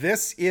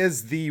This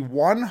is the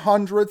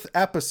 100th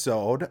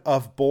episode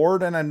of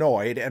Bored and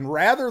Annoyed, and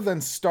rather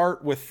than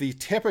start with the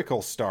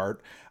typical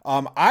start,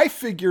 I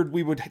figured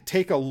we would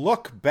take a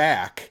look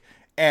back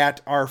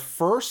at our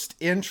first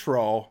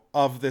intro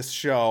of this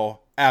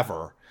show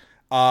ever.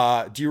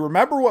 Do you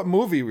remember what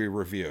movie we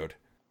reviewed?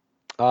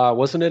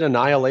 Wasn't it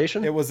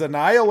Annihilation? It was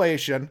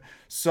Annihilation.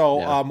 So,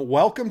 Yeah.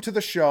 welcome to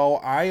the show.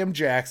 I am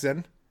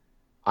Jackson.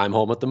 I'm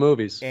home at the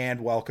movies.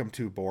 And welcome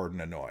to Bored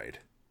and Annoyed.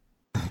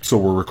 So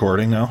we're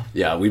recording now?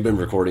 Yeah, we've been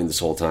recording this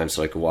whole time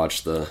so I could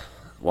watch the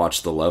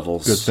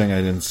levels. Good thing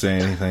I didn't say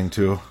anything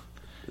too,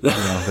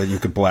 that you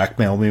could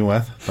blackmail me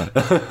with. But.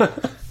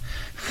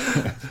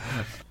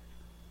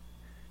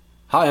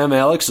 Hi, I'm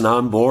Alex and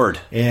I'm bored.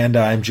 And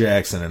I'm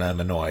Jackson and I'm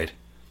annoyed.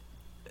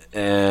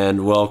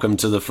 And welcome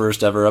to the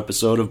first ever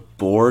episode of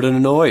Bored and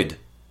Annoyed,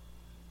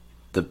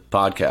 the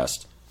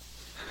podcast.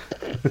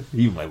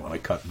 You might want to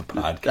cut the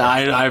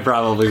podcast. I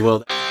probably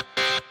will.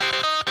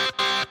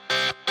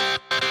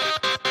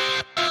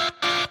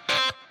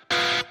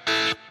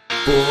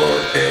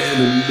 Bored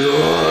and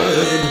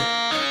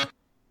Annoyed.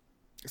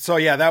 So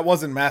yeah, that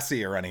wasn't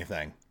messy or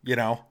anything,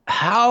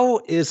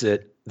 How is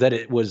it that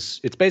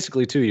it's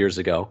basically 2 years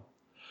ago,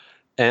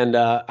 and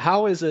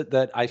how is it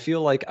that I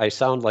feel like I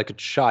sound like a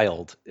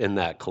child in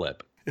that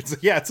clip?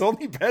 It's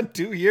only been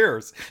 2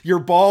 years. Your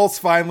balls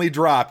finally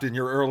dropped in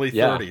your early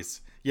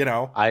 30s,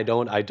 I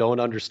don't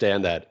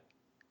understand that.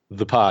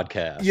 The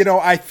podcast.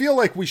 I feel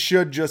like we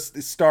should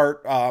just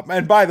start.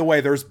 And by the way,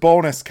 there's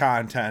bonus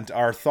content.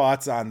 Our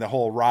thoughts on the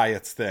whole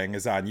riots thing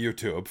is on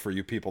YouTube for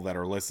you people that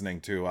are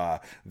listening to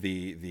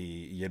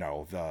the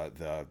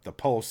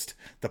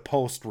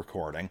post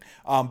recording.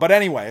 But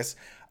anyways,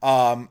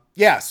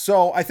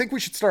 so I think we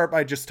should start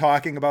by just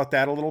talking about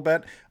that a little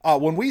bit.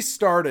 When we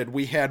started,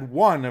 we had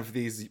one of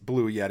these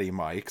Blue Yeti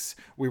mics.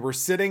 We were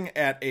sitting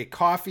at a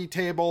coffee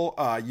table.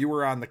 You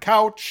were on the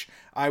couch.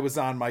 I was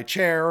on my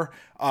chair.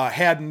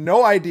 Had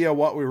no idea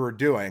what we were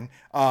doing.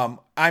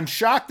 I'm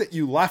shocked that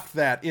you left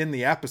that in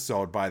the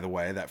episode, by the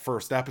way, that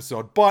first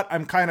episode, but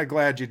I'm kind of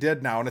glad you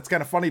did now. And it's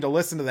kind of funny to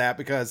listen to that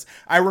because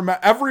I remember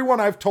everyone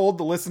I've told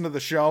to listen to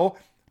the show,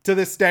 to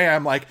this day,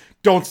 I'm like,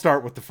 don't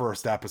start with the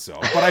first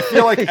episode. But I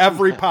feel like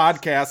every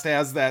podcast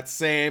has that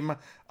same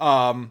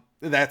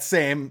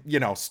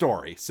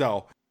story.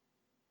 So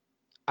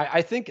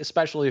I think,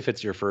 especially if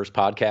it's your first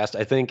podcast,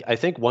 I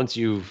think once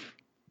you've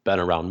been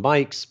around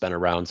mics, been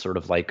around sort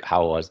of like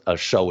how a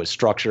show is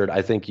structured,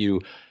 I think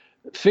you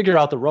figure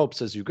out the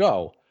ropes as you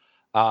go.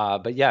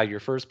 But yeah, your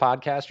first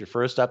podcast, your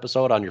first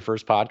episode on your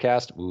first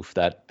podcast, oof,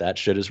 that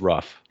shit is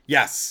rough.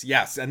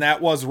 Yes, and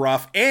that was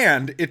rough.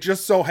 And it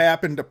just so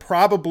happened to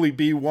probably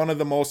be one of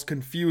the most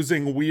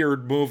confusing,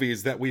 weird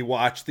movies that we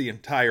watched the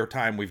entire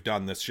time we've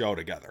done this show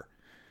together.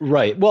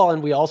 Right. Well,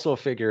 and we also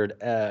figured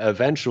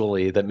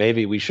eventually that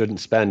maybe we shouldn't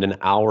spend an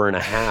hour and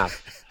a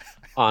half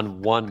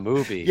on one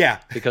movie. Yeah.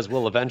 Because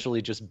we'll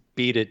eventually just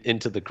beat it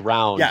into the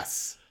ground.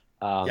 Yes.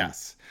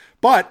 Yes.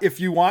 But if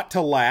you want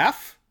to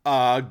laugh,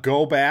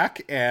 go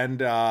back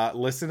and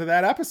listen to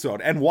that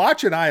episode and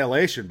watch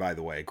Annihilation, by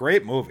the way.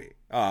 Great movie.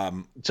 I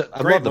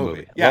love the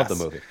movie. Yes. Love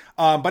the movie.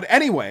 But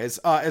anyways,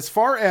 as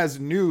far as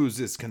news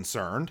is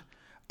concerned,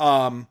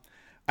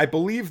 I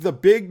believe the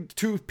big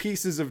two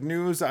pieces of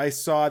news I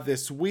saw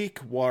this week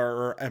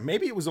were, and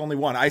maybe it was only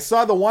one. I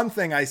saw the one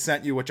thing I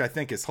sent you, which I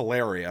think is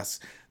hilarious,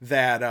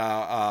 that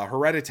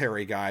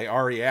Hereditary guy,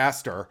 Ari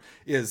Aster,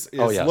 is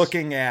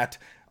looking at,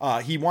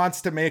 he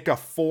wants to make a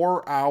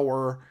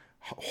 4-hour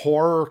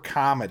horror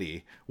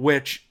comedy,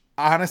 which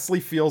honestly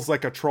feels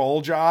like a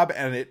troll job,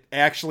 and it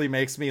actually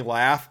makes me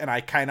laugh, and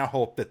I kind of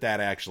hope that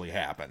actually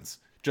happens,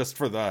 just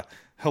for the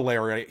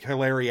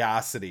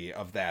hilariosity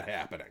of that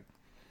happening.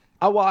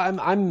 Well,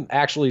 I'm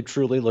actually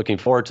truly looking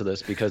forward to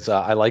this because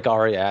I like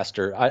Ari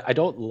Aster. I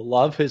don't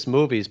love his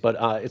movies, but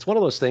it's one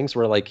of those things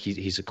where like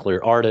he's a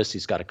clear artist,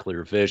 he's got a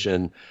clear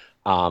vision,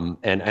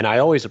 and I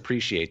always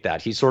appreciate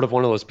that. He's sort of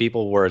one of those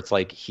people where it's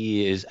like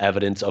he is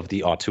evidence of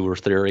the auteur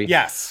theory.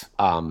 Yes.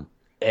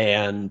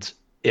 And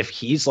if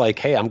he's like,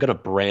 hey, I'm going to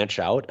branch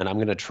out and I'm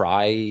going to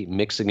try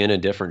mixing in a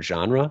different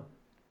genre,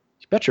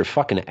 you bet your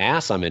fucking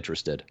ass I'm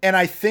interested. And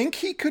I think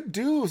he could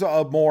do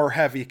a more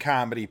heavy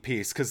comedy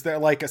piece because they're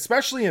like,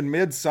 especially in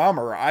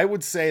Midsummer, I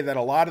would say that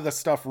a lot of the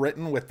stuff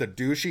written with the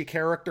douchey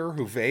character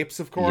who vapes,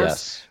 of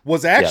course,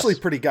 was actually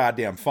pretty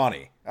goddamn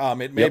funny.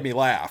 It made me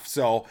laugh.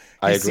 So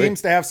he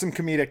seems to have some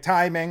comedic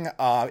timing.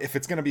 If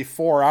it's going to be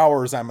 4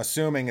 hours, I'm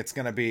assuming it's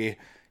going to be,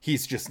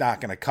 he's just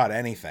not going to cut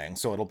anything.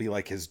 So it'll be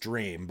like his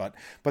dream. But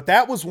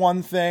that was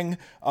one thing.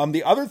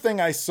 The other thing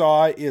I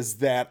saw is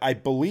that I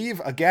believe,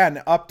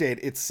 again, update,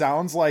 it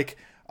sounds like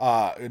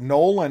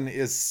Nolan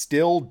is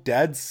still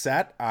dead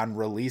set on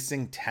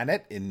releasing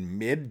Tenet in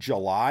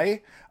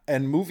mid-July.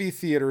 And movie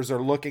theaters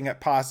are looking at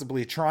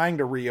possibly trying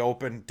to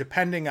reopen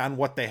depending on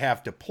what they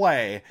have to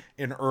play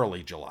in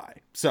early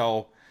July.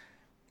 So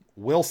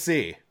we'll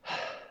see.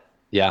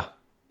 Yeah.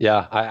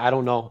 I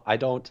don't know. I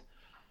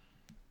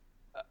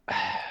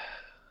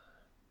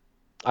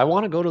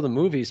want to go to the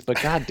movies,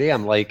 but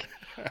goddamn, like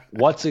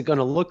What's it going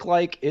to look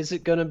like? Is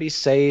it going to be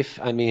safe?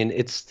 I mean,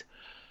 it's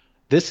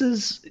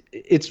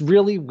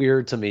really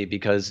weird to me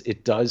because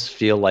it does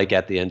feel like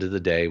at the end of the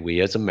day,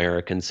 we as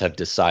Americans have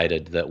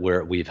decided that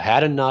we've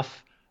had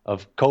enough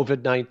of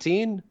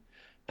COVID-19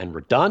 and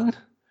we're done,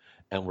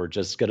 and we're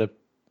just going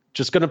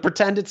to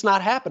pretend it's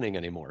not happening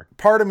anymore.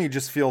 Part of me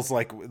just feels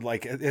like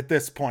at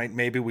this point,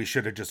 maybe we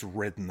should have just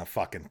ridden the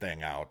fucking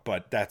thing out,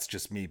 but that's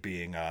just me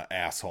being an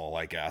asshole,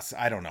 I guess.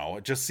 I don't know.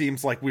 It just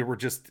seems like we were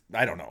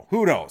I don't know.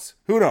 Who knows?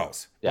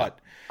 Yeah, but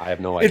I have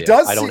no idea.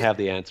 I don't have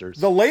the answers.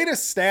 The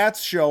latest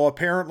stats show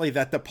apparently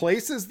that the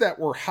places that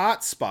were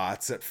hot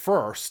spots at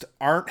first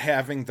aren't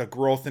having the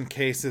growth in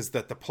cases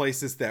that the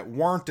places that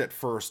weren't at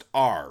first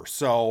are.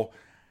 So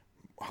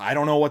I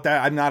don't know what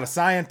that, I'm not a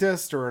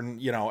scientist or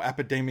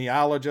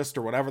epidemiologist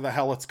or whatever the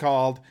hell it's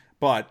called,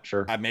 but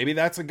sure. Maybe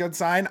that's a good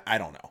sign. I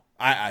don't know.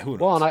 Who knows?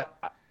 Well, and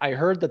I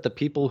heard that the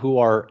people who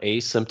are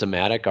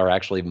asymptomatic are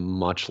actually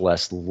much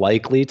less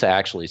likely to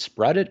actually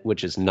spread it,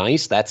 which is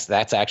nice. That's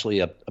actually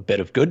a bit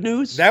of good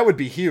news. That would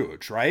be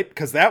huge, right?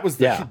 Because that was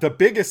the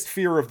biggest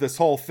fear of this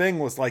whole thing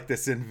was like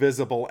this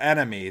invisible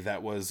enemy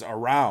that was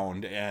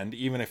around. And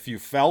even if you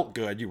felt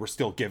good, you were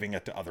still giving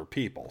it to other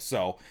people.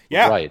 So,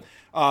 yeah. Right.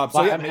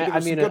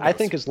 I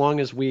think as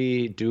long as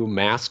we do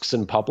masks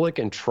in public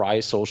and try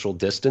social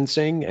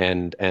distancing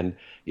and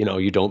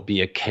you don't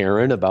be a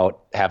Karen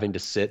about having to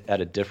sit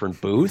at a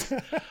different booth.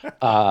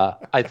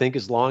 I think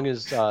as long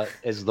as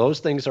those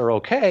things are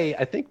okay,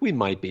 I think we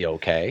might be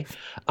okay.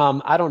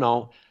 I don't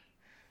know.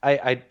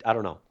 I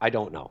don't know. I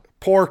don't know.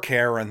 Poor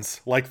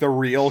Karens, like the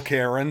real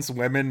Karens,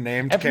 women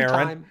named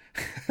Karen.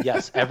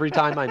 Every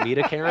time I meet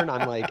a Karen,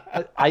 I'm like,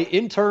 I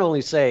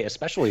internally say,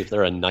 especially if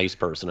they're a nice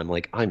person, I'm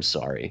like, I'm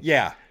sorry.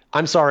 Yeah.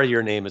 I'm sorry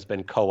your name has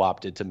been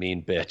co-opted to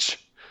mean bitch.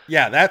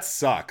 Yeah, that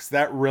sucks.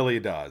 That really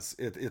does.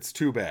 It's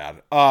too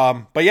bad.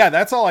 But yeah,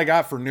 that's all I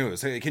got for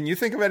news. Hey, can you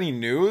think of any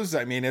news?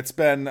 I mean, it's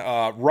been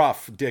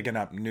rough digging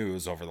up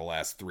news over the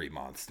last 3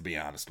 months, to be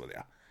honest with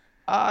you.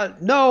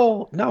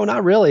 No,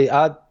 not really.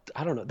 I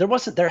don't know.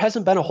 There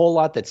hasn't been a whole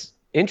lot that's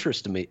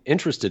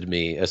interested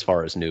me as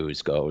far as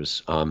news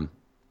goes.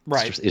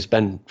 Right. It's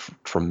been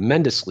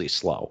tremendously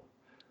slow.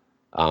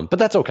 But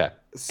that's okay.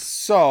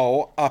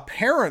 So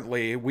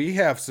apparently we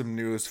have some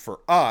news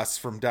for us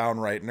from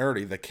Downright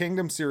Nerdy. The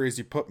Kingdom series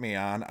you put me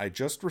on, I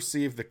just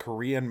received the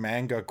Korean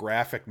manga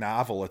graphic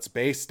novel it's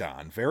based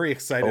on. Very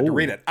excited to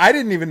read it. I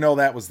didn't even know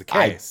that was the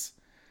case.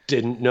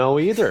 Didn't know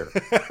either.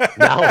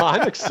 Now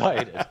I'm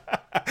excited.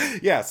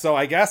 Yeah, so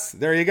I guess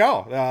there you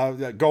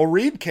go. Go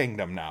read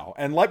Kingdom now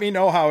and let me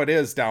know how it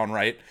is,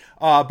 Downright.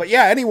 But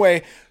yeah,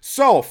 anyway,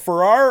 so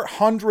for our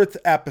 100th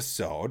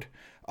episode,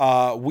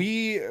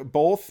 we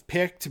both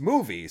picked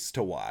movies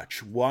to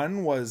watch.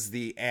 One was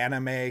the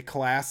anime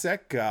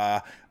classic,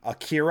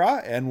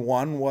 Akira, and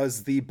one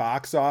was the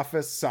box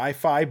office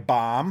sci-fi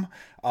bomb,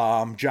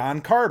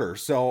 John Carter.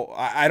 So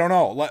I don't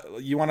know.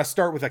 You want to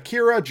start with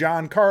Akira,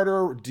 John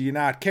Carter? Do you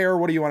not care?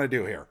 What do you want to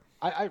do here?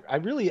 I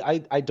really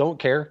don't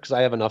care because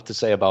I have enough to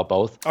say about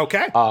both.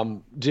 Okay.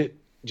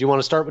 Do you want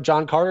to start with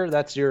John Carter?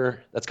 That's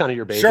kind of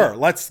your baby. Sure.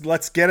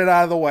 Let's get it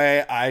out of the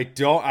way.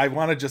 I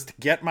want to just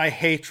get my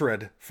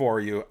hatred for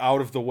you out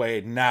of the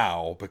way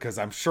now because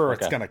I'm sure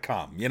it's going to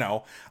come,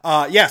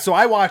 Yeah, so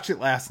I watched it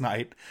last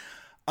night.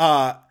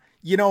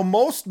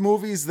 Most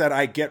movies that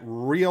I get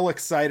real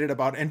excited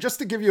about, and just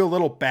to give you a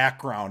little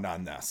background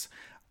on this,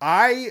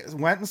 I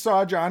went and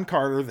saw John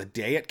Carter the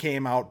day it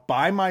came out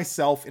by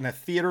myself in a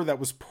theater that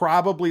was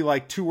probably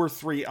like 2 or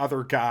 3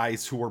 other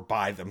guys who were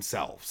by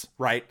themselves,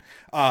 right?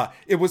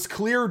 It was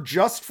clear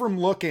just from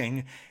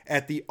looking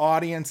at the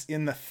audience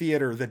in the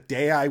theater the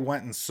day I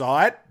went and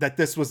saw it that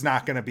this was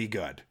not going to be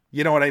good.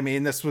 You know what I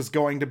mean? This was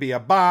going to be a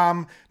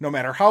bomb. No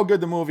matter how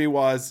good the movie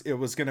was, it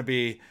was going to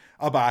be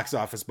a box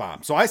office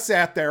bomb. So I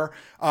sat there.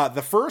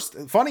 The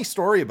first funny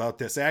story about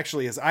this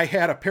actually is I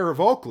had a pair of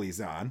Oakleys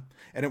on,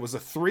 and it was a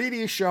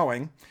 3D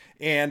showing,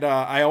 and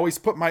I always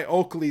put my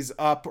Oakleys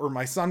up or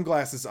my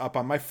sunglasses up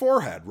on my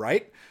forehead,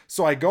 right?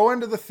 So I go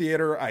into the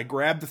theater, I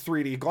grab the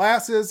 3D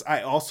glasses,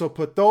 I also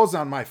put those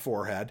on my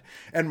forehead,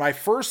 and my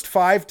first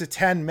 5 to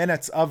 10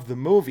 minutes of the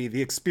movie,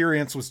 the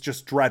experience was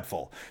just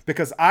dreadful,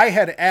 because I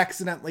had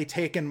accidentally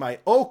taken my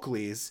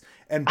Oakleys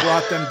and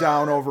brought them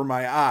down over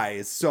my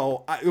eyes.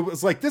 So it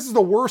was like, this is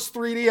the worst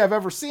 3D I've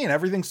ever seen.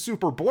 Everything's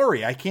super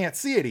blurry. I can't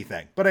see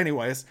anything. But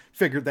anyways,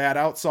 figured that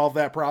out, solved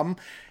that problem.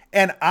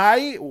 And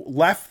I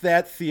left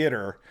that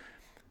theater.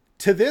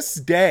 To this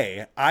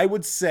day, I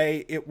would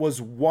say it was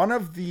one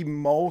of the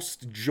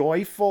most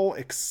joyful,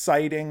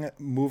 exciting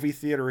movie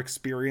theater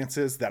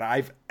experiences that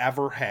I've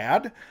ever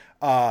had.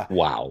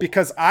 Wow.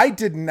 Because I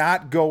did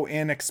not go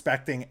in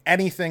expecting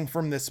anything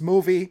from this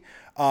movie.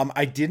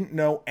 I didn't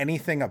know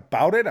anything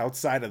about it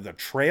outside of the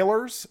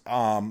trailers.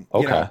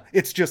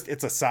 It's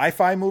a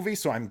sci-fi movie,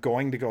 so I'm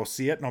going to go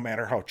see it no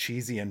matter how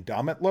cheesy and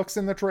dumb it looks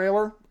in the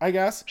trailer, I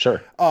guess.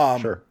 Sure.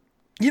 Sure.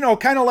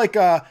 Kind of like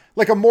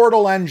a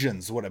Mortal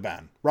Engines would have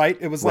been, right?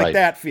 It was like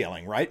that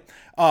feeling, right?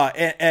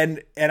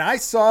 And I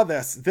saw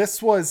this.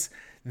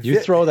 You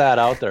throw that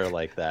out there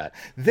like that.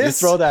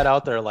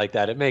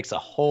 It makes a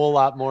whole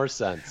lot more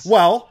sense.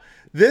 Well,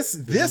 this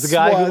is the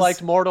guy who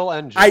liked Mortal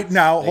Engines.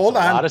 Hold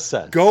on. A lot of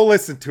sense. Go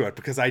listen to it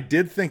because I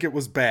did think it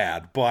was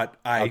bad, but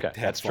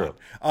that's true.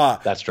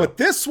 That's true. But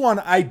this one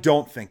I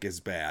don't think is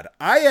bad.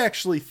 I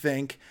actually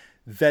think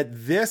that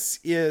this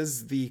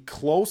is the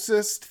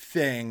closest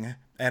thing,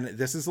 and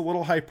this is a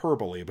little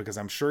hyperbole because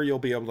I'm sure you'll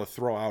be able to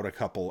throw out a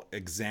couple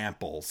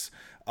examples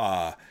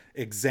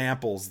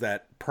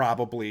that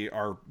probably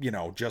are,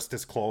 just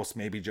as close,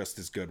 maybe just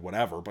as good,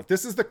 whatever. But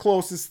this is the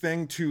closest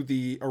thing to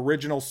the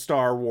original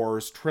Star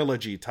Wars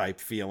trilogy type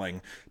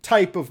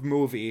of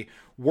movie,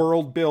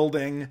 world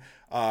building,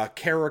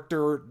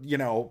 character,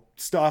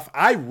 stuff.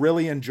 I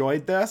really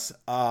enjoyed this.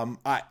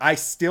 I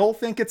still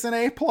think it's an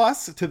A+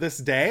 to this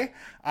day.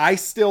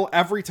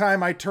 Every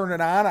time I turn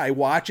it on, I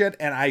watch it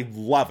and I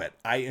love it.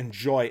 I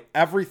enjoy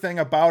everything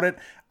about it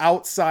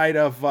outside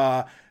of,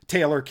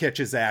 Taylor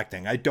Kitsch's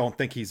acting. I don't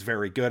think he's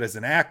very good as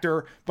an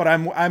actor, but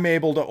I'm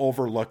able to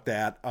overlook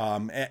that.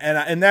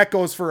 And that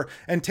goes for,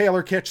 and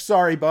Taylor Kitsch,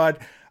 sorry, bud.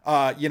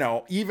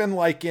 Even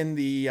like in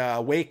the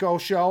Waco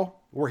show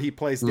where he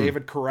plays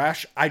David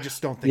Koresh, I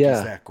just don't think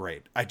he's that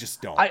great. I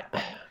just don't. I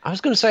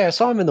was going to say, I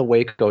saw him in the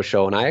Waco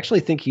show and I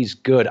actually think he's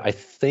good. I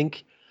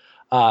think,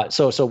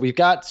 so we've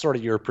got sort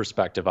of your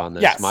perspective on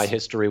this. Yes. My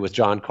history with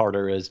John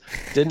Carter is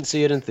didn't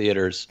see it in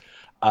theaters.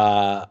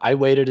 I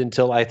waited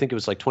until I think it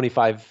was like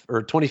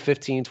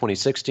 2015,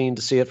 2016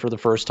 to see it for the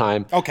first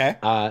time. Okay.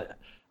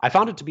 I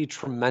found it to be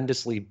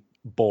tremendously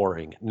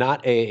boring.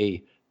 Not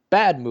a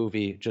bad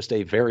movie, just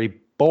a very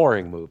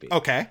boring movie.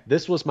 Okay.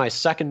 This was my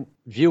second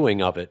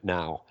viewing of it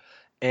now.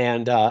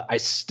 And I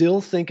still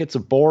think it's a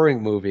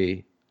boring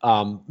movie,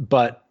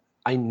 but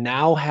I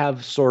now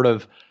have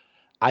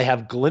I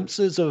have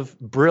glimpses of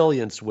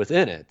brilliance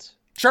within it.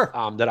 Sure.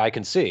 That I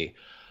can see.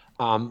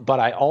 But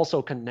I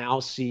also can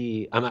now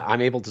see, I'm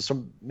able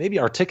to maybe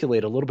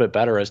articulate a little bit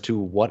better as to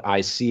what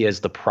I see as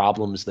the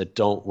problems that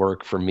don't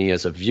work for me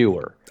as a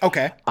viewer.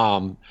 Okay.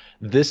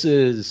 This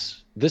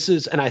is,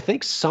 and I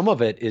think some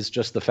of it is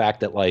just the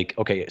fact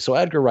that so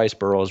Edgar Rice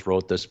Burroughs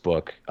wrote this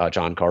book,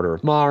 John Carter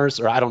of Mars,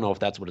 or I don't know if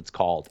that's what it's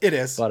called. It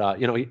is. But,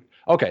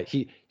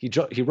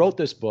 he wrote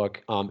this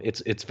book.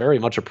 It's very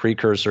much a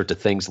precursor to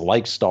things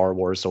like Star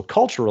Wars. So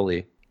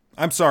culturally,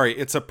 I'm sorry,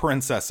 it's a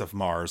Princess of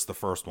Mars, the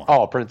first one.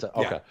 Oh, Princess.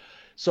 Okay. Yeah.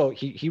 So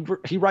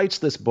he writes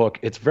this book.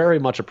 It's very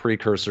much a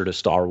precursor to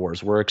Star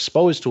Wars. We're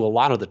exposed to a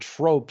lot of the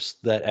tropes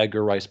that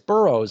Edgar Rice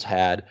Burroughs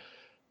had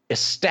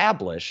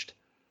established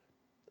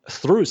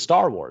through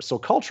Star Wars. So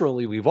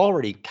culturally, we've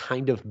already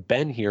kind of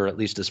been here, at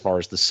least as far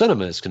as the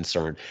cinema is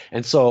concerned.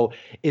 And so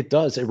it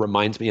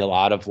reminds me a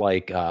lot of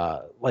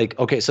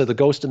so the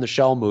Ghost in the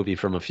Shell movie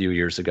from a few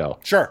years ago.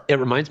 Sure. It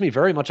reminds me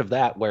very much of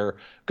that, where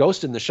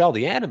Ghost in the Shell,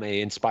 the anime,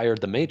 inspired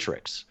The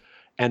Matrix.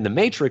 And The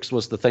Matrix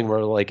was the thing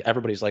where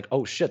everybody's like,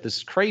 oh shit, this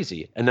is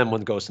crazy. And then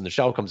when Ghost in the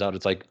Shell comes out,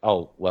 it's like,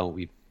 oh, well,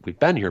 we've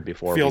been here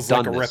before. Feels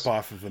like a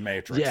ripoff of The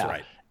Matrix, yeah.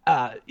 Right?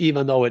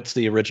 Even though it's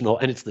the original,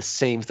 and it's the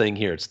same thing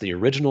here. It's the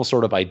original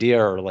sort of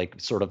idea, or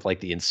sort of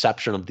like the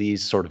inception of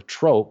these sort of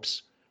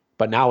tropes,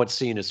 but now it's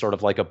seen as sort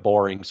of like a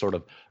boring sort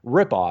of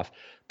ripoff.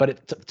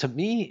 But to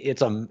me,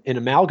 it's an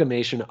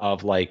amalgamation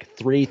of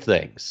three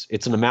things.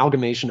 It's an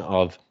amalgamation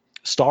of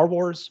Star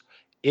Wars,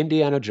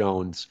 Indiana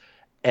Jones,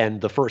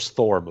 and the first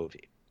Thor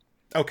movie.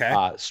 Okay.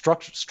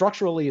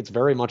 Structurally, it's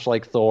very much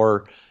like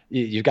Thor.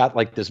 You've got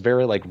this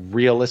very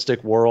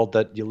realistic world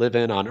that you live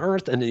in on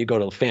Earth, and then you go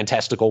to a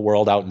fantastical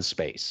world out in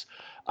space.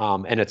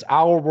 And it's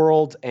our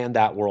world and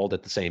that world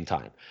at the same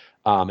time.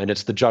 And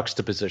it's the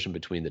juxtaposition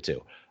between the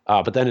two.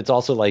 But then it's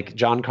also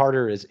John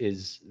Carter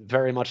is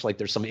very much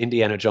there's some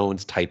Indiana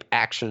Jones type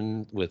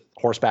action with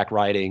horseback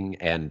riding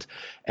and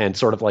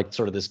sort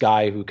of this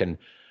guy who can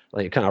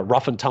kind of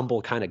rough and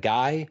tumble kind of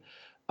guy.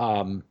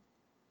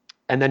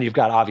 And then you've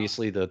got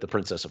obviously the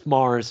Princess of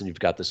Mars, and you've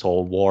got this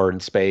whole war in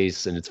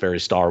space, and it's very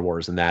Star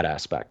Wars in that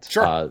aspect.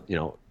 Sure.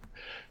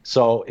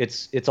 So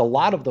it's a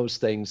lot of those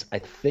things. I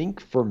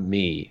think for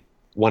me,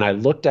 when I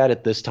looked at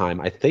it this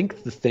time, I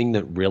think the thing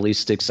that really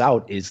sticks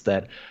out is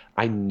that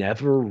I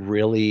never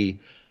really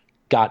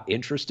got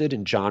interested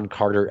in John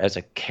Carter as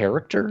a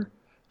character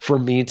for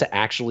me to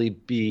actually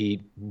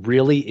be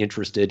really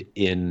interested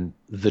in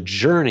the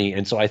journey.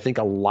 And so I think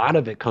a lot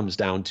of it comes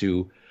down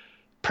to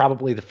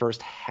probably the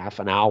first half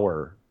an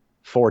hour,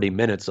 40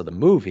 minutes of the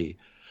movie,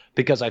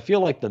 because I feel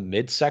like the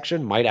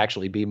midsection might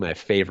actually be my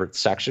favorite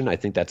section. I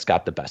think that's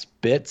got the best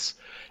bits,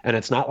 and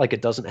it's not like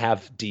it doesn't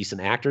have decent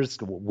actors.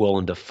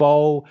 Willem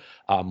Dafoe,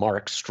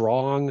 Mark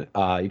Strong,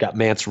 you got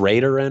Mance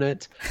Rayder in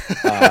it.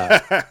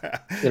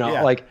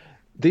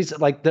 These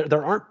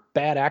there aren't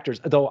bad actors,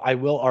 though I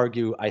will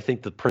argue I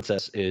think the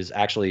princess is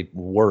actually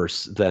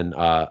worse than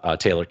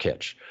Taylor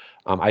Kitsch.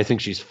 I think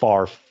she's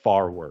far,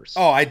 far worse.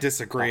 Oh, I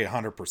disagree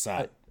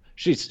 100%.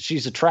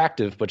 she's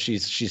attractive, but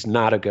she's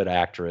not a good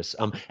actress.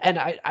 And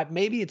I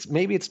maybe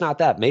it's not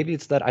that. Maybe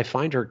it's that I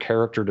find her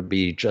character to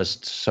be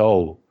just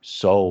so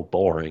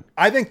boring.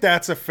 I think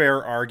that's a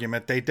fair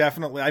argument. They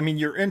definitely, I mean,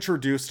 you're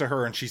introduced to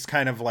her and she's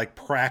kind of like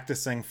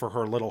practicing for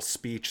her little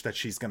speech that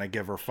she's going to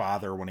give her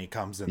father when he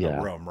comes in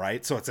the room,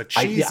 right? So it's a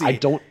cheesy,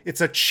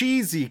 it's a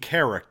cheesy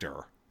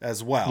character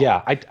as well.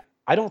 Yeah,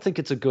 I don't think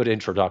it's a good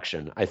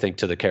introduction, I think,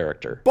 to the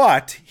character.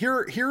 But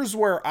here's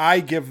where I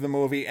give the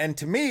movie, and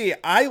to me,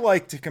 I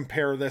like to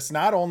compare this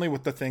not only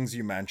with the things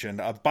you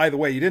mentioned. By the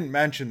way, you didn't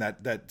mention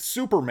that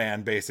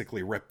Superman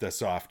basically ripped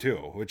this off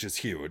too, which is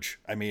huge.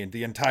 I mean,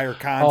 the entire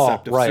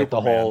concept of Superman.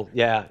 The whole,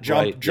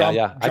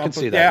 jump, I can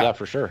see that, yeah,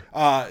 for sure.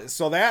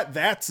 So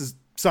that's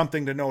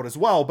something to note as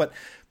well. But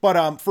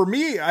for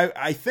me,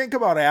 I think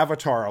about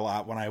Avatar a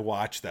lot when I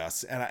watch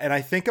this, and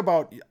I think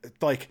about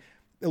like,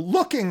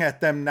 looking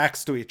at them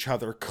next to each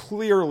other.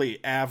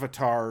 Clearly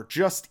Avatar,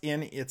 just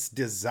in its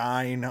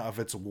design of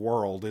its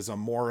world, is a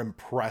more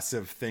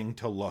impressive thing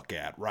to look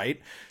at, right?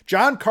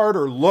 John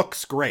Carter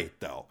looks great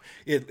though.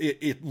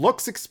 It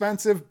looks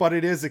expensive, but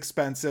it is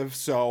expensive,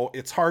 so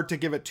it's hard to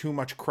give it too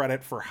much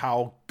credit for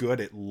how good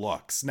it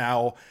looks.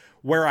 Now,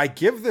 where I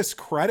give this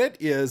credit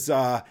is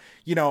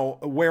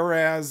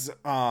whereas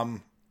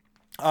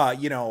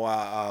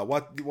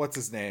what's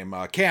his name,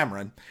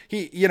 Cameron,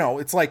 he,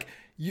 it's like,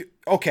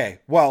 okay,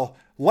 well,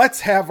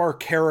 let's have our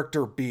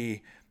character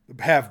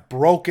have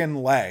broken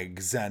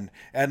legs, and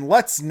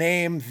let's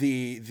name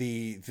the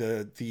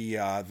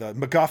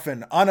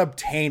MacGuffin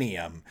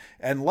unobtainium,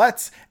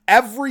 and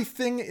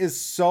everything is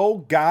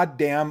so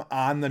goddamn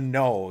on the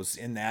nose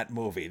in that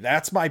movie.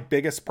 That's my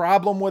biggest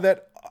problem with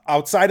it.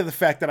 Outside of the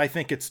fact that I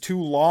think it's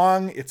too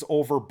long, it's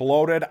over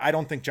bloated. I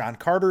don't think John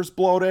Carter's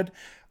bloated.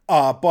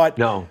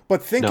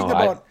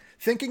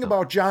 Thinking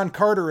about John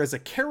Carter as a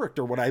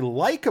character, what I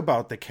like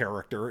about the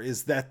character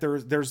is that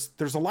there's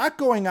a lot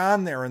going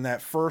on there in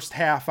that first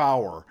half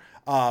hour.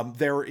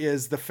 There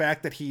is the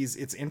fact that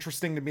it's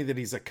interesting to me that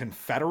he's a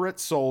Confederate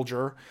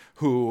soldier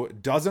who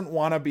doesn't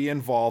want to be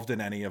involved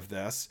in any of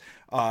this,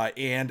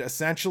 and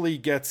essentially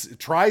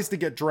tries to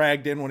get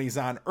dragged in when he's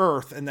on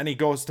Earth, and then he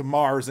goes to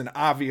Mars, and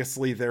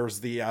obviously there's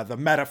the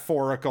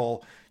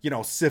metaphorical,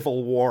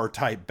 Civil War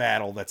type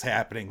battle that's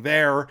happening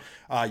there.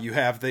 You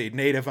have the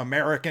Native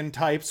American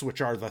types,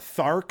 which are the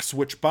Tharks,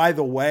 which, by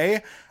the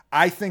way,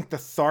 I think the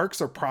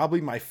Tharks are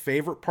probably my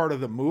favorite part of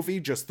the movie.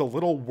 Just the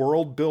little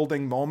world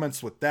building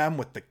moments with them,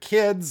 with the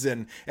kids,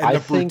 and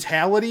the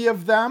brutality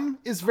of them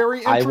is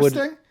very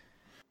interesting.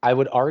 I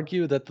would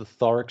argue that the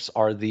Tharks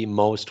are the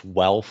most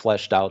well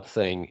fleshed out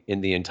thing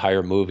in the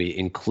entire movie,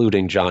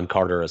 including John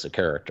Carter as a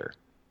character.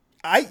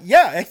 I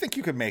think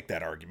you could make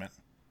that argument.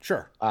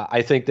 Sure.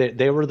 I think that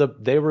they were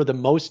the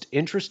most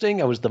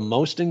interesting. I was the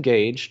most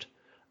engaged.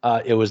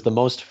 It was the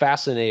most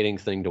fascinating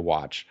thing to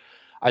watch.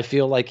 I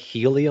feel like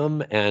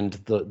Helium and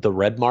the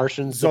Red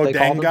Martians,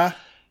 Zodanga,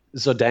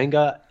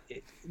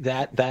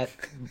 that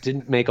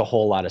didn't make a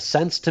whole lot of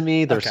sense to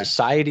me. Their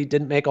society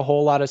didn't make a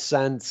whole lot of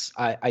sense.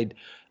 I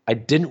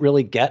didn't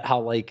really get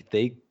how like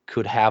they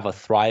could have a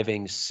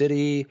thriving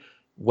city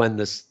when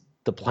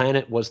the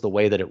planet was the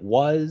way that it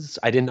was.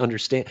 I didn't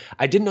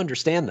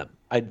understand them.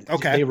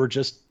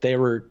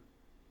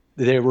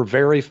 They were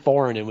very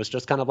foreign. It was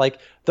just kind of like,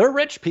 they're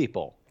rich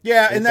people.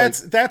 Yeah, and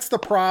that's the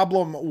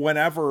problem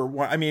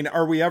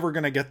are we ever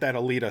going to get that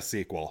Alita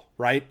sequel,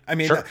 right? I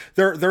mean, sure.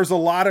 There's a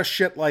lot of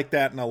shit like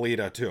that in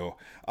Alita too,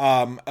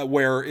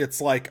 where it's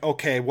like,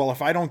 okay, well,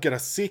 if I don't get a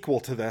sequel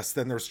to this,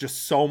 then there's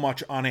just so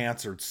much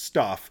unanswered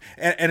stuff.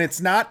 And it's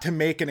not to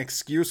make an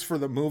excuse for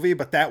the movie,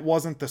 but that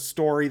wasn't the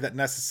story that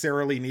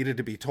necessarily needed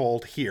to be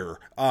told here.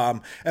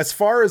 As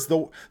far as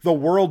the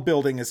world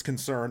building is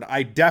concerned,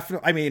 I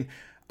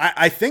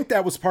think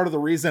that was part of the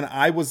reason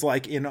I was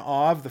like in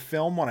awe of the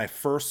film when I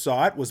first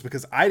saw it, was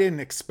because I didn't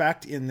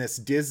expect in this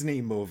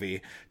Disney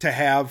movie to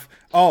have,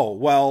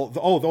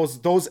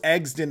 those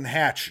eggs didn't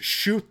hatch,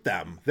 shoot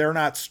them. They're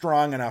not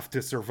strong enough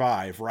to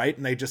survive, right?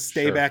 And they just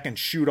stay back and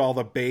shoot all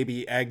the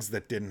baby eggs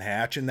that didn't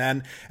hatch. And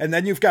then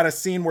you've got a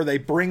scene where they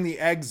bring the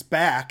eggs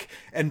back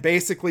and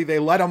basically they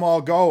let them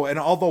all go, and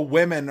all the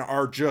women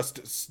are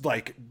just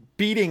like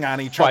beating on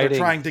each other,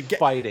 trying to get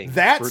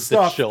that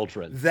stuff.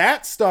 Children.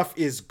 That stuff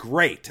is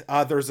great.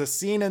 There's a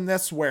scene in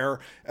this where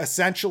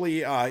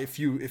essentially, if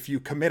you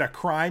commit a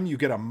crime, you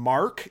get a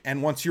mark,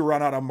 and once you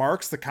run out of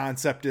marks, the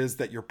concept is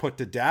that you're put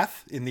to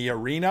death in the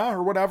arena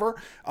or whatever.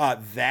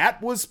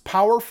 That was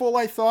powerful,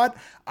 I thought.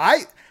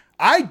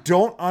 I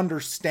don't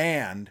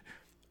understand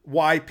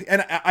why,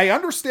 and I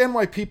understand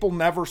why people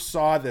never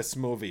saw this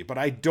movie, but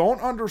I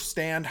don't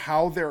understand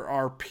how there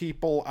are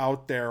people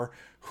out there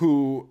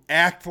who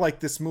act like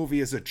this movie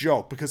is a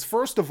joke. Because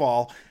first of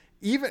all,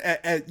 even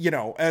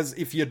as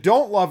if you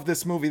don't love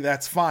this movie,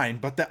 that's fine.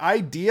 But the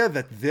idea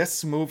that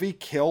this movie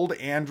killed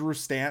Andrew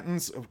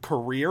Stanton's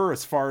career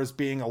as far as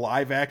being a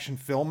live action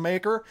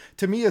filmmaker,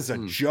 to me is a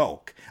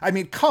joke. I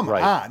mean, come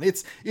on.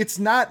 It's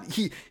not,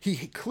 he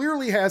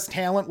clearly has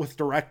talent with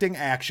directing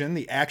action.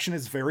 The action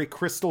is very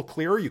crystal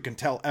clear. You can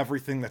tell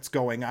everything that's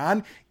going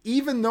on,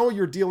 even though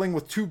you're dealing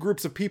with two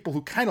groups of people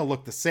who kind of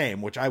look the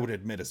same, which I would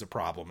admit is a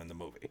problem in the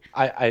movie.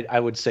 I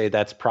would say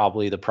that's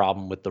probably the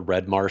problem with the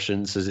Red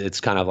Martians. Is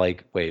it's kind of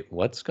like, wait,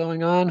 what's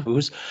going on?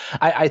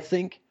 I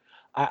think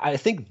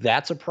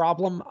that's a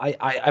problem.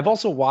 I've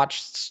also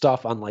watched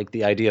stuff on like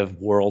the idea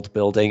of world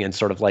building and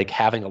sort of like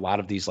having a lot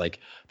of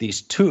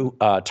these two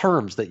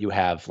terms that you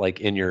have like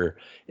in your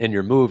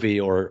movie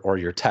or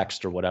your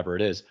text or whatever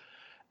it is.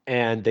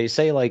 And they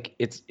say like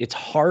it's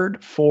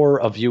hard for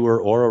a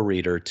viewer or a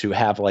reader to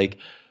have like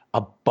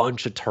a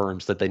bunch of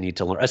terms that they need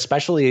to learn,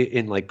 especially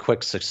in like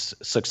quick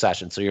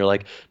succession. So you're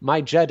like,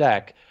 my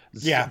Jedek,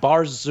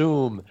 bar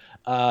zoom,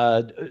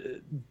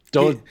 Helium,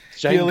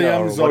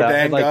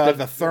 Zodanga, like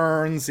the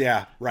Therns,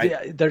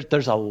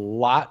 there's a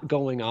lot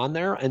going on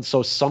there, and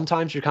so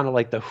sometimes you're kind of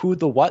like the who,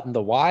 the what, and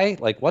the why,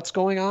 like what's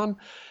going on.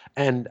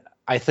 And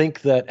I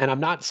think that, and I'm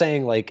not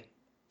saying like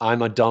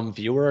I'm a dumb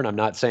viewer, and I'm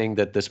not saying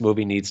that this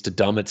movie needs to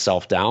dumb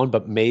itself down,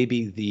 but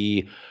maybe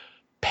the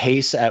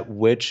pace at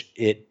which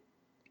it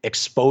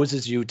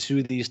exposes you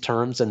to these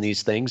terms and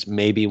these things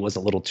maybe was a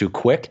little too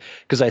quick,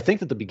 because I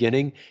think that the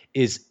beginning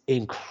is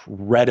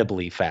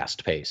incredibly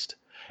fast-paced.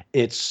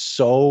 It's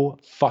so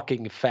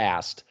fucking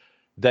fast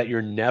that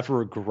you're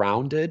never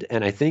grounded.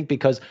 And I do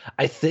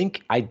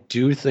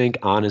think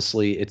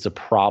honestly it's a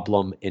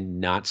problem in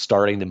not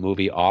starting the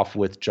movie off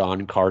with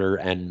John Carter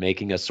and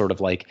making us sort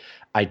of like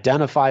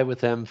identify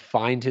with him,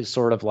 find his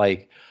sort of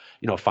like,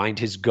 find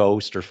his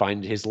ghost or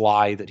find his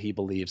lie that he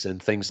believes in,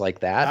 things like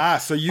that.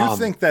 So you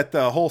think that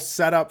the whole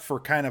setup for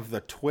kind of the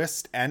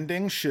twist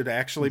ending should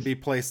actually be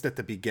placed at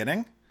the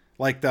beginning?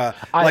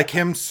 Like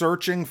him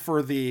searching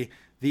for the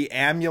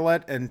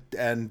amulet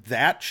and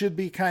that should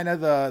be kind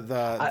of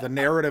the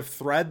narrative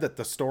thread that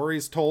the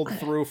story's told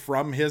through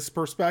from his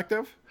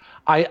perspective?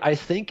 I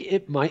think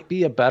it might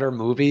be a better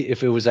movie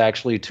if it was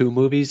actually two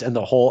movies and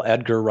the whole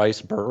Edgar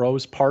Rice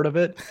Burroughs part of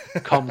it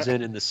comes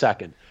in the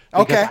second.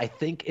 Because I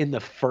think in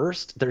the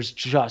first, there's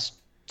just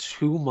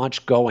too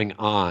much going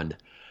on.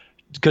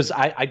 Because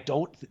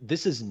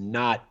this is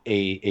not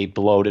a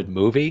bloated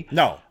movie.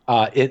 No.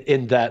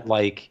 In that,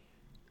 like,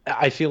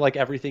 I feel like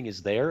everything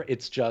is there.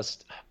 It's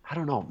just, I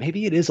don't know,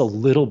 maybe it is a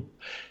little,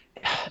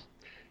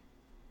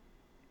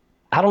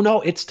 I don't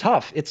know. It's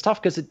tough. It's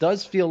tough because it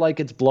does feel like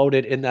it's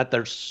bloated in that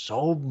there's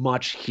so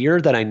much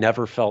here that I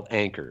never felt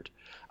anchored.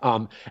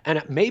 And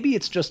maybe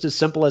it's just as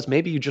simple as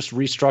maybe you just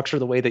restructure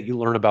the way that you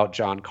learn about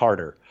John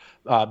Carter.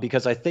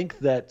 Because I think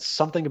that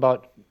something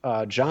about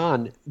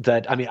John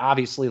that, I mean,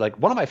 obviously, like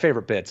one of my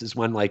favorite bits is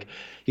when like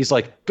he's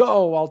like,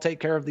 go, I'll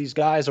take care of these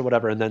guys or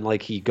whatever. And then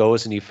like he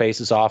goes and he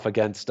faces off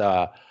against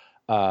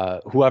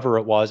whoever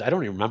it was. I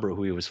don't even remember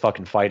who he was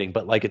fucking fighting,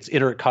 but like it's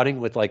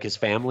intercutting with like his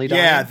family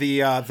dying. Yeah,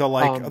 the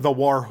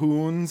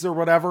Warhoons or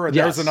whatever. And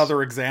there's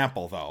another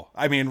example though.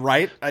 I mean,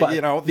 right? But,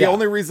 the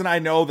only reason I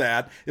know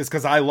that is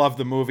because I love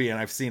the movie and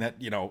I've seen it,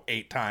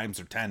 8 times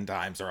or 10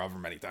 times or however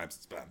many times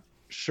it's been.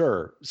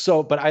 Sure.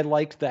 So, but I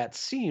liked that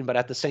scene, but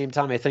at the same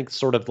time, I think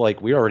sort of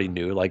like we already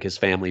knew like his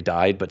family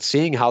died, but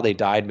seeing how they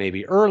died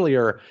maybe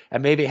earlier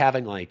and maybe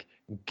having like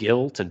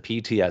guilt and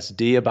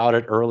PTSD about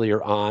it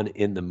earlier on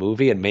in the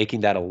movie and making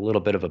that a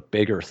little bit of a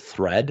bigger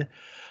thread,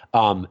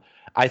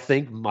 I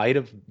think might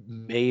have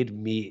made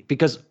me,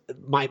 because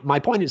my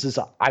point is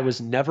I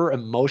was never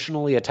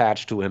emotionally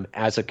attached to him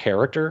as a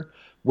character,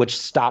 which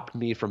stopped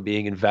me from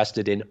being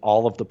invested in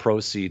all of the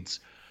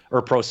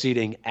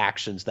proceeding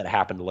actions that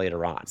happened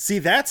later on. See,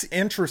 that's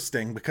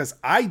interesting because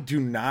I do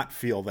not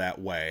feel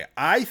that way.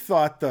 I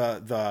thought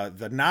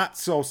the not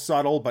so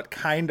subtle but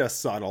kind of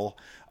subtle,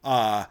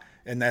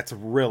 and that's a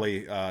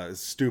really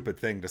stupid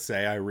thing to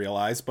say, I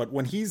realize, but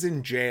when he's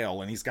in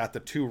jail and he's got the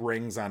 2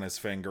 rings on his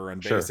finger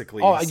and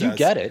basically he says, you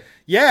get it.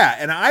 Yeah,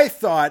 and I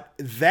thought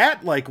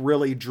that like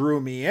really drew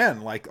me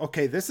in. Like,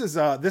 okay, this is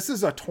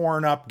a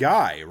torn up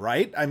guy,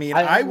 right? I mean,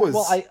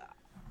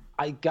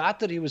 I got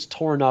that he was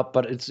torn up,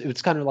 but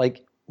it's kind of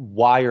like,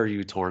 why are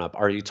you torn up?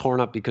 Are you torn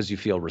up because you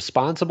feel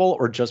responsible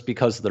or just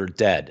because they're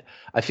dead?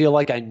 I feel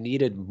like I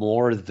needed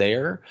more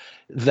there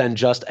than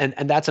just, and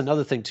that's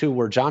another thing too,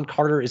 where John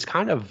Carter is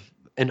kind of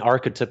an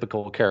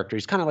archetypical character.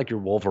 He's kind of like your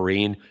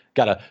Wolverine,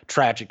 got a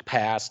tragic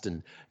past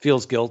and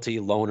feels guilty,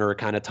 loner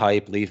kind of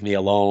type, leave me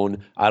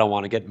alone. I don't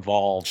want to get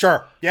involved.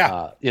 Sure.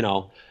 Yeah.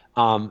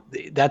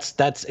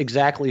 That's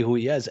exactly who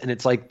he is. And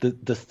it's like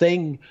the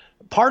thing,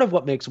 part of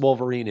what makes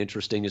Wolverine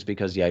interesting is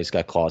because, he's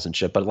got claws and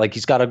shit, but like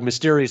he's got a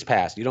mysterious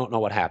past. You don't know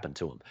what happened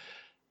to him.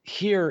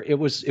 Here, it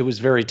was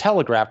very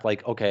telegraphed.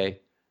 Like, okay,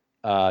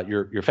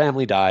 your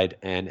family died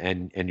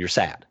and you're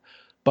sad,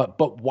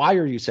 but why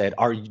are you sad?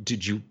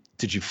 Did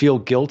did you feel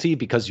guilty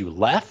because you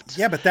left?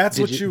 Yeah, but that's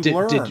what you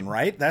learn,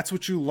 right? That's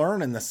what you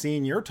learn in the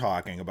scene you're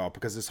talking about,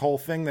 because this whole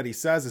thing that he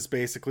says is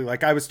basically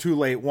like, I was too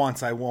late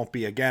once, I won't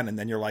be again. And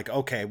then you're like,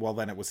 okay, well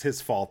then it was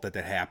his fault that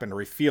it happened, or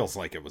he feels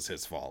like it was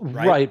his fault,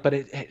 right? Right, but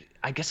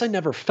I guess I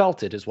never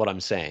felt it is what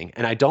I'm saying.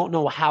 And I don't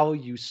know how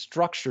you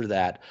structure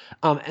that.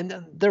 And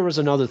then there was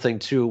another thing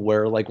too,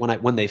 where like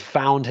when they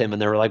found him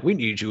and they were like, we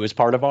need you as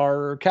part of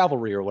our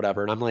cavalry or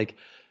whatever. And I'm like,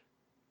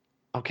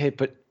 okay,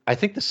 but I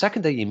think the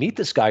second that you meet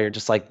this guy, you're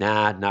just like,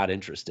 nah, not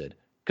interested.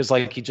 Because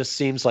like he just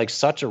seems like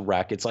such a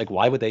wreck. It's like,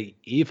 why would they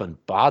even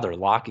bother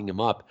locking him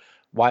up?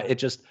 Why it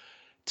just,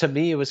 to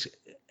me, it was,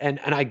 and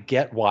I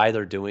get why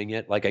they're doing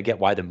it. Like I get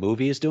why the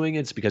movie is doing it.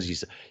 It's because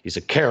he's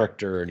a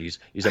character and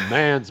he's a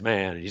man's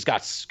man and he's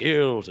got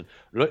skills and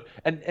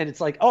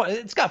it's like, oh,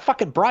 it's got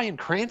fucking Bryan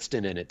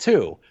Cranston in it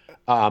too.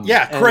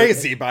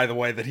 Crazy, by the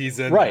way, that he's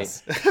in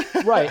this.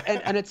 Right.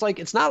 And it's like,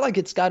 it's not like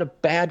it's got a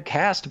bad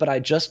cast, but I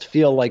just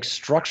feel like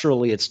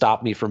structurally it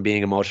stopped me from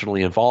being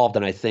emotionally involved.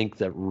 And I think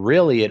that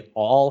really it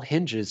all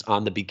hinges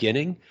on the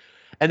beginning.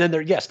 And then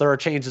there are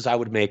changes I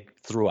would make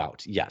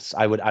throughout. Yes,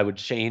 I would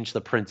change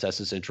the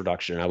princess's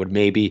introduction. I would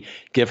maybe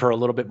give her a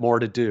little bit more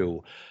to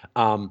do.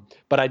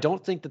 But I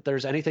don't think that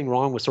there's anything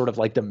wrong with sort of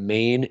like the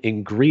main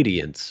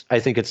ingredients.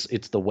 I think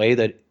it's the way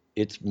that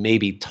it's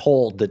maybe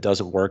told that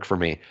doesn't work for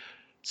me.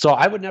 So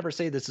I would never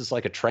say this is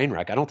like a train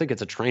wreck. I don't think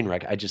it's a train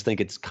wreck. I just think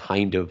it's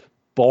kind of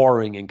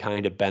boring and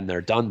kind of been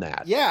there, done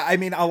that. Yeah, I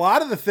mean, a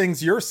lot of the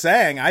things you're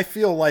saying, I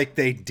feel like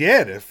they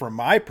did from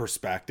my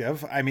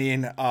perspective. I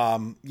mean,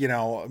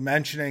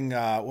 mentioning,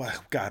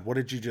 God, what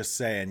did you just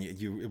say? And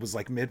it was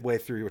like midway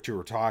through what you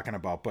were talking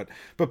about, but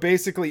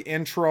basically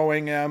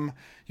introing him,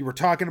 you were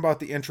talking about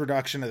the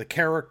introduction of the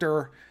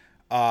character.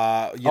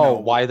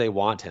 Why they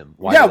want him.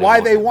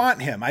 Why they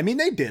want him. I mean,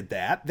 they did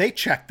that. They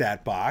checked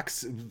that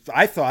box,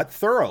 I thought,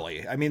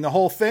 thoroughly. I mean, the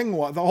whole thing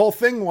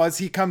was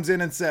he comes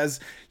in and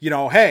says,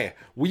 hey,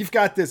 we've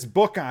got this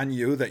book on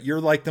you that you're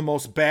like the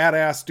most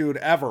badass dude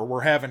ever.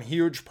 We're having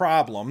huge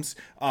problems.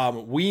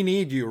 We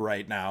need you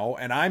right now.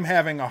 And I'm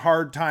having a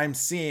hard time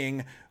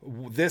seeing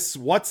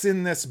what's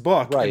in this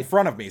book in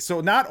front of me.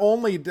 So not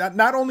only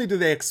do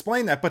they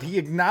explain that, but he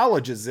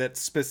acknowledges it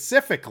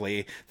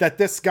specifically that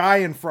this guy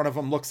in front of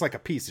him looks like a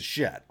piece of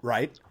shit,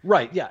 right?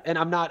 Right. Yeah. And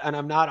I'm not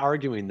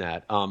arguing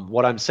that.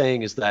 What I'm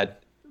saying is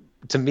that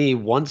to me,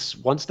 once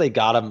they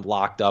got him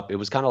locked up, it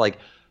was kind of like,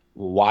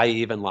 why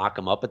even lock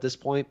him up at this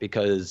point?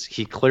 Because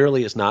he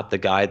clearly is not the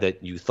guy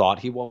that you thought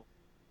he was.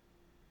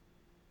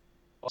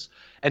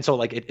 And so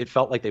like, it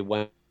felt like they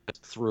went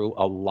through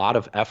a lot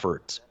of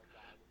effort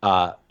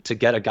to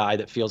get a guy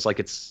that feels like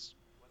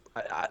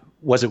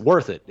was it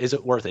worth it? Is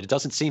it worth it? It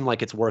doesn't seem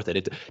like it's worth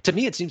it. To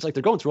me, it seems like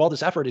they're going through all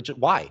this effort.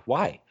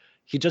 Why?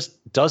 He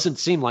just doesn't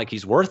seem like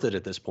he's worth it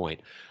at this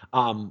point.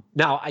 Now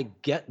I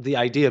get the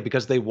idea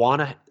because they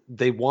want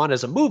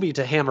as a movie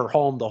to hammer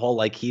home the whole,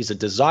 like he's a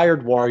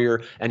desired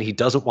warrior and he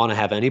doesn't want to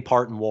have any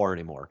part in war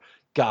anymore.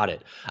 Got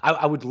it.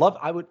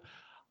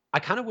 I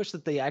kind of wish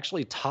that they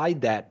actually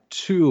tied that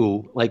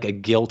to like a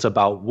guilt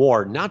about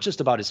war, not just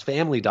about his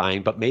family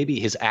dying, but maybe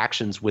his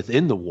actions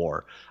within the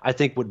war. I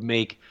think would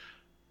make,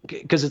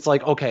 because it's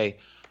like, okay,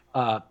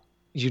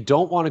 you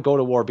don't want to go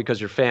to war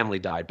because your family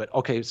died, but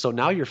okay, so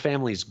now your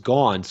family's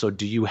gone. So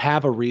do you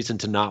have a reason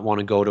to not want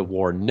to go to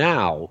war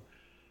now?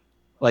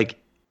 Like,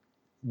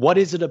 what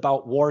is it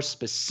about war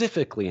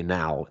specifically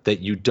now that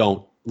you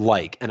don't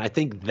like? And I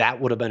think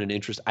that would have been an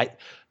interest. I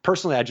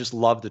just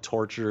love the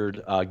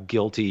tortured,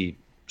 guilty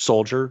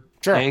soldier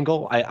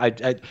angle.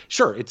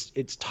 Sure,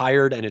 it's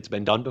tired and it's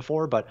been done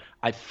before, but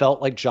I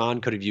felt like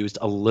John could have used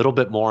a little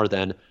bit more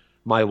than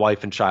my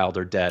wife and child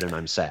are dead and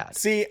I'm sad.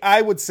 See,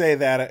 I would say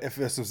that if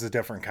this was a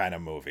different kind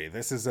of movie.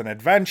 This is an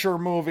adventure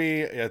movie.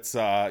 It's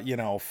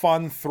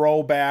fun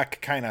throwback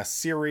kind of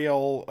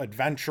serial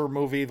adventure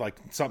movie, like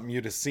something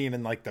you'd have seen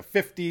in like the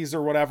 50s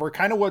or whatever,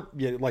 kind of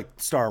like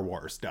Star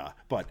Wars,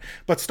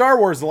 but Star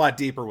Wars is a lot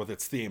deeper with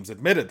its themes,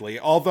 admittedly,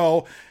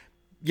 although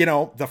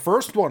the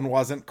first one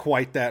wasn't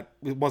quite that,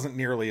 it wasn't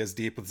nearly as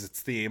deep as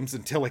its themes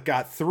until it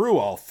got through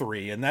all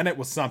three, and then it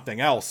was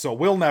something else. So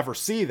we'll never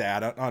see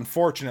that,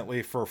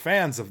 unfortunately, for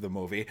fans of the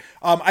movie.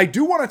 I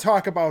do want to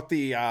talk about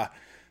the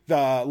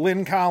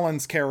Lynn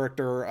Collins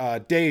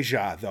character,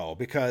 Deja, though,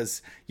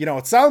 because,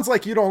 it sounds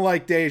like you don't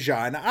like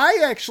Deja, and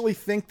I actually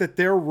think that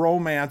their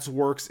romance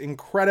works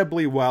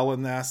incredibly well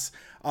in this.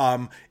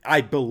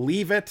 I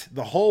believe it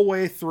the whole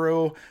way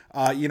through,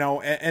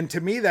 and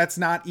to me, that's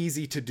not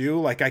easy to do.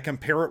 Like I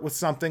compare it with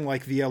something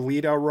like the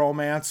Alita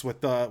romance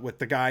with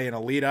the guy in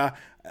Alita.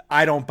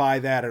 I don't buy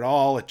that at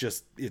all.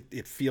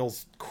 It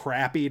feels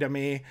crappy to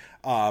me.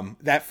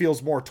 That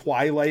feels more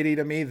Twilighty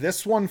to me.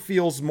 This one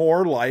feels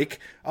more like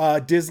a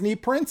Disney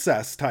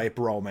princess type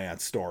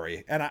romance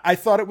story. And I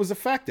thought it was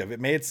effective. It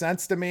made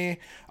sense to me.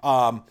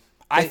 I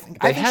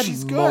think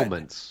she's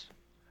good.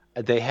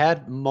 They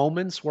had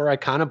moments where I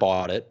kind of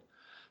bought it.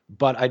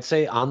 But I'd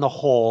say on the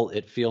whole,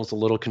 it feels a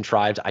little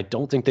contrived. I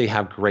don't think they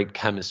have great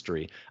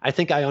chemistry. I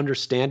think I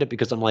understand it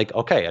because I'm like,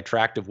 okay,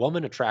 attractive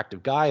woman,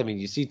 attractive guy. I mean,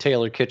 you see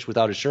Taylor Kitsch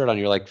without a shirt on,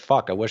 you're like,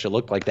 fuck, I wish I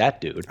looked like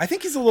that dude. I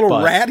think he's a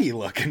little ratty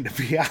looking, to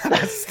be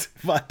honest.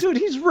 But dude,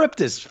 he's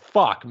ripped as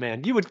fuck,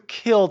 man. You would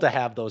kill to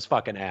have those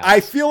fucking abs. I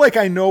feel like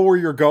I know where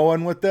you're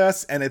going with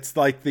this, and it's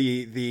like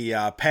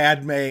the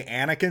Padme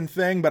Anakin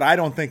thing, but I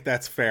don't think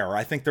that's fair.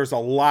 I think there's a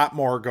lot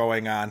more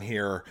going on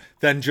here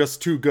than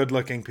just two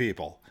good-looking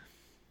people.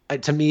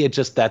 To me,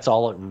 that's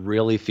all it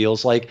really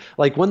feels like.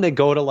 Like when they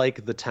go to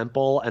like the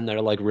temple and they're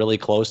like really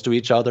close to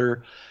each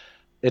other,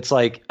 it's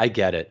like, I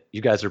get it. You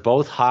guys are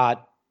both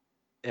hot,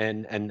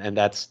 and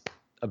that's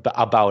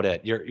about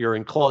it. You're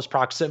in close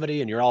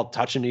proximity and you're all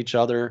touching each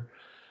other,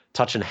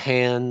 touching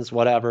hands,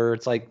 whatever.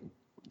 It's like,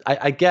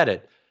 I get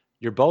it.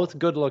 You're both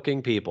good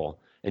looking people,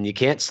 and you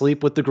can't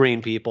sleep with the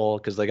green people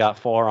because they got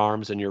 4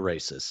 arms and you're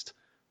racist.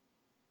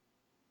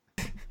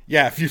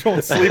 Yeah, if you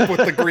don't sleep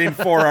with the green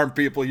forearm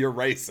people, you're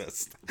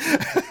racist.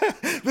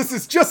 This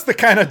is just the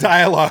kind of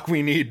dialogue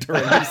we need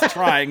during these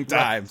trying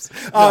times.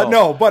 I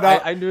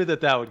knew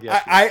that would get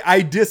you.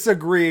 I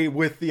disagree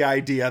with the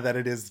idea that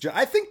it is.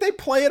 I think they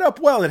play it up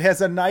well. It has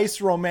a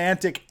nice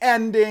romantic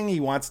ending. He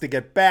wants to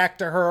get back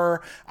to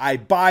her. I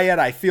buy it.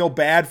 I feel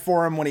bad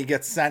for him when he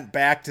gets sent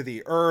back to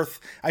the Earth.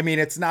 I mean,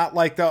 it's not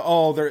like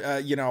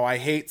I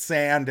hate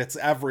sand, it's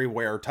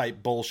everywhere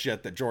type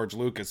bullshit that George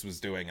Lucas was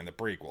doing in the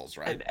prequels,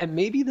 right? And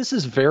maybe this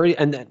is very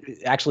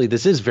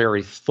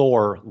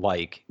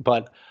Thor-like,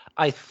 but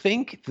I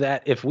think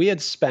that if we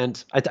had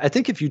spent, I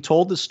think if you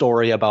told the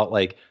story about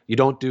like, you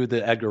don't do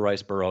the Edgar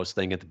Rice Burroughs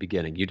thing at the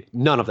beginning,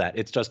 none of that.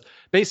 It's just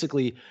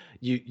basically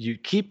you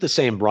keep the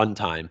same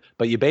runtime,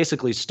 but you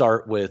basically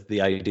start with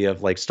the idea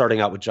of like starting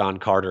out with John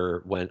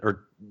Carter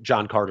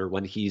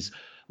when he's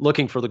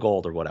looking for the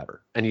gold or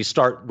whatever. And you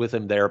start with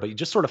him there, but you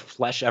just sort of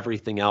flesh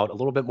everything out, a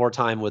little bit more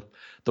time with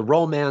the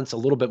romance, a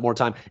little bit more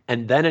time.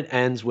 And then it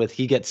ends with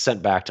he gets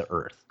sent back to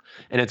Earth.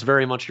 And it's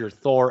very much your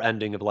Thor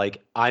ending of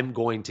like, I'm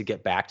going to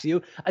get back to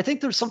you. I do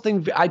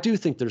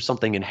think there's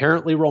something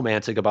inherently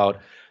romantic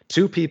about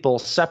two people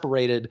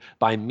separated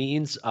by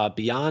means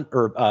beyond,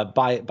 or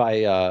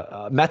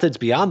by methods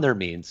beyond their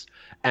means,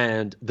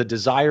 and the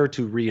desire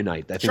to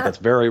reunite. I think that's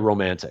very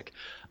romantic.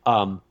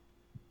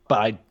 But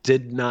I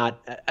did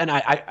not, and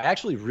I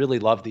actually really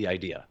love the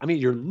idea. I mean,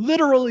 you're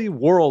literally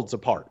worlds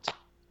apart,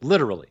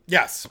 literally.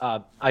 Yes.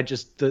 I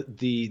just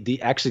the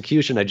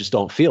execution, I just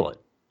don't feel it.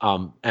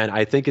 And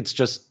I think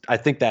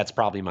that's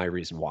probably my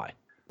reason why.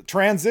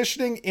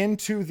 Transitioning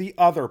into the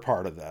other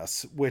part of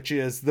this, which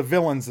is the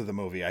villains of the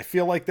movie. I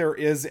feel like there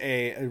is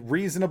a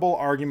reasonable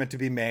argument to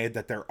be made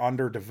that they're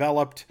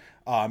underdeveloped.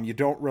 You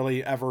don't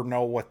really ever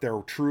know what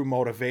their true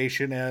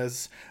motivation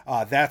is,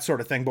 that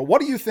sort of thing. But what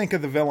do you think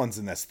of the villains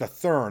in this, the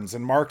Therns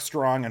and Mark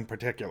Strong in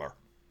particular?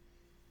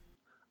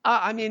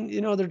 I mean,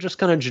 they're just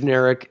kind of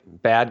generic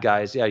bad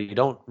guys. Yeah, you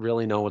don't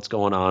really know what's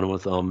going on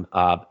with them.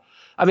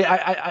 I mean,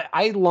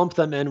 I lump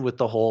them in with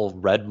the whole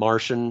Red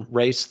Martian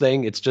race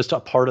thing. It's just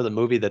a part of the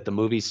movie that the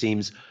movie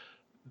seems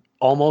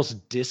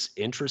almost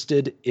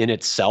disinterested in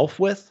itself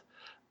with.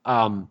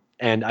 And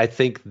I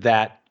think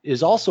that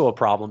is also a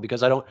problem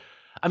because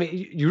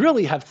you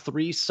really have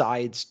 3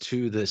 sides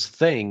to this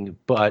thing,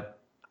 but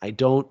I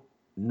don't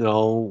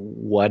know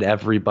what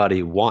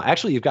everybody wants.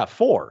 Actually, you've got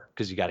 4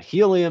 because you got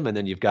Helium, and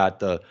then you've got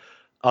the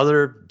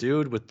other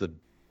dude with the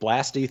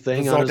blasty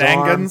thing on his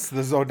arm.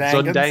 The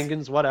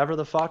Zodangans, whatever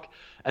the fuck.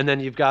 And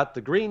then you've got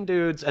the green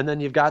dudes, and then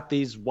you've got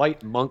these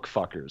white monk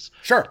fuckers.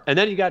 Sure. And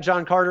then you got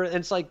John Carter, and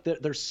it's like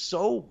there's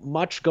so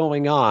much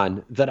going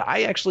on that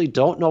I actually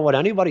don't know what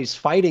anybody's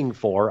fighting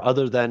for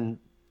other than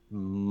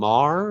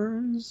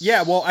Mars.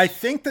 Yeah, well, I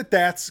think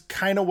that's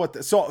kind of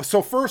what so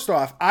first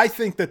off, I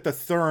think that the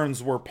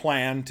Therns were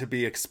planned to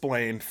be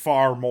explained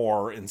far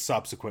more in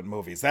subsequent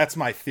movies. That's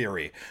my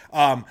theory.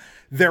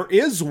 There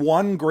is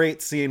one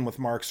great scene with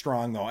Mark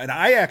Strong, though, and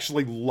I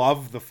actually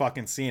love the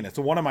fucking scene. It's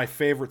one of my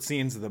favorite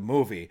scenes of the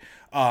movie,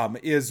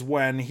 is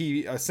when he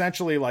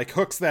essentially like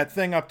hooks that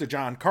thing up to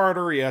John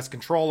Carter. He has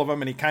control of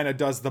him, and he kind of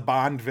does the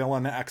Bond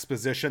villain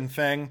exposition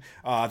thing.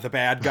 The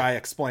bad guy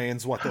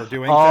explains what they're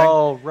doing.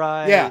 Oh,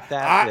 right. Yeah,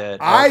 that bit.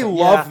 I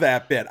love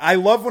that bit. I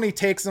love when he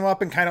takes him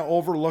up and kind of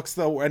overlooks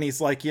and he's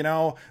like,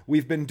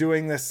 we've been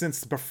doing this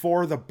since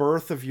before the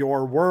birth of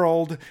your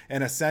world,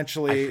 and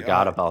essentially, I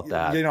forgot about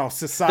that.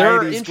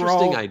 Societies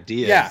interesting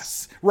ideas.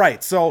 Yes,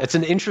 right. So it's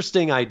an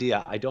interesting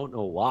idea. I don't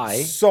know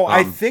why. So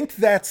I think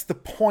that's the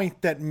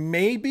point that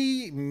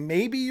maybe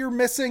you're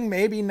missing,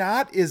 maybe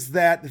not, is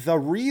that the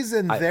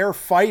reason they're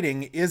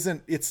fighting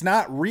it's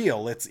not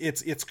real.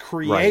 It's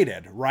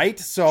created, right?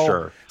 So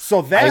sure.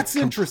 So that's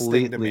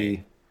interesting to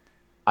me.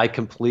 I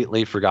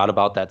completely forgot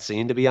about that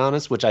scene, to be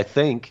honest, which I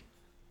think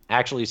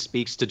actually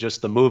speaks to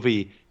just the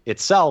movie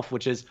itself,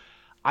 which is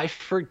I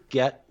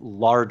forget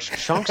large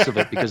chunks of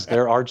it because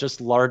there are just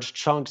large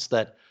chunks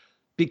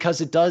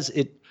because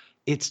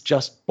it's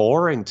just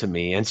boring to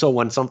me. And so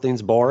when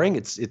something's boring,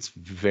 it's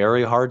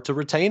very hard to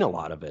retain a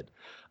lot of it.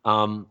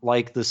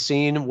 Like the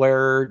scene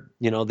where,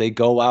 they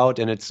go out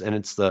and it's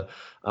the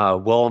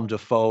Willem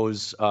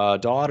Dafoe's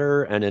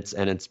daughter, and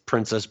it's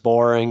Princess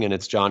Boring, and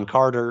it's John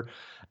Carter,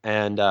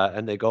 and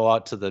they go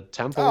out to the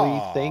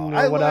temple thing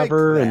or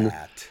whatever, and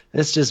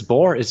it's just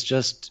boring. It's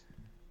just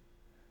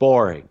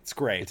boring. It's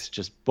great. It's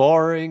just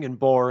boring and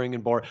boring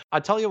and boring. I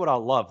tell you what I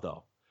love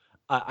though.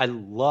 I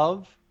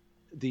love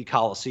the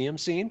Coliseum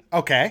scene.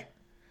 Okay.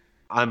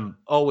 I'm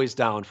always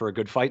down for a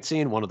good fight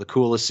scene. One of the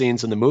coolest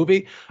scenes in the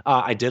movie.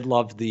 I did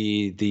love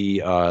the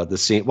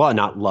scene. Well,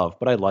 not love,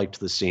 but I liked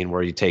the scene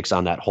where he takes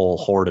on that whole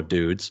horde of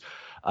dudes.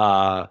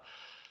 That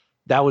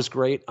was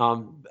great.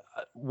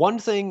 One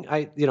thing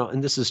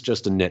and this is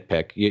just a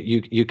nitpick.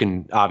 You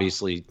can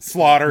obviously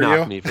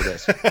knock me for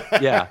this.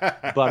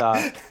 Yeah.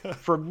 But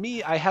for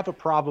me, I have a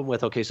problem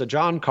with, so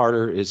John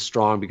Carter is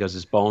strong because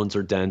his bones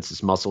are dense,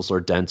 his muscles are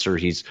denser.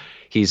 He's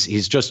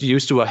just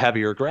used to a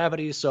heavier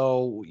gravity,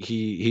 so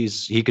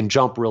he can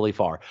jump really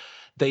far.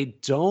 They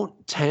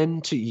don't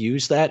tend to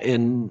use that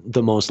in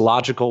the most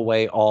logical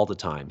way all the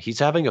time. He's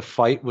having a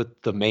fight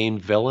with the main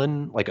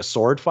villain, like a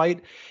sword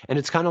fight, and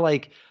it's kind of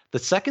like, the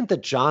second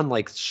that John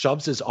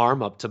shoves his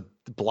arm up to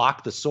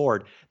block the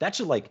sword, that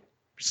should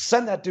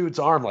send that dude's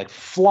arm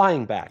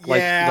flying back.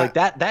 Like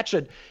that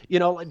should,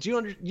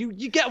 do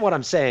you get what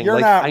I'm saying? You're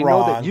not I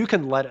wrong. know that you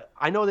can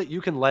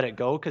let it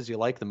go because you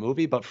like the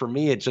movie, but for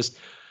me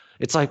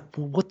it's like,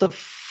 what the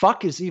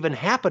fuck is even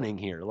happening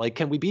here?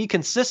 Can we be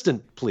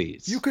consistent,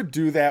 please? You could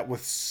do that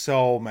with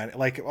so many,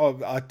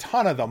 a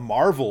ton of the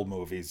Marvel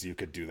movies. You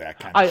could do that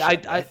kind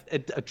of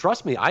shit.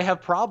 Trust me, I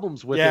have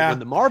problems with it when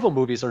the Marvel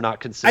movies are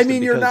not consistent. I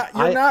mean, you're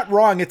not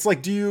wrong. It's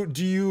like, do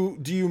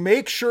you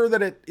make sure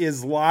that it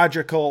is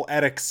logical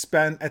at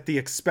the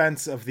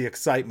expense of the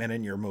excitement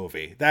in your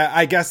movie?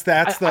 I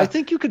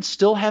think you could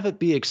still have it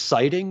be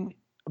exciting,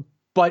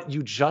 but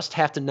you just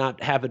have to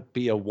not have it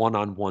be a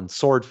one-on-one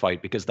sword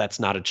fight, because that's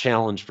not a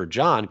challenge for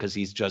John, because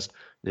he's just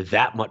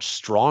that much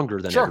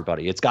stronger than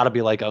everybody. It's got to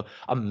be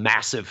a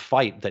massive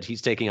fight that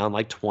he's taking on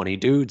 20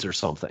 dudes or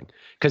something,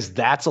 because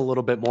that's a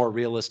little bit more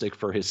realistic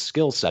for his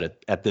skill set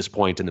at this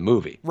point in the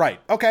movie. Right.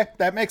 Okay,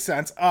 that makes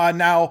sense.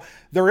 Now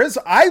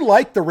I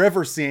like the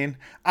river scene.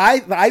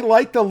 I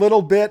like the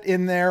little bit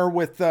in there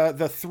with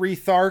the three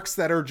Tharks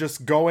that are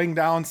just going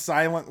down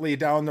silently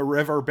down the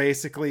river,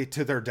 basically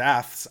to their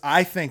deaths.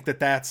 I think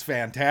that's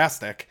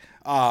fantastic.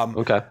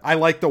 Okay. I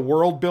like the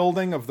world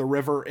building of the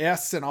River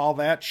Is and all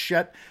that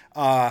shit.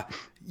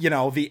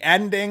 The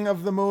ending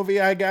of the movie,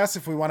 I guess,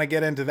 if we want to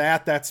get into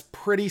that, that's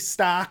pretty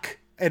stock,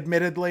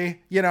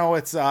 admittedly.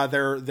 It's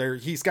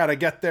he's got to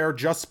get there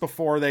just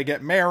before they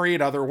get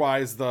married,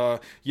 otherwise the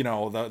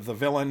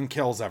villain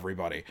kills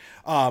everybody.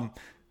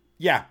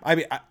 Yeah, I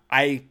mean,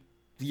 I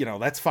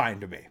that's fine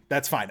to me.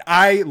 That's fine.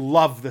 I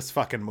love this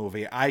fucking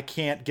movie. I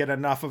can't get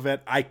enough of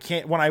it.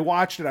 When I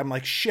watched it, I'm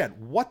like, shit,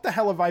 what the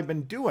hell have I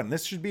been doing?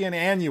 This should be an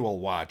annual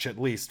watch, at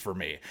least for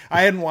me.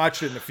 I hadn't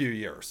watched it in a few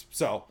years.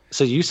 So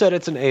you said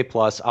it's an A+.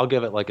 I'll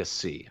give it a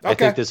C. Okay. I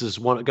think this is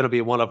going to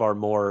be one of our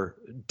more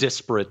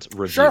disparate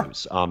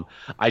reviews. Sure.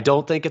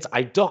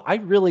 I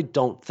really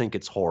don't think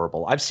it's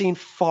horrible. I've seen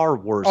far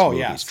worse movies.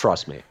 Yes.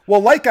 Trust me.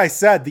 Well, like I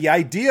said, the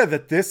idea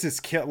that this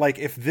is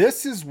if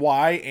this is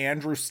why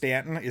Andrew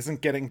Stanton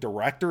isn't getting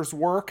director's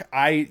work,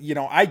 I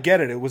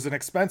get it. It was an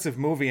expensive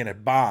movie and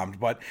it bombed,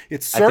 but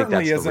it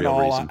certainly isn't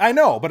all. I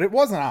know, but it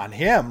wasn't on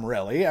him,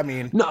 really. I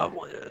mean,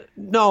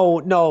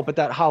 no, but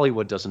that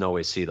Hollywood doesn't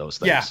always see those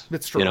things. Yeah,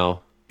 it's true.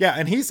 Yeah,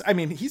 and he's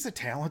a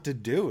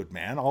talented dude,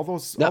 man. All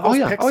those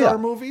Pixar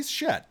movies,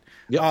 shit.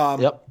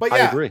 Yep. But yeah, I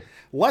agree.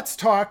 Let's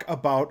talk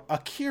about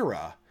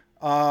Akira.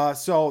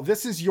 So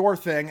this is your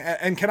thing,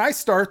 and can I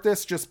start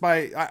this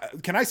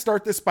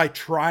by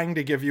trying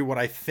to give you what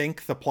I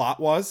think the plot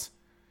was?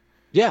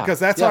 Yeah, because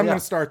that's how I'm going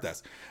to start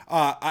this.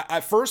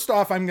 First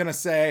off, I'm going to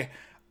say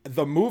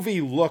the movie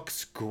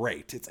looks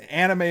great. It's an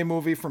anime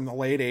movie from the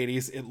late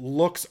 80s. It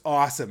looks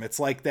awesome. It's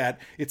that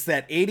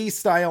 80s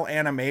style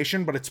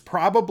animation, but it's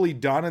probably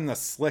done in the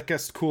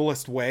slickest,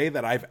 coolest way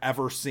that I've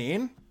ever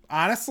seen,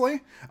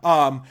 honestly.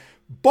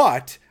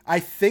 But I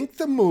think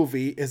the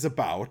movie is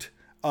about,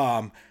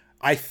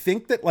 I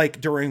think that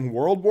during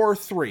World War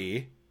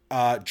III,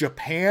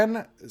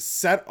 Japan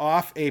set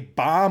off a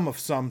bomb of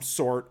some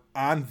sort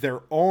on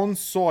their own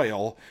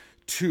soil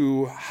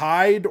to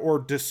hide or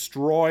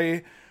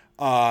destroy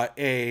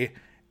a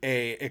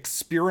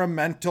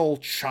experimental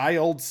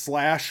child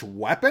 /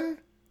 weapon.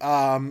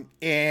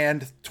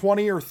 And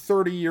 20 or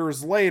 30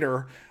 years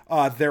later,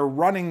 they're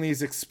running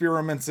these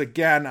experiments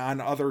again on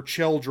other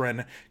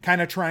children, kind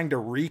of trying to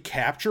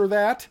recapture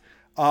that,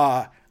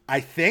 I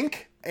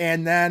think.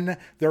 And then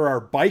there are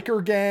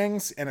biker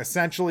gangs, and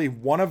essentially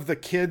one of the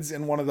kids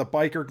in one of the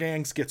biker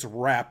gangs gets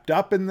wrapped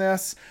up in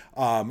this,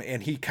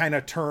 and he kind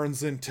of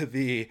turns into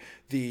the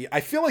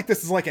I feel like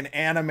this is like an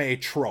anime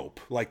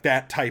trope, like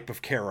that type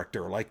of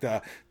character, like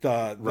the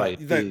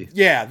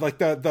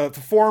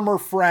former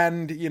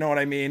friend, you know what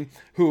I mean,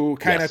 who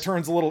kind of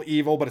turns a little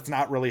evil, but it's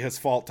not really his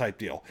fault type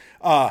deal.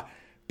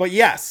 But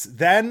yes,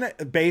 then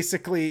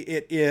basically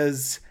it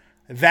is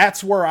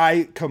That's where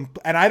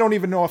and I don't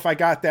even know if I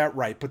got that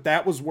right, but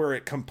that was where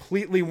it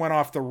completely went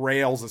off the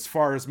rails as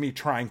far as me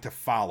trying to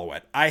follow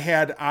it. I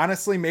had,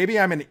 honestly, maybe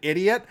I'm an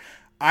idiot.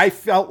 I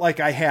felt like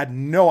I had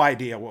no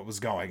idea what was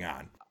going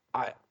on.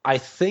 I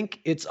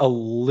think it's a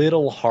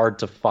little hard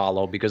to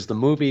follow because the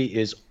movie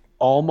is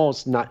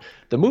almost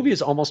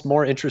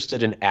more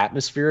interested in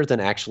atmosphere than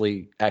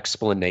actually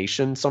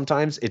explanation.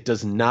 Sometimes it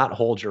does not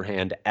hold your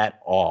hand at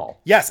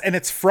all. Yes, and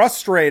it's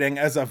frustrating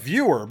as a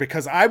viewer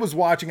because I was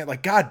watching it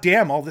like, God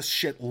damn, all this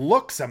shit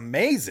looks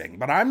amazing,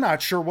 but I'm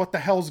not sure what the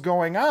hell's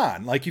going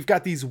on. Like, you've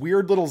got these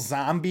weird little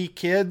zombie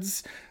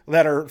kids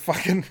that are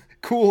fucking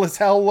cool as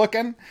hell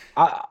looking.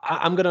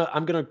 I'm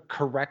gonna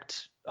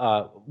correct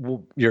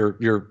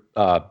your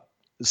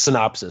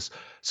synopsis.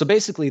 So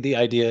basically the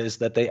idea is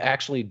that they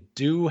actually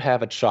do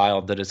have a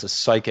child that is a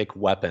psychic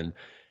weapon.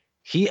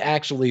 He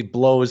actually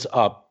blows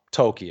up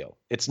Tokyo.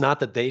 It's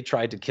not that they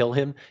tried to kill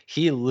him.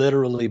 He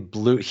literally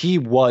he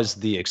was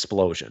the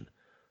explosion.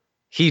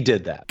 He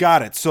did that.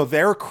 Got it. So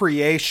their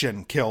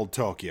creation killed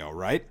Tokyo,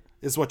 right?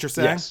 Is what you're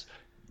saying? Yes.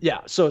 Yeah.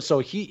 So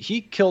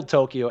he killed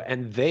Tokyo,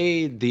 and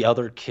the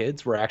other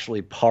kids were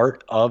actually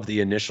part of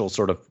the initial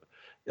sort of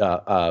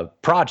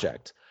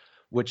project,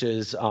 which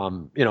is,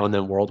 and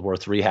then World War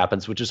III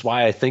happens, which is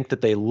why I think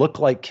that they look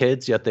like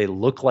kids, yet they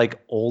look like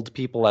old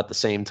people at the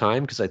same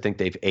time, because I think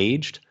they've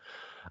aged.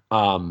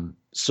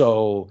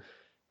 So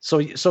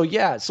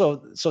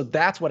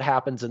that's what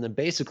happens. And then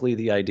basically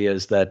the idea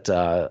is that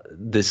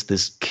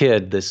this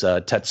kid,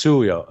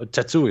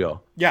 Tetsuo.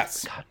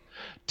 Yes. God,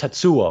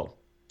 Tetsuo.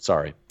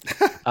 Sorry.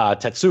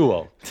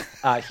 Tetsuo.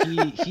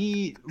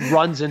 He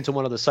runs into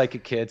one of the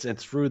psychic kids, and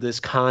through this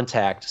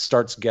contact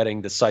starts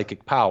getting the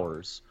psychic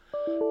powers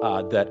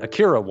that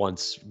Akira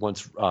once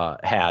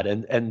had,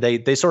 and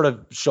they sort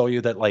of show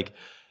you that like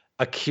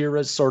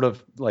Akira's sort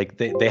of like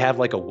they have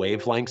like a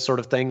wavelength sort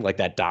of thing, like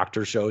that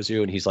doctor shows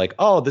you, and he's like,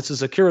 oh, this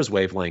is Akira's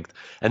wavelength,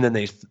 and then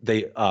they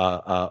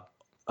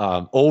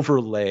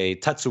overlay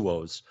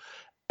Tetsuo's,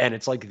 and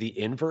it's like the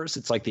inverse.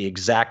 It's like the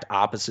exact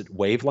opposite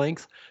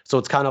wavelength. So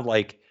it's kind of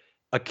like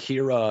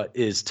Akira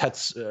is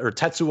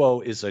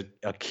Tetsuo is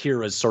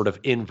Akira's sort of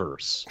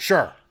inverse.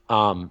 Sure.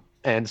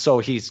 And so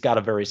he's got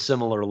a very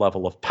similar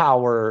level of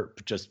power,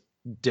 just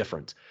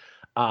different.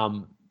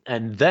 And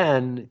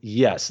then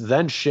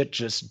shit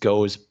just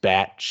goes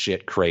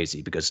batshit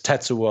crazy because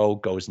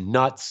Tetsuo goes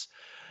nuts.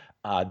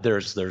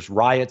 There's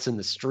riots in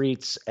the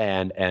streets,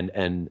 and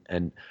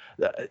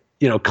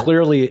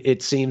clearly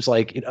it seems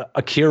like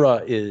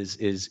Akira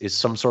is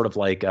some sort of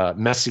like a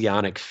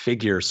messianic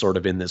figure sort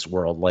of in this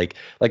world. Like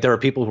there are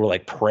people who are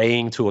like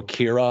praying to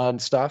Akira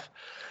and stuff.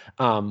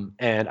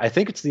 And I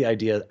think it's the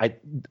idea.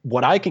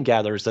 What I can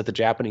gather is that the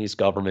Japanese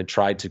government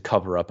tried to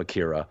cover up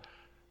Akira,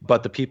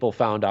 but the people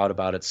found out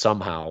about it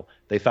somehow.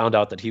 They found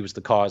out that he was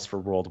the cause for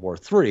World War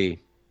III,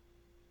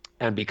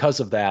 and because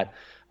of that,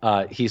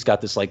 he's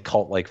got this like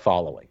cult-like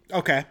following.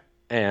 Okay.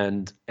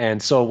 And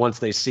so once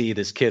they see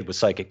this kid with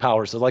psychic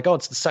powers, they're like, oh,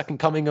 it's the second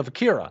coming of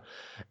Akira,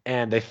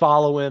 and they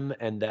follow him.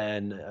 And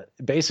then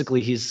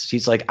basically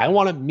he's like, I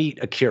want to meet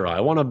Akira. I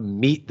want to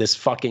meet this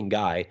fucking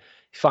guy.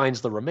 He finds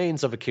the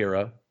remains of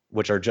Akira,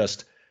 which are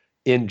just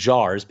in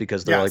jars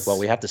because they're like, well,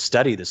 we have to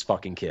study this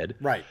fucking kid.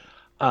 Right.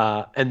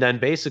 And then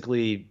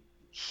basically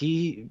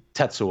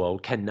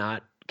Tetsuo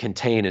cannot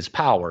contain his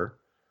power.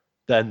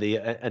 And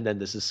then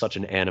this is such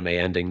an anime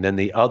ending. Then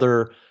the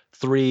other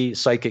three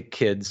psychic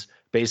kids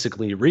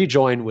basically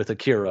rejoin with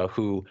Akira,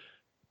 who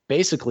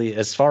basically,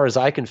 as far as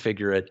I can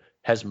figure it,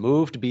 has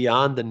moved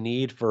beyond the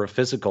need for a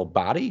physical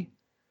body,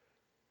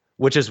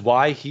 which is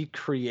why he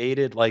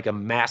created like a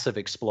massive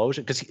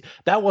explosion. Because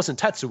that wasn't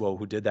Tetsuo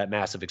who did that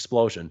massive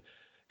explosion.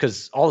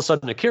 Because all of a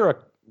sudden Akira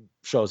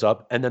shows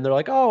up, and then they're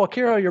like, "Oh,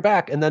 Akira, you're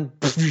back!" And then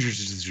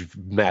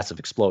massive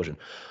explosion.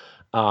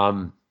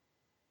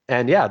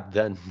 And yeah,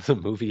 then the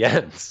movie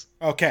ends.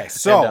 Okay,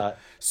 so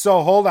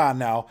hold on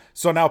now.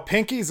 So now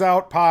Pinky's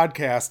Out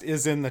podcast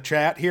is in the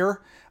chat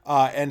here.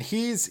 And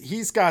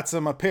he's got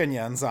some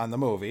opinions on the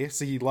movie.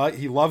 So he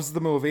loves the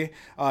movie.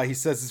 He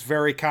says it's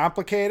very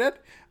complicated.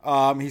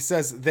 He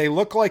says they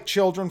look like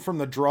children from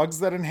the drugs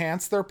that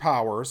enhance their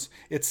powers.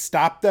 It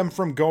stopped them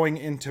from going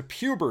into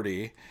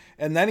puberty.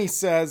 And then he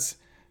says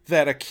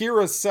that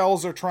Akira's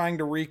cells are trying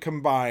to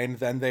recombine,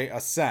 then they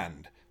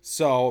ascend.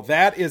 So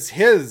that is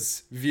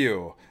his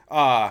view.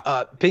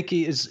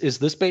 Pinky, is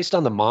this based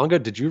on the manga?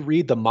 Did you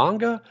read the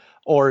manga?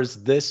 Or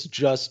is this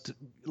just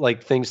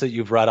like things that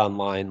you've read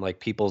online, like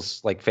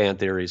people's like fan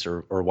theories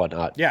or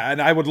whatnot? Yeah,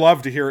 and I would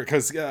love to hear it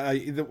because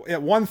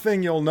one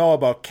thing you'll know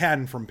about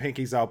Ken from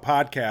Pinky's Out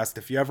podcast,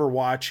 if you ever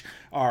watch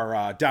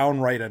our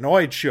Downright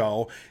Annoyed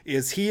show,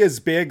 is he is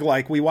big.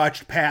 Like we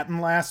watched Patton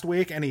last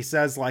week, and he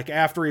says like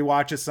after he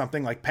watches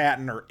something like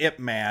Patton or Ip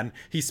Man,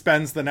 he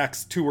spends the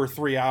next 2 or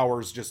 3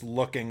 hours just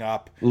looking it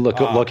up.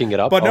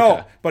 But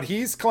no, but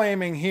he's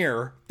claiming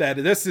here that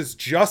this is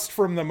just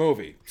from the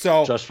movie.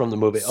 So just from the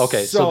movie.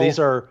 Okay, so these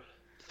are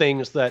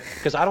things that,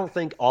 because I don't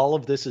think all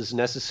of this is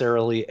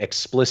necessarily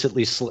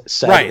explicitly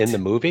said in the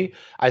movie.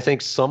 I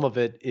think some of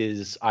it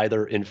is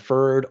either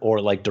inferred or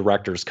like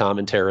director's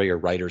commentary or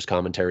writer's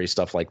commentary,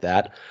 stuff like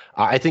that.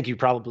 I think you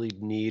probably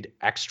need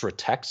extra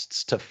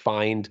texts to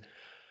find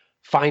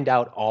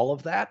out all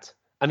of that.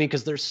 I mean,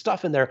 because there's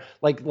stuff in there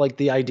like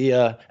the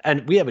idea,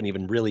 and we haven't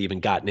even really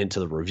gotten into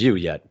the review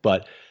yet,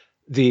 but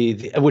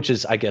the which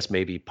is, I guess,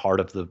 maybe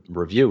part of the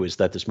review, is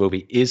that this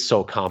movie is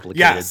so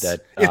complicated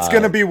that it's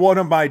going to be one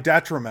of my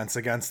detriments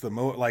against the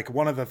movie, like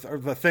one of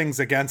the things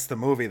against the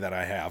movie that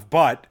I have.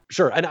 But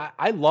sure, and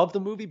I love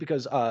the movie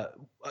because I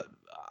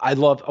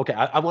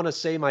want to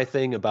say my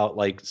thing about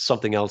like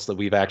something else that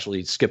we've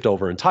actually skipped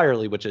over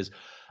entirely, which is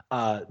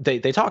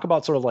they talk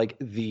about sort of like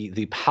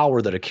the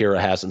power that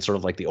Akira has and sort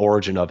of like the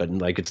origin of it,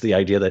 and like it's the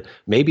idea that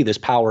maybe this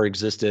power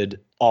existed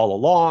all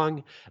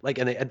along, like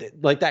and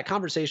like that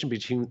conversation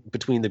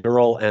between the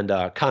girl and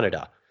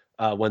Kaneda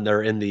when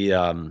they're in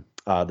the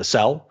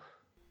cell.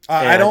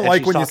 I don't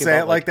like when you say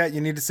it like that.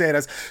 You need to say it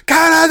as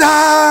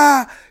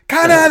Kaneda,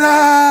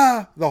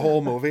 Kaneda. The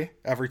whole movie,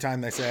 every time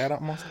they say it,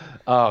 almost.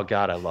 Oh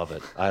God, I love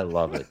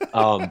it.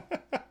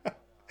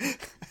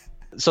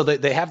 So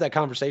they have that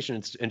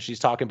conversation, and she's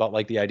talking about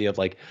like the idea of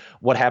like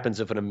what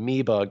happens if an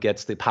amoeba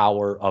gets the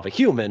power of a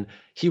human.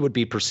 He would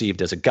be perceived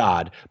as a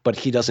god, but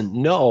he doesn't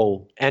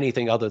know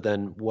anything other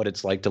than what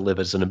it's like to live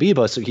as an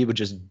amoeba. So he would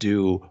just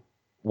do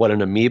what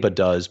an amoeba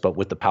does, but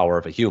with the power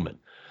of a human,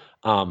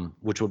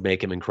 which would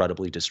make him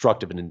incredibly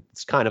destructive. And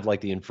it's kind of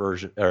like the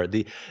inversion, or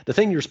the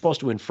thing you're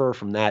supposed to infer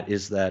from that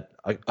is that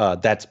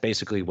that's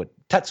basically what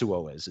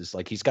Tetsuo is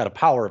like he's got a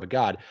power of a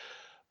god.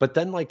 But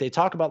then, like, they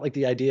talk about, like,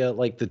 the idea,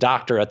 like, the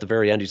doctor at the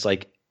very end, he's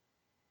like,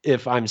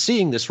 if I'm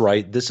seeing this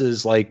right, this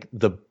is, like,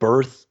 the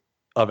birth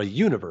of a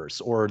universe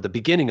or the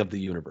beginning of the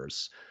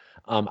universe.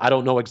 I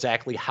don't know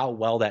exactly how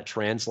well that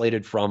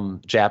translated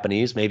from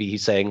Japanese. Maybe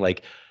he's saying,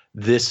 like,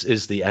 this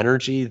is the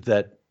energy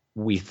that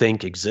we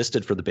think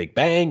existed for the Big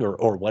Bang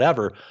or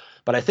whatever.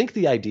 But I think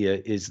the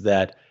idea is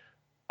that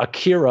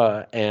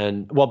Akira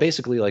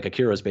basically like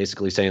Akira is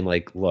basically saying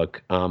like,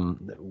 look,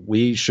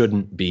 we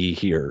shouldn't be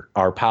here.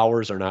 Our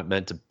powers are not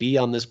meant to be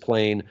on this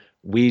plane.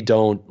 We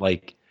don't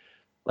like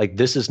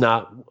this is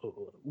not,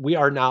 we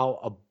are now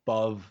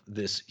above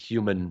this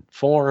human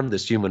form,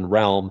 this human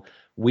realm.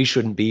 We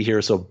shouldn't be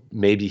here. So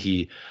maybe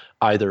he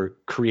either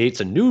creates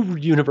a new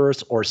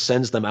universe or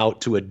sends them out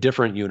to a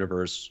different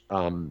universe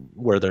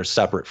where they're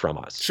separate from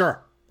us.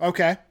 Sure.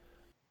 Okay.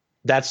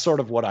 That's sort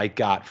of what I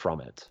got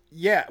from it.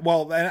 Yeah,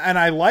 well, and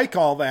I like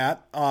all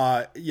that.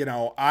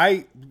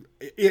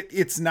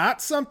 It's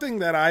not something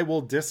that I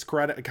will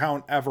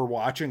count ever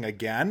watching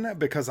again,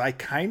 because I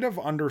kind of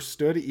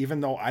understood, even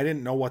though I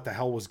didn't know what the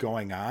hell was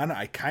going on,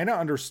 I kind of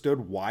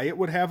understood why it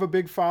would have a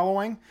big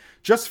following,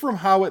 just from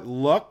how it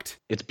looked.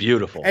 It's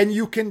beautiful. And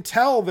you can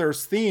tell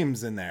there's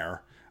themes in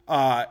there.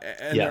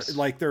 Yes.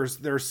 Like there's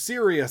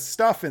serious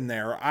stuff in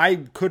there. I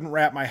couldn't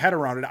wrap my head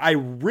around it. I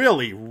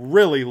really,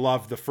 really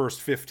loved the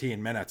first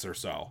 15 minutes or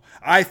so.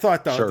 I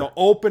thought the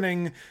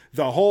opening,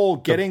 the whole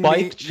getting the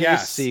bike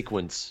chase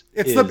sequence.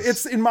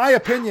 It's in my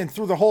opinion,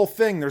 through the whole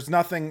thing, there's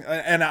nothing,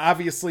 and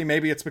obviously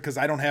maybe it's because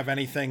I don't have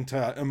anything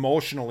to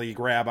emotionally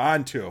grab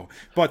onto,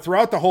 but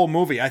throughout the whole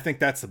movie, I think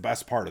that's the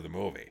best part of the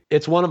movie.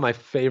 It's one of my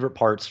favorite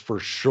parts for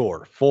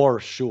sure.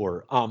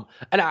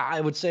 And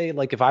I would say,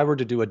 like, if I were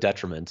to do a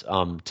detriment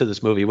to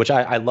this movie, which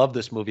I love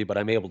this movie, but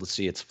I'm able to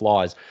see its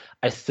flaws.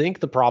 I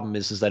think the problem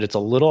is that it's a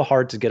little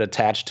hard to get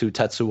attached to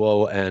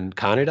Tetsuo and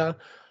Kaneda.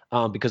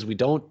 Because we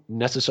don't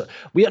necessarily,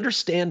 we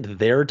understand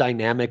their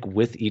dynamic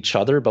with each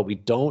other, but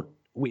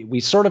we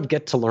sort of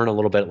get to learn a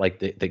little bit, like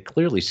they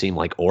clearly seem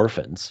like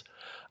orphans.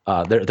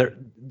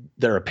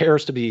 There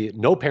appears to be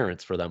no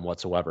parents for them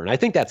whatsoever. And I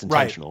think that's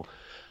intentional.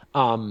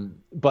 Right.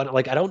 But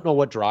like, I don't know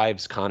what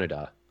drives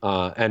Kaneda.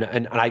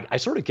 And I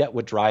sort of get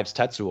what drives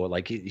Tetsuo.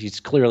 Like he's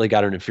clearly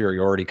got an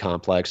inferiority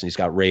complex and he's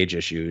got rage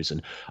issues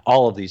and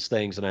all of these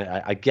things. And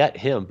I get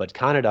him, but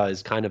Kaneda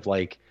is kind of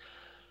like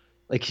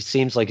he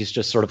seems like he's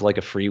just sort of like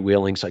a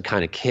freewheeling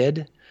kind of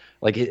kid.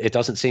 Like it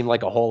doesn't seem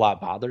like a whole lot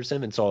bothers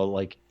him. And so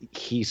like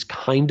he's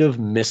kind of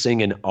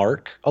missing an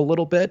arc a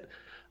little bit.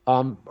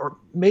 Or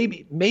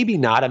maybe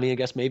not. I mean, I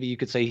guess maybe you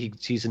could say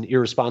he's an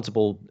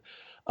irresponsible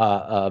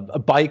a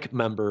bike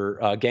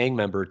member, gang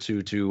member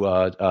to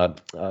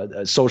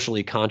a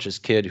socially conscious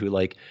kid who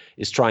like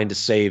is trying to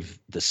save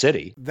the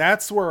city.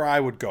 That's where I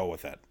would go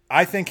with it.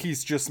 I think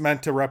he's just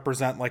meant to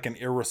represent like an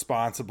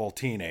irresponsible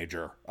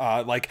teenager,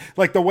 like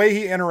the way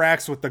he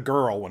interacts with the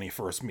girl when he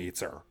first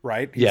meets her,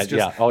 right?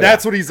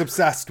 That's what he's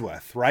obsessed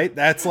with, right?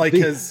 That's like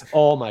his.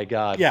 Oh my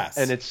God! Yes,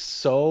 and it's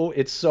so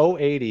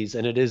 80s,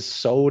 and it is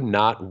so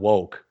not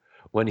woke.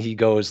 When he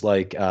goes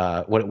like,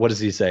 what does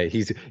he say?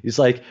 He's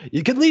like,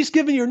 you can at least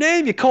give me your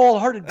name, you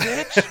cold-hearted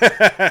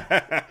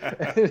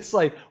bitch. It's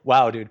like,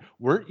 wow, dude,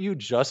 weren't you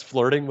just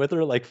flirting with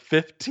her like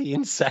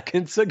 15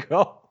 seconds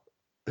ago?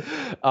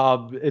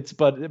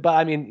 But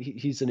I mean,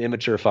 he's an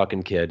immature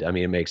fucking kid. I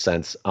mean, it makes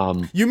sense.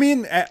 You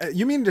mean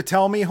to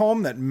tell me,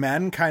 Home, that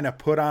men kind of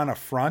put on a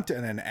front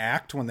and an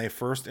act when they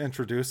first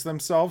introduce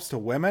themselves to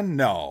women?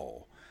 No.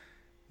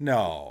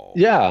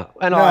 Yeah,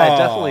 and no. I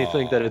definitely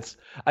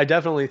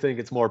think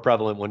it's more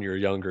prevalent when you're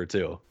younger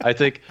too. I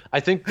think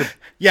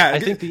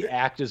the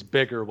act is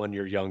bigger when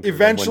you're younger.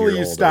 Eventually,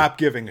 you stop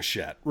giving a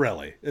shit.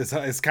 Really,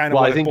 is kind of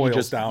what it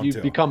boils down to.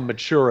 You become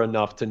mature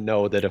enough to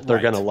know that if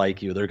they're gonna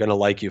like you, they're gonna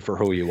like you for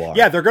who you are.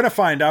 Yeah, they're gonna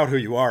find out who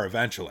you are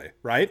eventually,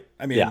 right?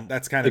 I mean,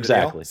 that's kind of the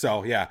deal.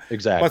 So yeah,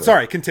 exactly. But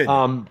sorry,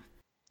 continue.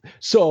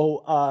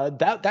 So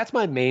that's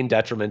my main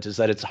detriment, is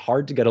that it's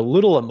hard to get a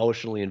little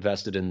emotionally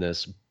invested in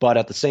this, but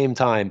at the same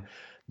time,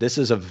 this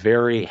is a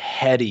very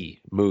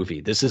heady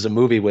movie. This is a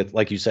movie with,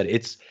 like you said,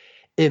 it's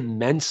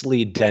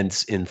immensely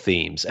dense in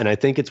themes, and I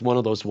think it's one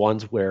of those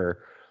ones where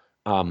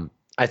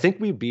I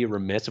think we'd be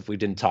remiss if we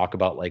didn't talk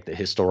about like the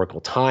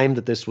historical time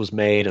that this was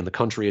made and the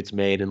country it's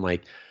made, and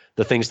like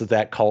the things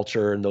that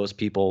culture and those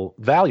people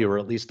value, or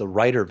at least the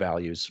writer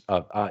values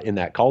in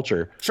that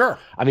culture. Sure.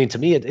 I mean, to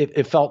me,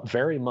 it felt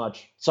very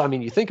much. So, I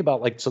mean, you think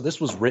about like, so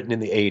this was written in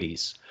the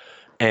 80s,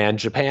 and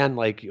Japan,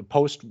 like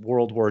post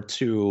World War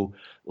II,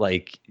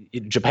 like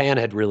Japan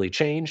had really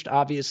changed,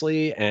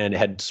 obviously, and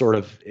had sort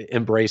of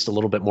embraced a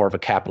little bit more of a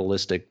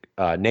capitalistic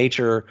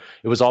nature.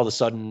 It was all of a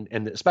sudden,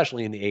 and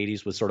especially in the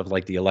 80s, was sort of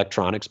like the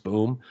electronics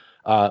boom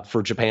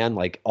for Japan.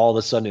 Like all of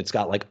a sudden, it's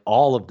got like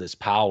all of this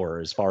power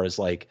as far as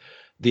like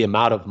the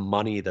amount of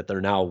money that they're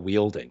now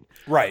wielding.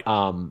 Right.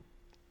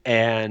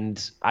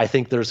 And I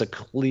think there's a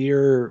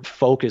clear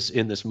focus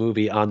in this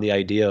movie on the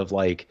idea of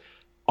like,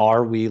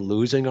 are we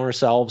losing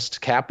ourselves to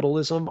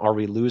capitalism? Are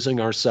we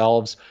losing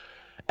ourselves?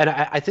 And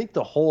I think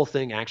the whole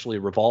thing actually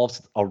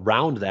revolves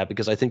around that,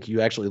 because I think you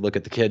actually look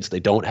at the kids,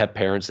 they don't have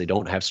parents, they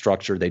don't have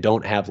structure, they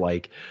don't have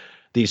like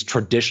these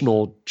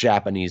traditional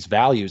Japanese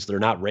values. They're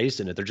not raised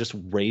in it. They're just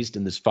raised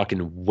in this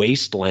fucking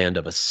wasteland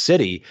of a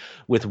city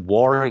with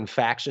warring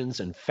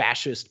factions and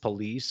fascist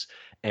police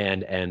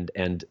and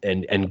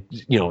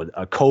you know,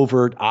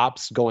 covert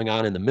ops going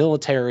on in the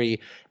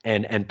military,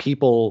 and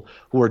people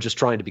who are just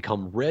trying to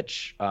become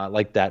rich,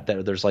 like that.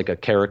 There's like a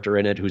character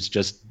in it who's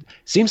just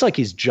seems like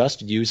he's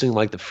just using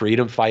like the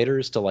freedom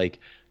fighters to like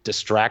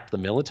distract the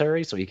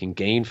military so he can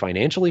gain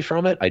financially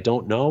from it. I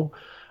don't know.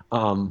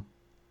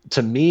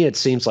 To me, it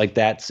seems like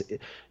that's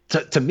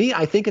to me,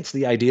 I think it's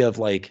the idea of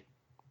like,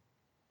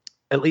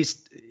 at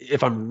least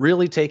if I'm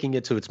really taking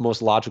it to its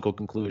most logical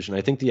conclusion,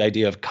 I think the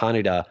idea of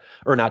Kaneda,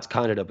 or not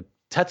Kaneda, but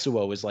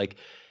Tetsuo, is like,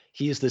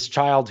 he is this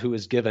child who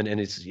is given, and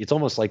it's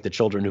almost like the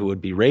children who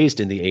would be raised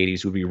in the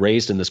 80s, who would be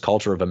raised in this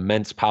culture of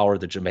immense power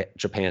that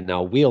Japan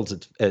now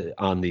wields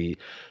on the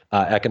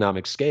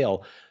economic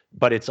scale.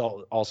 But it's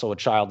also a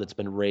child that's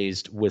been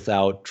raised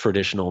without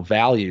traditional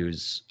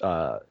values.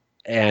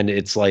 And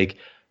it's like,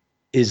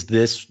 is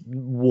this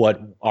what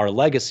our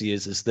legacy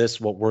is? Is this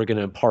what we're going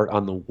to impart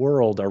on the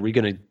world? Are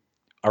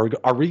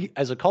we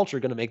as a culture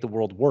going to make the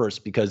world worse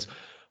because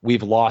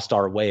we've lost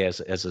our way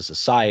as a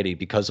society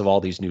because of all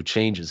these new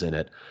changes in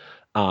it?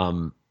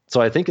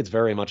 So I think it's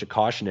very much a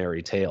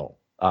cautionary tale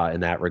in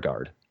that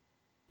regard.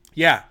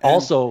 Yeah.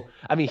 Also,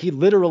 I mean, he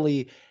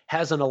literally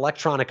has an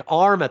electronic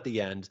arm at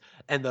the end,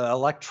 and the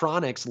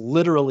electronics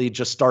literally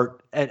just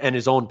start, and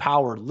his own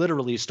power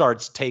literally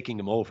starts taking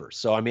him over.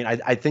 So, I mean,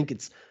 I think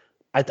it's,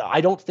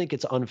 I don't think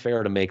it's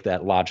unfair to make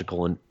that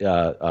logical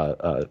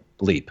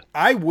leap.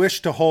 I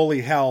wish to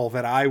holy hell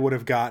that I would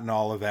have gotten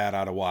all of that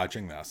out of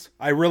watching this.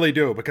 I really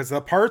do, because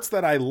the parts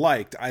that I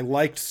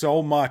liked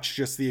so much.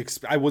 Just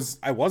I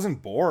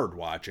wasn't bored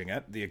watching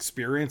it. The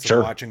experience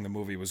of watching the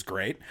movie was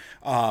great.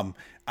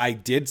 I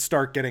did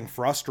start getting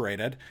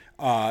frustrated.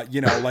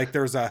 Like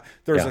there's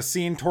a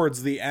scene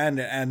towards the end,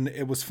 and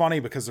it was funny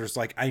because there's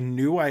like, I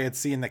knew I had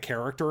seen the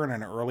character in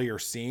an earlier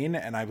scene,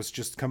 and I was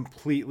just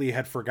completely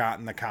had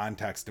forgotten the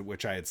context at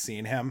which I had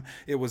seen him.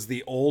 It was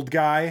the old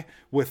guy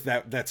with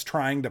that's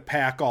trying to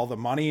pack all the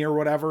money or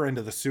whatever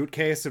into the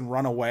suitcase and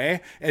run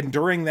away. And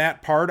during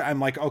that part, I'm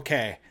like,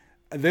 okay,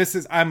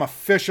 I'm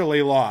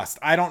officially lost.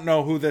 I don't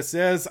know who this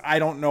is. I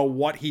don't know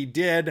what he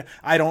did.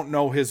 I don't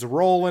know his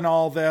role in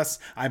all this.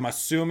 I'm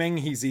assuming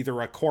he's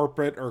either a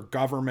corporate or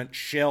government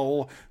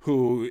shill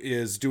who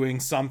is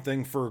doing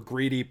something for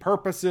greedy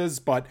purposes,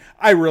 but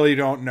I really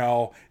don't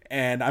know.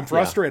 And I'm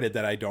frustrated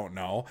that I don't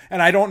know.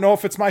 And I don't know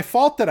if it's my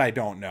fault that I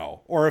don't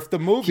know, or if the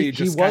movie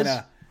just kind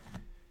of,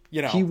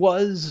 He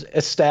was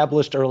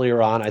established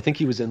earlier on. I think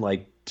he was in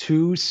like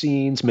 2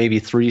 scenes, maybe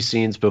 3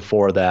 scenes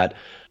before that.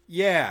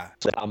 Yeah.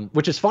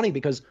 Which is funny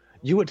because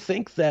you would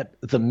think that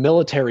the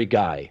military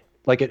guy,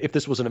 like if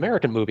this was an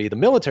American movie, the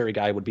military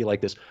guy would be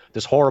like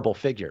this horrible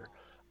figure.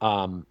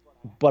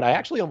 But I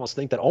actually almost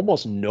think that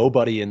almost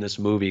nobody in this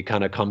movie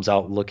kind of comes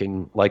out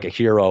looking like a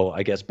hero,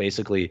 I guess,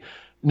 basically.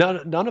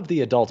 None of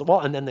the adults.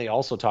 Well, and then they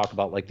also talk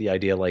about like the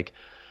idea, like,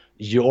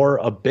 you're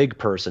a big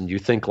person, you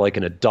think like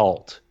an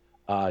adult,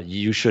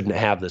 you shouldn't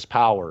have this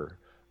power.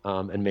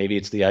 And maybe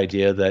it's the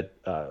idea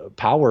that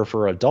power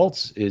for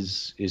adults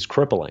is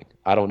crippling.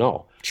 I don't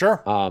know.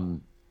 Sure.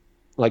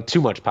 like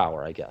too much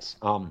power, I guess.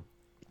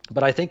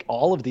 But I think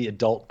all of the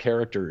adult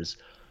characters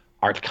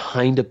are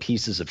kind of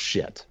pieces of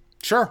shit.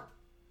 Sure.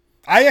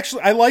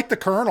 I like the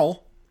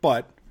Colonel,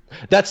 but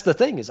that's the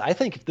thing, is I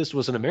think if this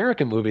was an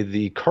American movie,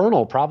 the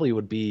Colonel probably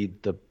would be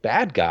the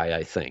bad guy,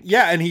 I think.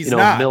 Yeah, and he's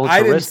not.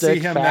 I didn't see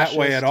him fascist. That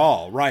way at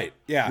all. Right.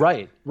 Yeah.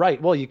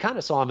 Right. Well, you kind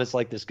of saw him as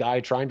like this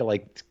guy trying to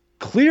like,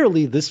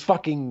 clearly this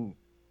fucking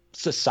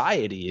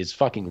society is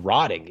fucking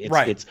rotting.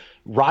 It's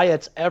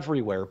riots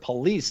everywhere.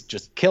 Police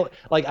just kill.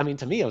 Like, I mean,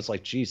 to me, I was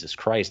like, Jesus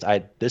Christ,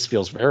 this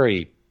feels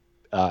very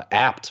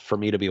apt for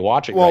me to be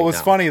watching. Well, it was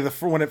funny.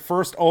 When it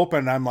first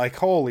opened, I'm like,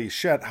 holy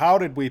shit, how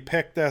did we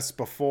pick this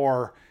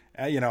before?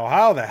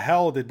 How the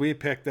hell did we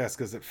pick this?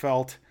 Because it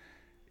felt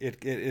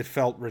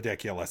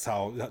ridiculous.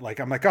 How, like,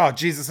 I'm like, oh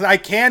Jesus, I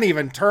can't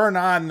even turn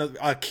on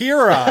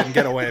Akira and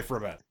get away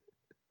from it.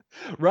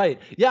 Right.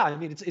 Yeah. I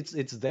mean,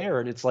 it's there,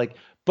 and it's like,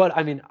 but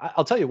I mean,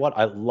 I'll tell you what,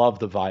 I love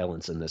the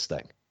violence in this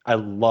thing. I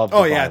love the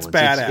violence. It's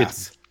badass.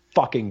 It's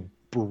fucking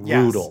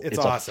brutal. Yes, it's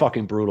awesome. A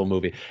fucking brutal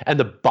movie. And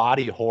the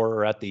body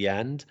horror at the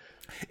end.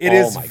 It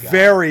is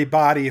very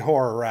body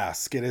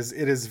horror-esque. It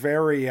is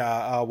very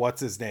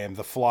what's his name?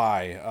 The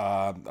Fly.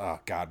 Oh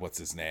God, what's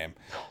his name?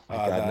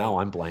 Now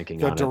I'm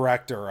blanking on it. The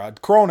director,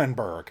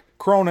 Cronenberg.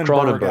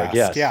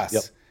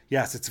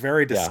 Yes, it's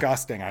very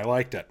disgusting. Yeah. I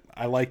liked it.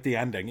 I liked the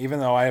ending,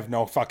 even though I have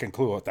no fucking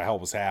clue what the hell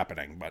was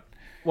happening. But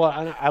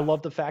I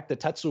love the fact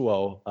that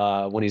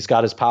Tetsuo, when he's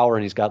got his power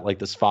and he's got like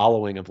this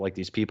following of like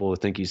these people who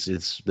think he's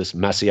this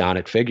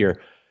messianic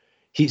figure,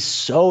 he's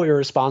so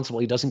irresponsible.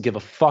 He doesn't give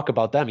a fuck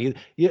about them.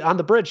 He on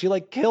the bridge, he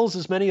like kills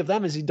as many of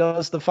them as he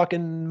does the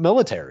fucking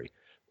military.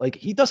 Like,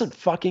 he doesn't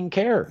fucking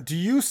care. Do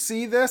you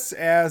see this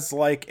as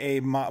like a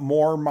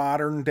more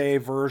modern day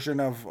version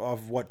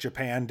of what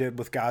Japan did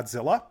with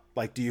Godzilla?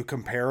 Like, do you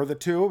compare the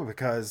two?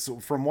 Because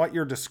from what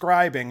you're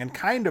describing and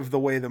kind of the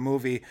way the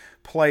movie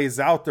plays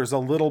out, there's a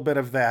little bit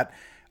of that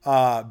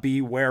be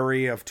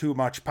wary of too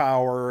much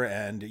power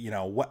and,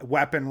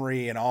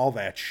 weaponry and all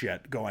that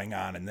shit going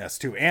on in this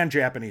too, and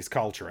Japanese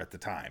culture at the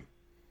time.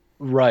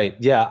 Right.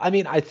 Yeah. I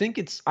mean, I think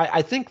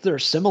they're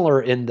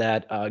similar in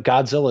that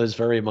Godzilla is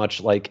very much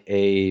like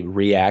a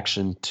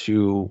reaction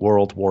to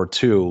World War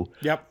II.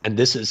 Yep. And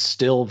this is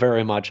still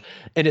very much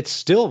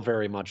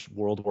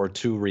World War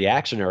II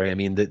reactionary. I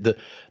mean, the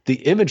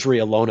imagery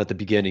alone at the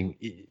beginning,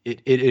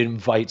 it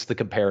invites the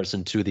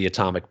comparison to the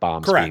atomic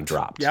bombs being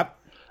dropped. Yep.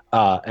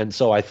 And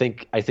so I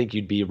think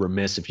you'd be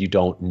remiss if you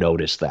don't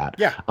notice that.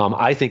 Yeah.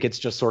 I think it's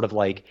just sort of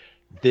like,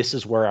 this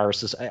is where our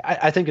society,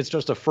 I think it's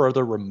just a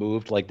further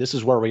removed, like, this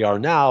is where we are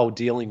now,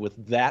 dealing with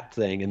that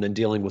thing and then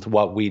dealing with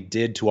what we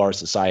did to our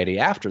society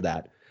after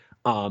that.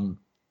 And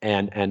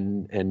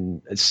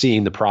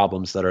seeing the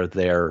problems that are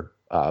there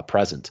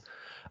present.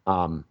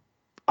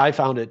 I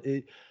found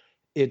I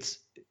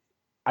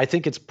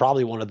think it's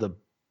probably one of the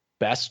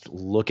best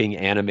looking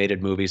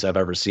animated movies I've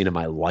ever seen in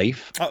my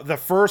life. The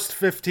first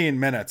 15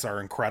 minutes are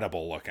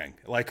incredible looking.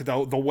 Like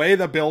the way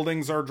the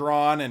buildings are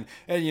drawn and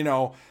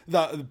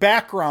the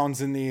backgrounds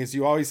in these,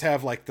 you always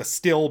have like the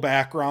still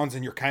backgrounds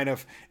and you're kind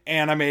of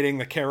animating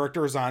the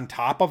characters on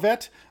top of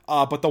it.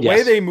 But the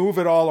way they move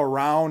it all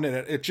around, and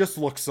it just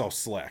looks so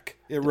slick.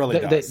 It really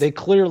does. They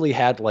clearly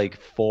had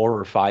like 4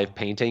 or 5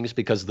 paintings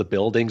because the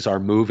buildings are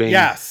moving.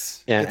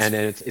 Yes. And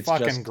it's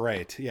fucking just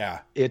great. Yeah.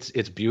 It's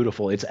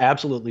beautiful. It's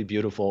absolutely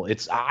beautiful.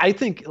 I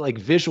think like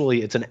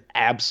visually it's an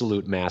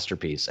absolute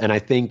masterpiece. And I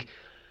think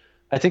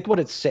what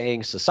it's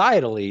saying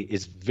societally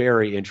is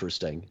very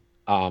interesting.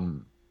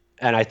 And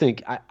I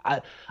think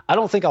I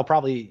don't think I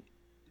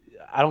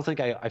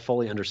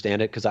fully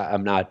understand it because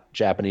I'm not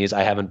Japanese.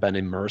 I haven't been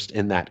immersed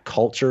in that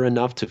culture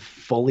enough to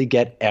fully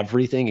get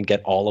everything and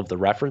get all of the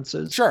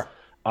references. Sure.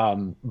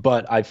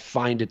 But I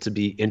find it to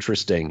be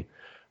interesting.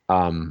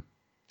 Doing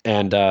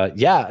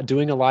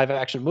a live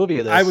action movie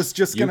of this. I was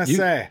just going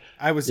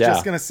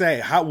to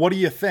say, what do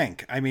you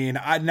think? I mean,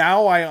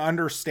 now I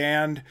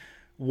understand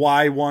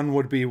why one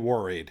would be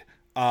worried.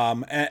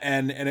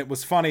 And it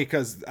was funny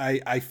because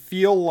I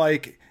feel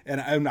like,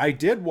 and I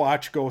did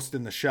watch Ghost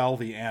in the Shell,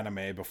 the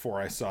anime,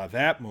 before I saw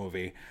that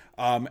movie.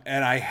 And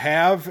I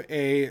have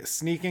a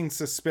sneaking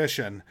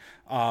suspicion,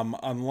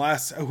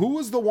 who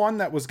was the one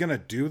that was going to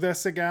do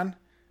this again?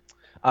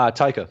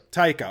 Taika.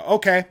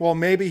 Okay. Well,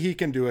 maybe he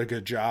can do a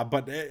good job,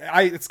 but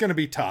it's going to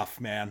be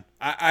tough, man.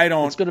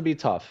 It's going to be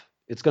tough.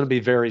 It's going to be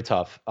very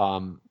tough.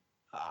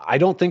 I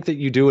don't think that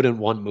you do it in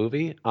one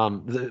movie. A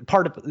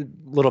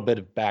little bit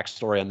of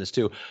backstory on this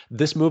too.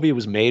 This movie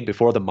was made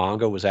before the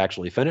manga was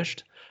actually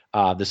finished.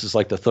 This is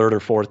like the 3rd or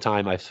 4th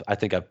time I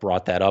think I've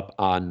brought that up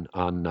on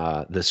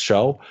this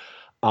show.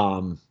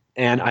 And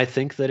I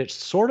think that it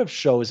sort of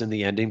shows in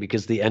the ending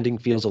because the ending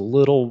feels a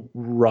little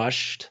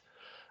rushed.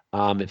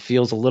 It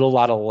feels a little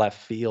out of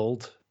left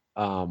field.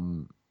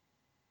 And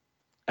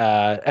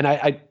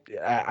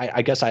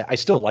I guess I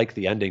still like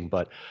the ending,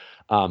 but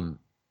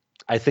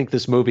I think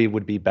this movie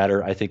would be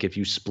better, I think, if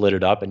you split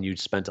it up and you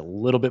spent a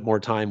little bit more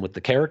time with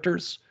the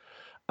characters.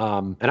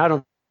 And I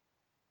don't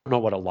know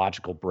what a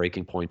logical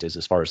breaking point is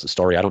as far as the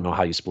story. I don't know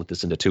how you split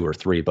this into 2 or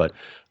 3, but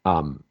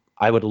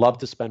I would love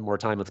to spend more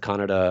time with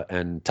Kaneda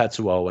and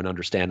Tetsuo and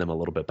understand them a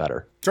little bit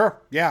better.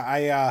 Sure.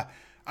 Yeah,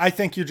 I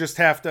think you just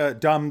have to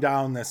dumb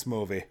down this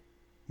movie.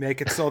 Make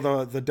it so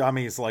the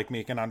dummies like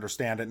me can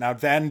understand it. Now,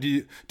 then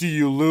do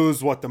you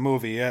lose what the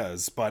movie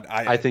is? But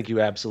I think you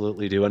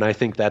absolutely do. And I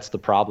think that's the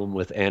problem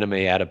with anime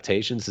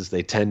adaptations is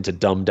they tend to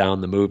dumb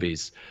down the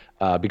movies.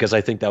 Because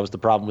I think that was the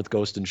problem with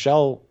Ghost in the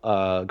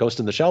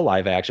Shell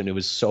live action. It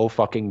was so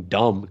fucking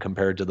dumb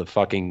compared to the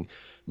fucking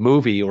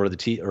movie or the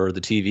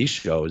TV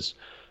shows.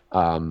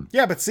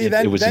 Yeah, but see,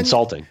 it was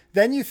insulting.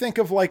 Then you think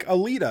of like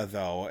Alita,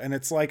 though, and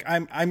it's like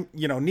I'm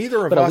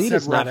neither of but us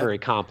Alita's had read not it. very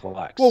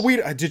complex. Well,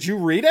 did you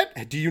read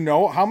it? Do you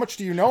know how much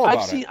do you know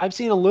about it? I've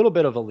seen a little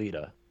bit of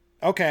Alita.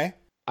 Okay.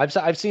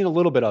 I've seen a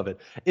little bit of it.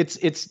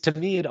 It's to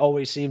me it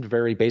always seemed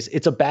very basic.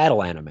 It's a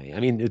battle anime. I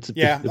mean, it's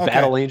the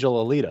Battle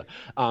Angel Alita.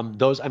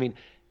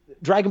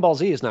 Dragon Ball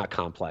Z is not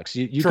complex.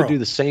 You could do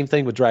the same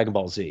thing with Dragon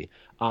Ball Z.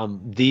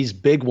 These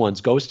big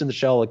ones, Ghost in the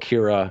Shell,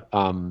 Akira,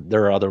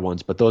 there are other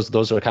ones, but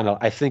those are kind of,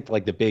 I think,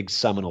 like the big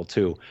seminal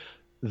two.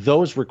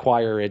 Those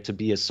require it to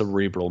be a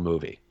cerebral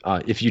movie.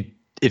 If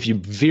you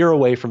veer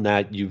away from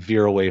that, you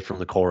veer away from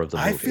the core of the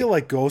movie. I feel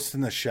like Ghost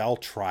in the Shell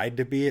tried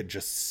to be, it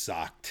just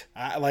sucked.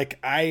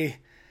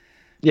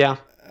 Yeah.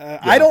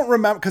 I don't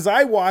remember, because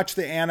I watched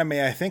the anime,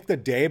 I think the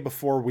day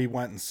before we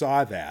went and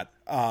saw that.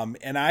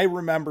 And I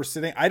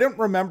don't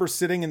remember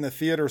sitting in the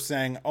theater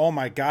saying, oh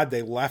my God,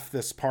 they left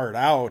this part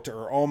out,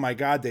 or oh my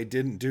God, they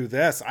didn't do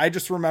this. I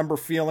just remember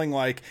feeling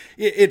like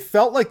it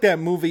felt like that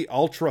movie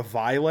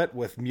Ultraviolet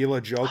with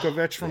Mila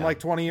Djokovic from like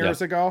 20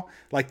 years ago.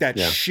 Like that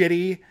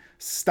shitty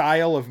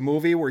style of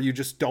movie where you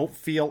just don't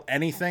feel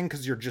anything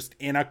because you're just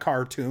in a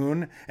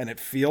cartoon and it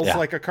feels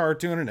like a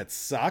cartoon and it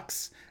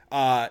sucks.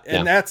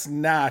 That's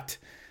not...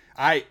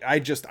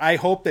 I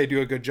hope they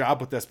do a good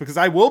job with this, because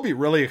I will be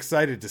really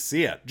excited to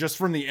see it just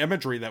from the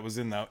imagery that was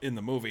in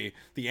the movie,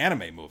 the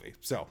anime movie.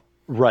 So.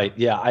 Right.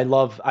 Yeah.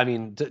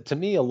 To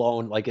me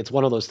alone, like, it's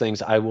one of those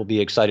things I will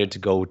be excited to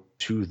go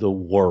to the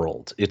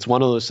world. It's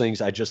one of those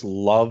things I just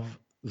love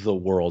the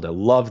world. I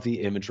love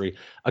the imagery.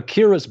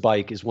 Akira's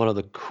bike is one of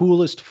the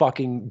coolest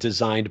fucking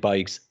designed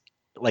bikes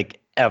like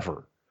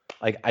ever.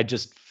 Like, I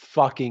just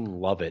fucking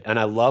love it. And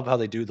I love how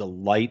they do the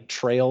light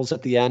trails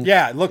at the end.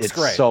 Yeah, it looks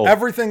great. So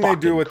everything they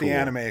do with the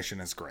animation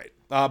is great.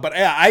 But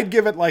yeah, I'd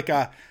give it like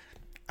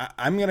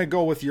I'm going to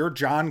go with your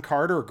John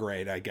Carter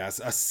grade, I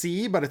guess. A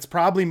C, but it's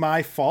probably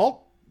my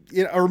fault.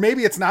 Or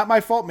maybe it's not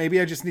my fault.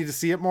 Maybe I just need to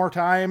see it more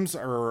times,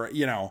 or,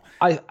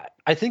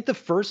 I think the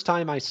first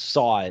time I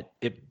saw it,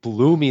 it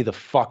blew me the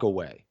fuck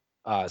away.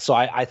 So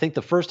I think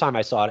the first time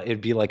I saw it,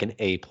 it'd be like an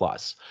A+.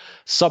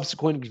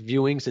 Subsequent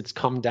viewings, it's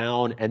come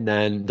down, and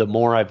then the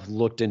more I've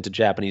looked into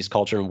Japanese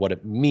culture and what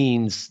it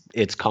means,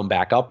 it's come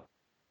back up.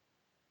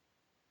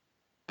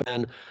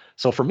 And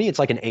so for me, it's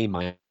like an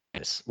A-.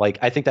 Like,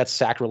 I think that's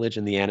sacrilege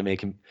in the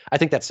anime. I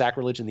think that's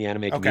sacrilege in the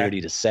anime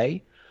community to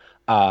say.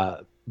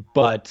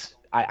 But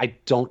I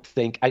don't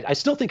think I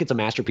still think it's a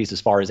masterpiece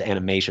as far as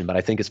animation, but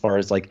I think as far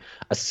as like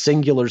a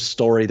singular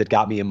story that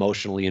got me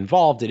emotionally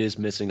involved, it is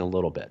missing a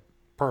little bit.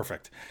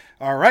 Perfect.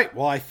 All right.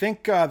 Well, I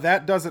think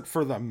that does it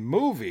for the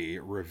movie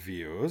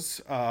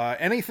reviews.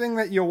 Anything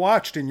that you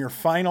watched in your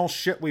final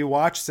shit we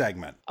watched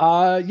segment?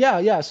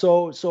 Yeah.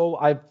 So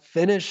I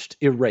finished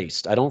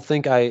Erased. I don't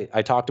think I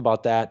talked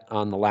about that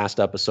on the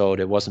last episode.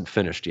 It wasn't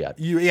finished yet.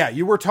 You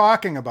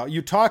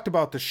talked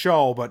about the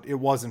show, but it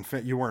wasn't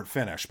you weren't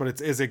finished.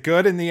 But is it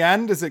good in the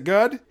end? Is it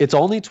good? It's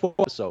only 12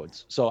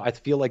 episodes. So I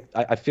feel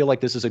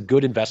like this is a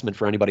good investment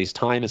for anybody's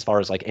time as far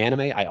as like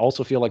anime. I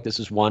also feel like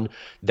this is one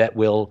that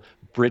will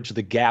bridge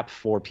the gap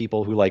for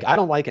people who like, I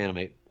don't like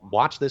anime.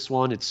 Watch this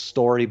one. It's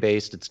story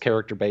based, it's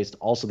character based.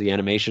 Also, the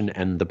animation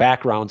and the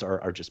backgrounds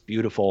are just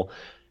beautiful,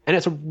 and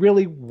it's a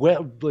really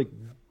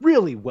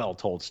well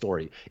told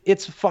story. I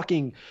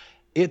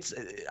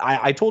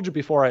told you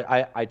before.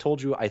 I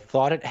told you I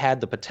thought it had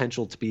the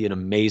potential to be an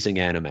amazing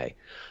anime.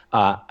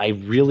 I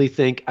really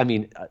think. I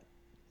mean, a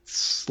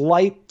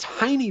slight,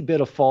 tiny bit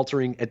of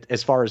faltering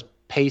as far as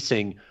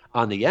pacing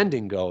on the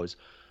ending goes,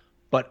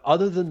 but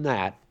other than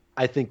that,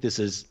 I think this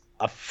is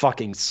a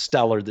fucking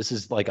stellar. This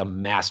is like a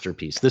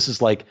masterpiece. This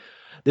is like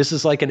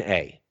an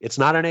A. It's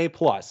not an A+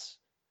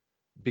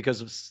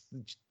 because of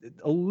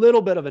a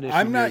little bit of an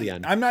issue near the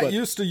end. I'm not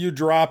used to you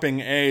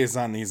dropping A's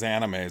on these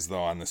animes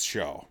though on this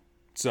show.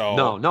 So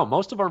no,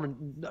 most of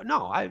them.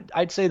 No,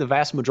 I'd say the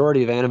vast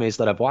majority of animes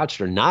that I've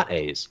watched are not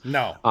A's.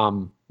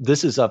 No.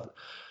 This is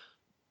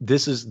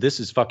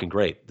fucking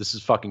great. This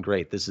is fucking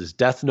great. This is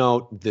Death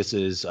Note. This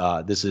is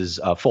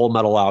Full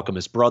Metal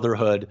Alchemist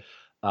Brotherhood.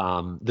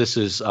 This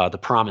is The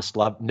Promised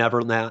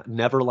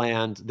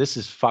Neverland. This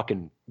is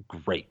fucking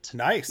great.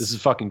 Nice. This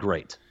is fucking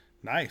great.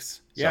 Nice.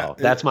 Yeah. So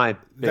that's my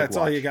big That's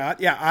watch. all you got?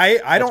 Yeah,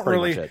 I don't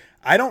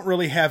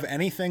really have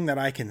anything that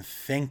I can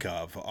think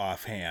of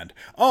offhand.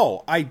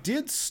 Oh, I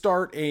did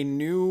start a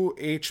new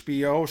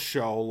HBO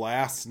show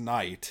last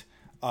night.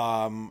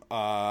 And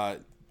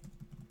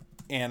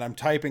I'm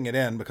typing it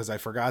in because I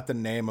forgot the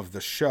name of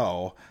the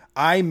show.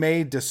 I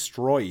May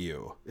Destroy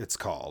You, it's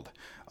called.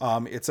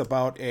 It's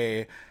about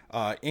a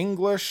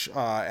English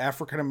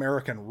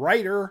African-American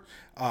writer,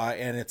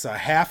 and it's a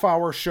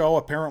half-hour show.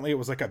 Apparently it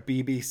was like a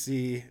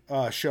BBC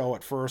show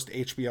at first.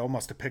 HBO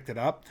must have picked it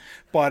up,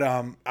 but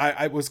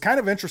I was kind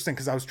of interesting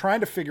because I was trying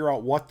to figure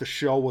out what the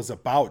show was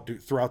about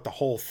throughout the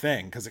whole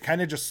thing, because it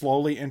kind of just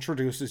slowly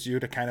introduces you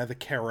to kind of the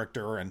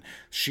character, and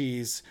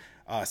she's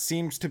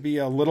seems to be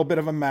a little bit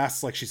of a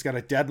mess. Like, she's got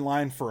a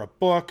deadline for a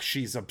book.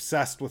 She's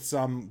obsessed with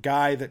some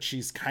guy that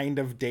she's kind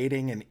of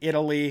dating in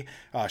Italy.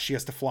 She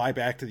has to fly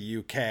back to the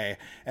UK.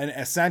 And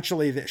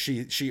essentially that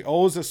she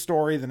owes a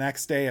story the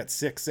next day at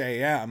 6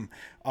 a.m.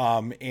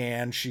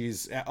 And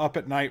she's up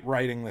at night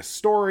writing this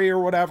story or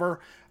whatever.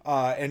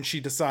 And she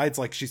decides,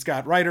 like, she's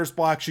got writer's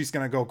block. She's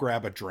going to go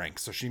grab a drink.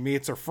 So she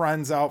meets her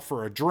friends out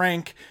for a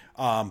drink,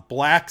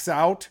 blacks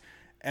out,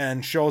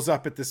 and shows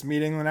up at this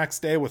meeting the next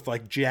day with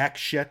like jack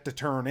shit to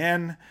turn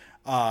in.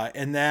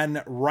 And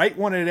then right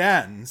when it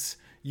ends,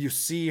 you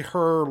see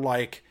her,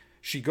 like,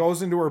 she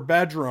goes into her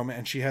bedroom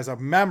and she has a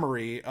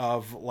memory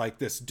of like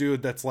this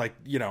dude that's like,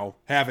 you know,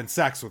 having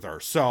sex with her.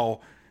 So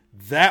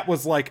that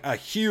was like a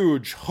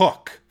huge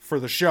hook for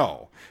the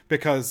show,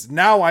 because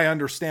now I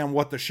understand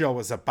what the show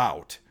is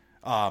about.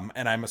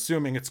 And I'm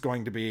assuming it's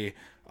going to be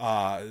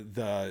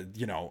the,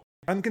 you know,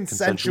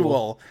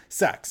 unconsensual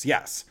sex.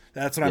 Yes,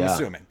 that's what I'm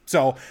assuming.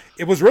 So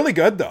it was really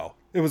good, though.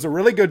 It was a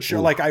really good show.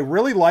 Ooh. Like, I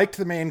really liked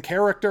the main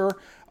character.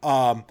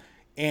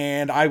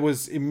 And I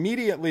was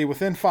immediately,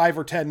 within 5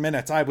 or 10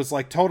 minutes, I was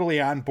like totally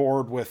on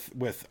board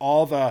with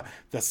all the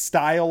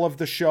style of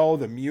the show,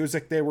 the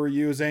music they were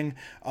using.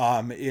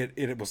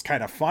 It was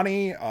kind of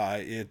funny.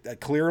 It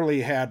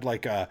clearly had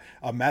like a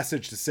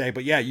message to say.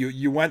 But yeah,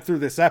 you went through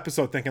this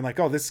episode thinking like,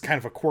 oh, this is kind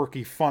of a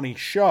quirky, funny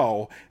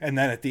show. And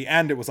then at the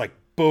end, it was like,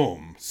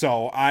 boom.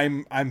 So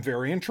I'm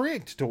very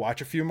intrigued to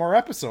watch a few more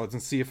episodes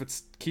and see if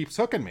it keeps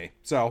hooking me.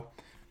 So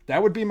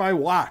that would be my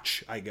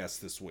watch, I guess,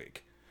 this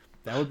week.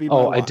 That would be my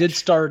watch. I did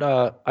start,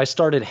 I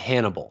started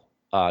Hannibal,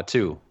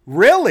 too.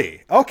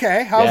 Really?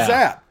 Okay. How's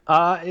that?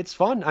 It's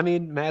fun. I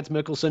mean, Mads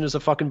Mikkelsen is a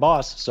fucking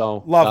boss,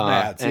 so. Love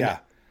Mads, yeah.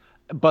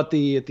 But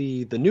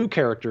the new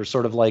character,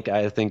 sort of like,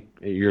 I think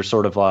you're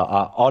sort of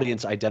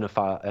audience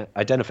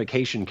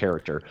identification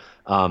character.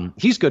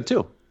 He's good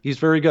too. He's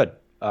very good.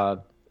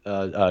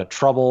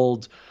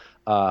 Troubled.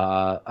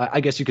 I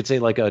guess you could say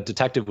like a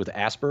detective with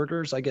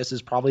Asperger's, I guess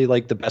is probably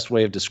like the best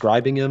way of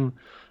describing him.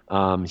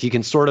 He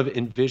can sort of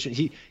envision,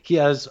 he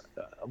has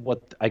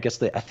what I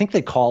guess I think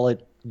they call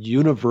it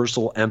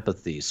universal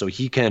empathy. So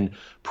he can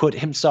put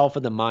himself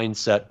in the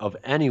mindset of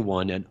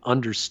anyone and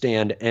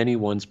understand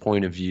anyone's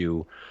point of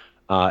view,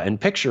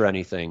 and picture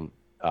anything,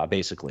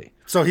 basically.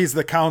 So he's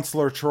the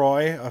Counselor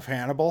Troy of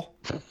Hannibal?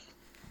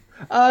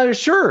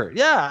 Sure.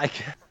 Yeah.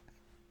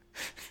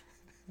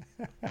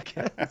 I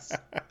guess.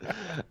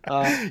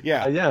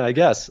 Yeah, I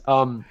guess.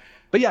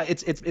 But yeah,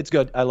 it's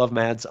good. I love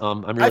Mads.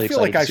 I'm really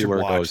excited to see where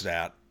it goes.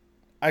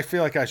 I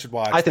feel like I should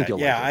watch that. I think you'll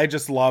like it. I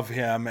just love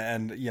him,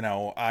 and you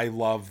know, I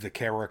love the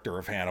character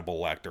of Hannibal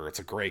Lecter. It's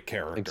a great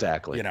character.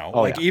 Exactly. You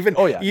know, even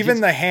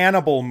the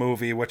Hannibal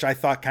movie, which I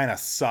thought kind of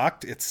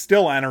sucked, it's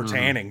still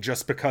entertaining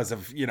just because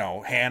of, you know,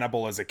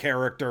 Hannibal as a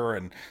character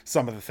and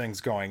some of the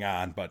things going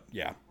on. But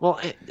yeah. Well,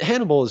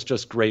 Hannibal is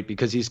just great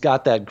because he's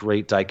got that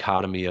great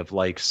dichotomy of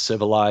like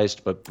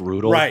civilized but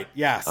brutal. Right.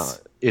 Yes.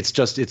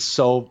 It's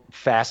so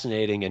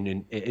fascinating,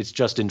 and it's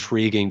just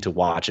intriguing to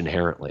watch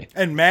inherently.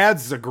 And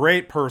Mads is a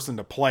great person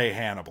to play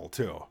Hannibal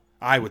too.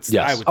 I would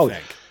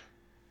think.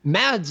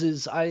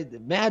 Mads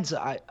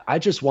I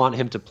just want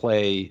him to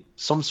play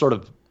some sort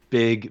of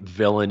big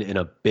villain in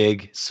a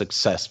big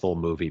successful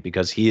movie,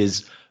 because he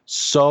is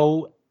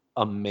so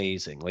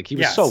amazing. Like, he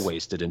was so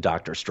wasted in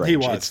Doctor Strange. He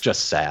was. It's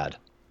just sad.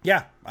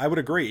 Yeah, I would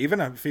agree.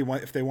 Even if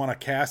they want to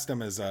cast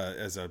him as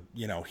a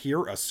you know,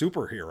 a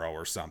superhero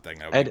or something,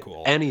 that would be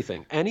cool.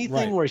 Anything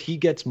right. Where he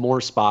gets more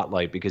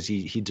spotlight, because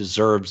he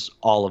deserves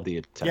all of the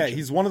attention. Yeah,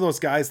 he's one of those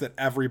guys that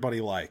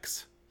everybody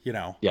likes, you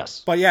know.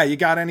 Yes. But yeah, you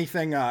got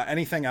anything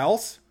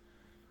else?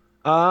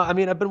 I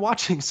mean, I've been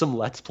watching some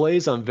Let's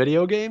Plays on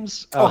video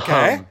games.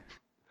 Okay.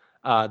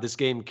 This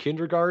game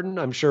Kindergarten,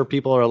 I'm sure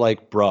people are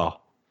like, bro,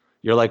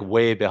 you're like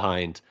way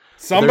behind.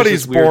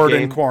 Somebody's bored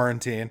in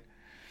quarantine.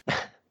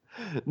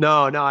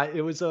 No,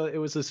 it was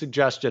a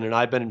suggestion, and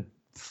I've been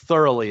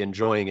thoroughly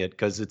enjoying it,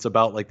 because it's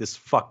about like this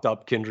fucked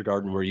up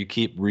kindergarten where you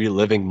keep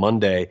reliving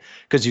Monday,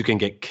 because you can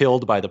get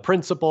killed by the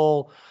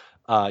principal,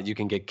 you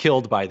can get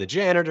killed by the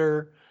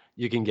janitor,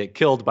 you can get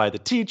killed by the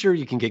teacher,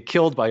 you can get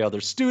killed by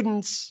other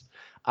students,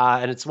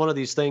 and it's one of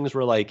these things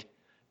where like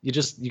you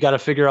got to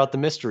figure out the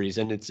mysteries,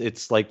 and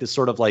it's like this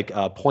sort of like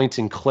point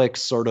and click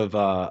sort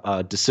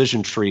of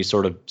decision tree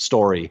sort of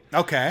story.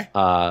 Okay,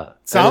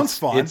 sounds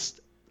fun.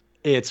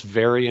 It's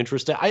very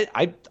interesting.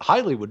 I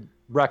highly would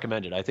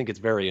recommend it. I think it's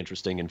very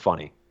interesting and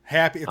funny.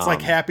 It's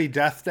like Happy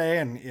Death Day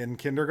in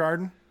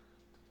kindergarten.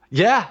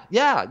 Yeah.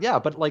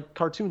 But like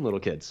cartoon little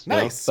kids.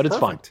 Nice. But it's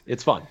fun.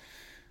 It's fun.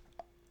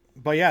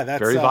 But yeah, that's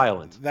very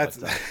violent. That's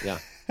yeah.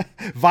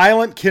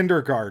 Violent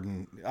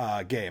kindergarten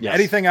game. Yes.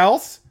 Anything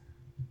else?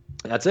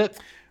 That's it.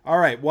 All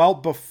right. Well,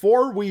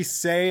 before we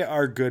say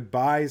our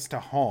goodbyes to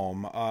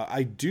Home,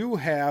 I do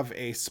have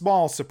a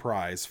small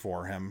surprise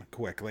for him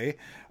quickly.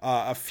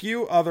 A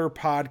few other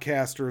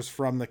podcasters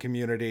from the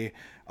community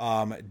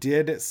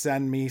did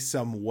send me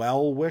some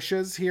well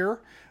wishes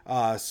here.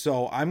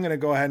 So I'm going to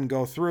go ahead and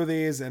go through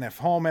these. And if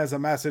Home has a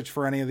message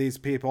for any of these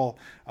people,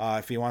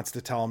 if he wants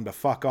to tell them to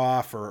fuck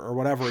off or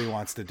whatever he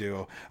wants to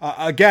do.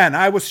 Again,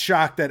 I was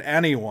shocked that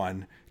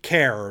anyone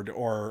cared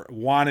or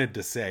wanted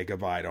to say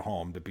goodbye to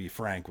Home, to be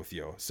frank with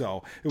you.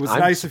 So it was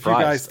nice of you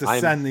guys to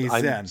send these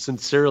in. I'm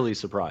sincerely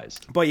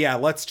surprised. But yeah,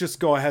 let's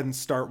just go ahead and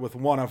start with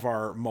one of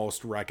our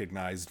most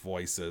recognized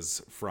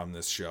voices from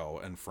this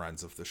show and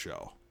friends of the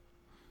show.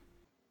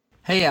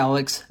 Hey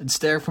Alex, it's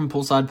Derek from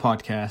Poolside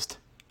Podcast.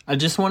 I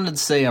just wanted to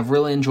say I've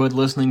really enjoyed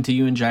listening to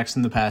you and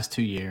Jackson the past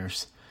 2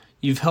 years.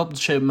 You've helped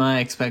shape my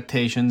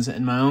expectations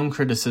and my own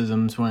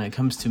criticisms when it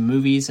comes to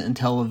movies and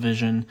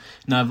television,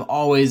 and I've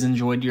always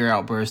enjoyed your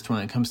outburst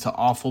when it comes to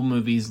awful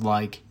movies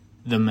like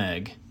The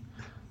Meg.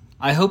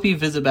 I hope you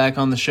visit back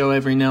on the show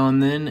every now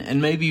and then,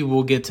 and maybe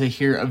we'll get to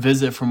hear a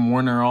visit from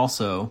Warner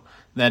also.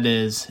 That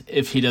is,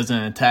 if he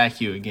doesn't attack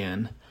you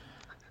again.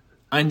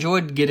 I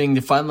enjoyed getting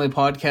to finally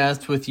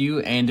podcast with you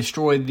and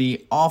destroy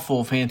the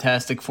awful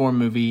Fantastic Four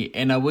movie,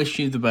 and I wish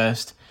you the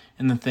best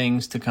in the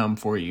things to come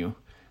for you.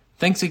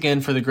 Thanks again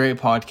for the great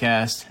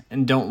podcast,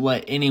 and don't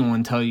let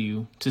anyone tell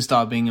you to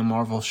stop being a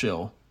Marvel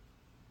shill.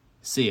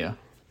 See ya.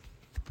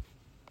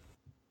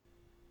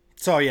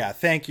 So yeah,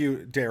 thank you,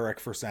 Derek,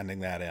 for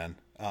sending that in.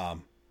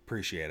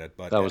 Appreciate it.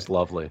 But that was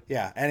lovely.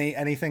 Yeah.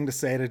 Anything to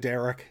say to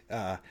Derek?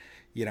 That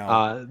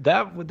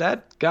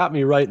got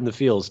me right in the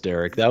feels,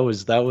 Derek. That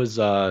was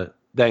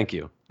thank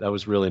you. That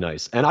was really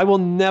nice. And I will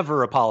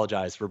never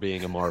apologize for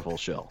being a Marvel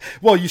shill.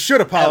 Well, you should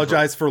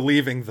apologize for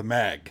leaving The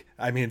Meg.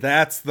 I mean,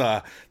 that's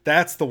the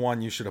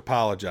one you should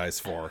apologize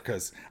for.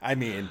 Because, I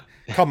mean,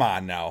 come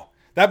on now.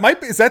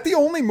 Is that the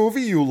only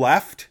movie you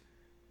left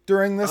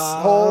during this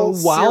whole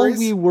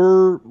series?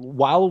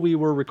 While we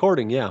were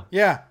recording, yeah.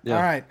 Yeah. All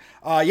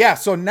right.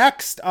 So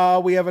next,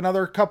 we have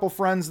another couple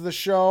friends of the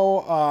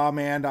show,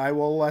 and I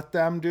will let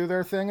them do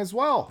their thing as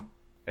well.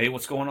 Hey,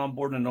 what's going on,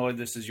 Bored and Annoyed?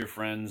 This is your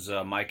friends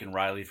Mike and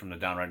Riley from the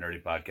Downright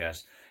Nerdy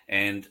Podcast.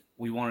 And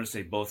we wanted to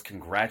say both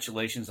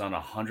congratulations on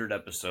 100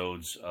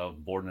 episodes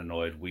of Bored and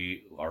Annoyed.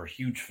 We are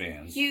huge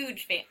fans.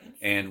 Huge fans.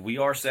 And we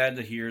are sad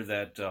to hear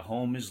that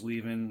Home is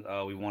leaving.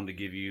 We wanted to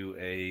give you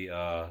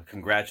a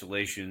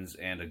congratulations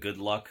and a good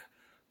luck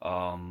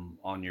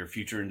on your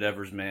future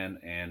endeavors, man.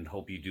 And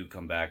hope you do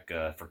come back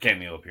for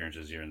cameo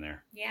appearances here and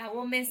there. Yeah,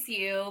 we'll miss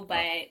you,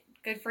 but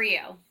good for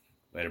you.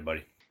 Later,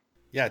 buddy.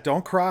 Yeah,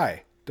 don't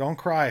cry. Don't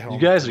cry, Home. You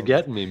guys are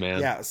getting me, man.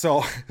 Yeah,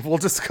 so we'll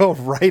just go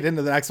right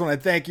into the next one.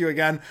 And thank you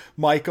again,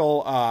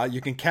 Michael.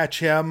 You can catch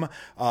him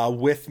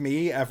with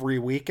me every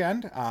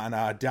weekend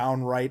on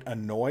Downright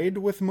Annoyed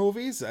with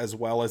Movies, as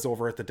well as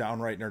over at the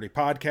Downright Nerdy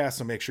Podcast.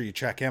 So make sure you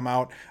check him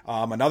out.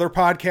 Another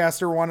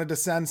podcaster wanted to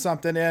send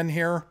something in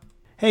here.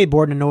 Hey,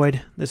 Bored and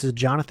Annoyed. This is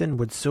Jonathan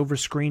with Silver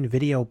Screen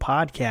Video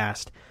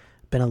Podcast.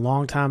 Been a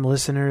long-time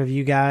listener of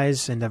you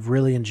guys, and I've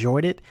really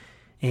enjoyed it.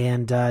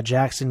 And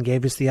Jackson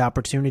gave us the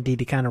opportunity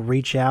to kind of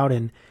reach out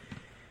and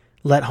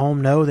let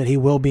Home know that he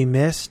will be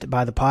missed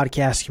by the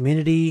podcast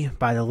community,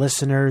 by the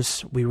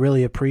listeners. We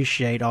really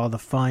appreciate all the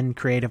fun,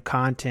 creative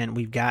content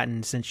we've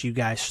gotten since you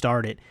guys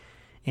started.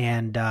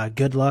 And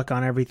good luck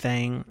on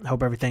everything.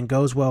 Hope everything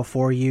goes well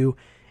for you.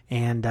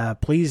 And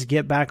please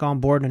get back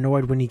on Bored and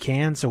Annoyed when you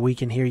can so we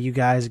can hear you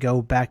guys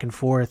go back and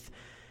forth.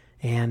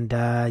 And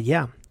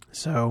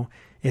so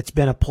it's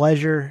been a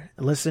pleasure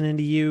listening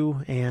to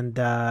you, and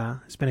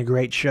it's been a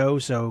great show.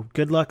 So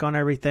good luck on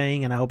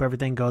everything, and I hope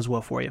everything goes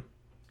well for you.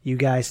 You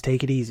guys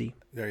take it easy.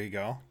 There you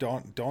go.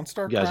 Don't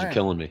start. You guys crying. Are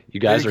killing me. You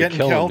guys are getting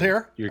killing killed me.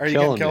 here. You're are you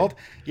killing getting killed? Me.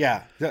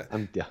 Yeah.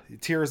 Yeah.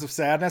 Tears of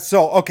sadness.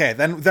 So okay,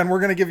 then we're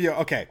gonna give you.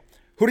 Okay,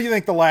 who do you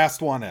think the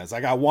last one is? I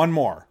got one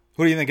more.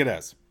 Who do you think it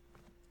is?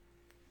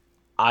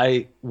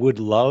 I would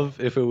love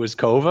if it was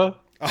Kova,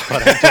 but I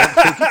don't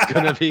think it's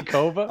gonna be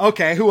Kova.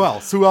 Okay, who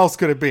else? Who else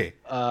could it be?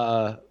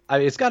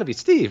 It's got to be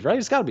Steve, right?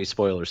 It's got to be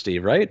Spoiler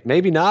Steve, right?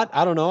 Maybe not.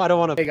 I don't know. I don't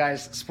want to. Hey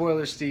guys,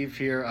 Spoiler Steve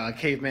here,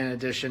 Caveman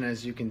Edition,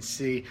 as you can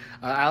see.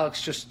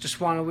 Alex, just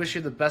want to wish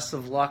you the best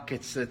of luck.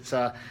 It's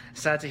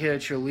sad to hear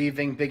that you're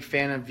leaving. Big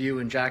fan of you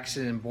and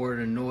Jackson and Bored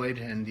and Annoyed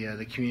and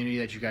the community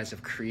that you guys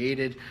have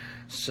created.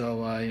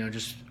 So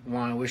just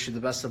want to wish you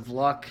the best of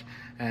luck.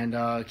 And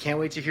can't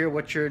wait to hear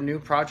what your new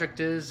project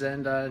is,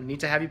 and need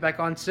to have you back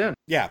on soon.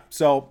 Yeah,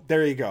 so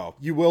there you go.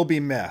 You will be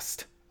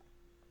missed.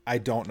 I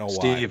don't know why.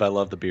 Steve, I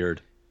love the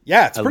beard.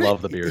 Yeah, I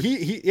love the beard.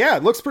 Yeah,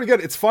 it looks pretty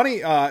good. It's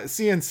funny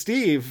seeing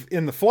Steve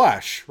in the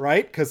flesh,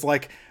 right? Because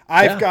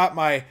I've got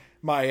my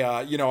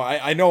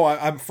I know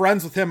I'm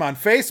friends with him on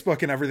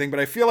Facebook and everything,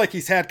 but I feel like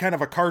he's had kind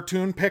of a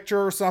cartoon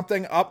picture or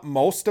something up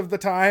most of the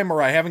time,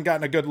 or I haven't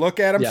gotten a good look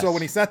at him. Yes. So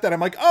when he sent that,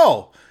 I'm like,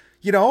 oh,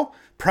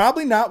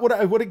 probably not what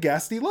I would have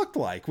guessed he looked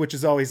like, which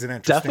is always an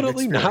interesting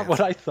Definitely experience. not what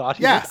I thought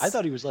he Yes. was. I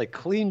thought he was like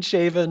clean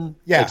shaven,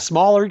 Yeah. like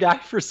smaller guy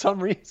for some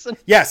reason.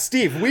 Yeah,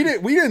 Steve, we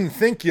didn't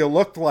think you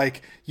looked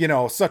like, you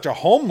know, such a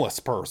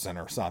homeless person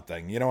or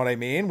something. You know what I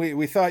mean?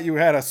 We thought you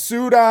had a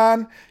suit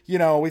on, you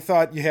know, we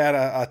thought you had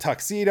a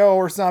tuxedo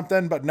or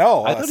something, but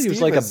no. I thought he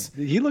was like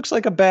he looks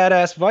like a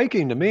badass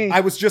Viking to me.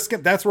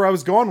 That's where I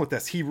was going with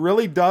this. He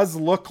really does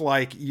look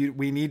like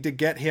we need to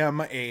get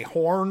him a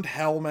horned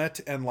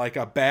helmet and like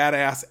a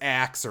badass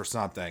axe or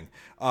something.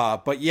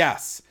 But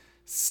yes,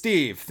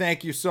 Steve,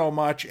 thank you so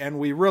much. And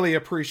we really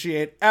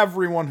appreciate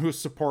everyone who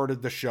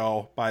supported the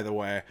show, by the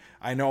way.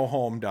 I know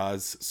Home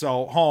does.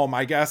 So Home,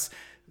 I guess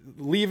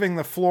leaving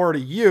the floor to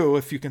you,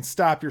 if you can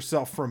stop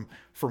yourself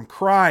from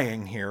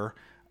crying here.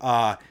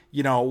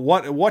 You know,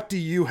 what do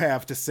you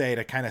have to say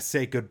to kind of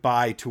say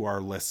goodbye to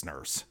our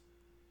listeners?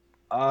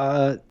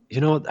 You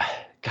know,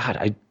 God,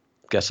 I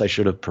guess I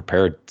should have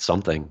prepared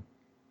something.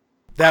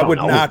 That would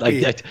not be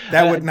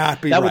That would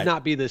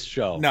not be this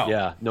show. No.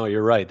 Yeah, no,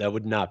 you're right. That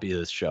would not be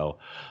this show.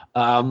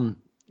 God,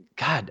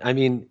 I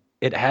mean,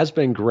 it has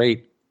been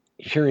great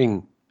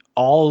hearing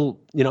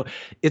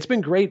it's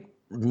been great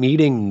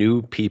meeting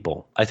new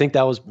people. I think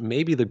that was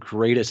maybe the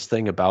greatest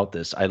thing about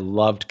this. I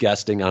loved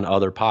guesting on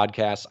other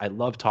podcasts. I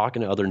love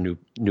talking to other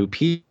new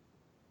people.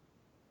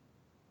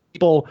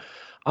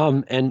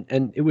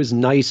 And it was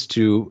nice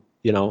to,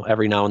 you know,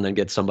 every now and then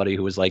get somebody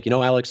who was like, you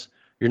know, Alex,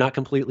 you're not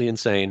completely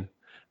insane.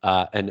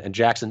 And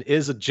Jackson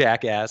is a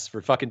jackass for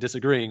fucking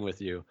disagreeing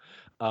with you.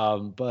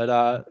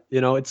 But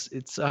you know,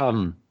 it's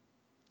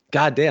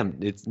goddamn,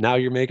 now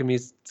you're making me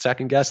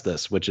second guess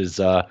this, which is,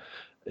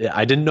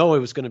 I didn't know it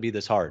was going to be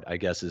this hard, I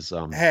guess is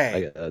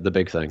the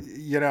big thing.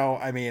 You know,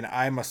 I mean,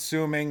 I'm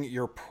assuming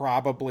you're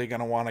probably going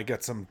to want to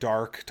get some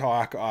dark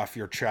talk off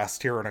your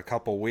chest here in a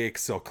couple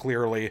weeks. So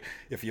clearly,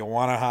 if you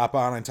want to hop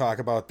on and talk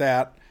about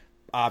that,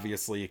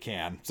 obviously you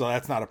can. So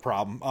that's not a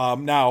problem.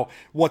 Now,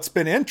 what's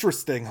been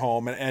interesting,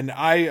 Home, and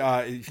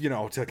I, you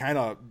know, to kind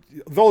of,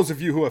 those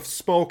of you who have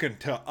spoken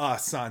to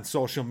us on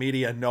social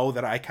media know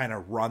that I kind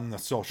of run the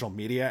social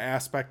media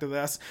aspect of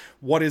this.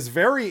 What is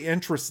very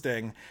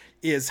interesting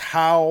is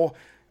how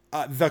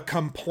the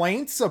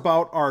complaints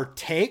about our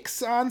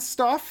takes on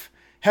stuff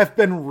have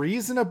been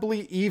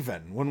reasonably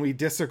even when we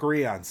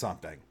disagree on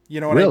something. You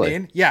know what I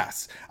mean?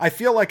 Yes. I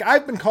feel like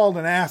I've been called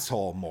an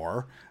asshole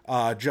more,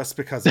 just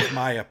because of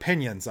my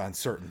opinions on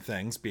certain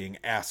things being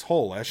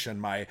asshole-ish and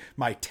my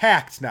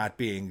tact not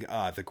being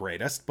the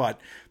greatest.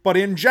 But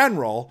in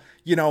general,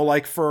 you know,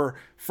 like for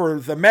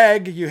the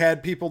Meg, you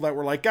had people that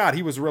were like, God,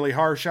 he was really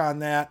harsh on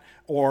that.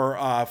 Or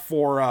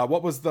for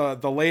what was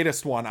the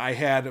latest one? I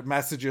had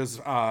messages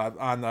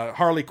on the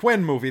Harley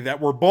Quinn movie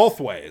that were both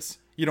ways.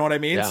 You know what I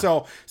mean?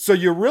 Yeah. So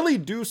you really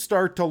do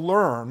start to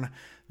learn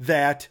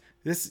that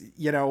this,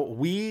 you know,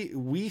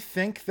 we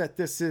think that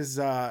this is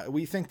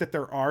we think that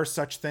there are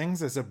such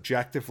things as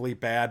objectively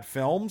bad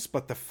films,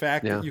 but the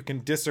fact that you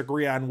can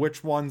disagree on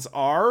which ones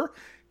are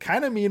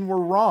kind of mean we're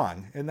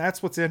wrong. And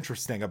that's what's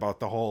interesting about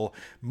the whole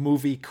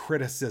movie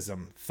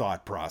criticism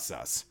thought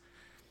process.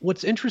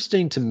 What's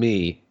interesting to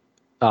me,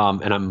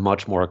 and I'm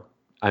much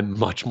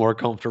more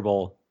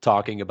comfortable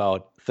talking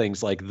about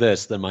things like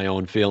this than my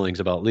own feelings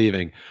about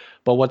leaving.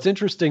 But what's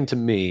interesting to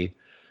me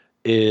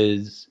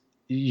is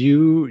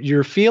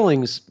your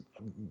feelings.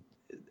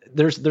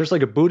 There's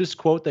like a Buddhist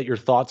quote that your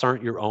thoughts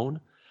aren't your own.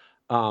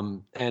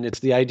 And it's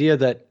the idea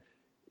that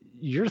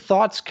your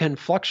thoughts can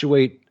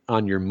fluctuate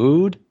on your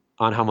mood,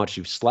 on how much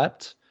you've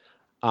slept,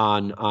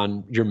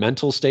 on your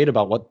mental state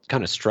about what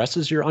kind of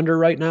stresses you're under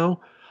right now.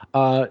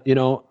 You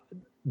know,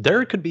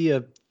 there could be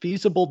a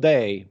feasible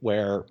day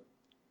where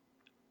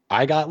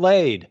I got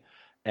laid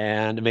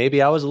and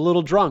maybe I was a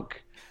little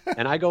drunk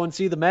and I go and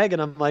see the Meg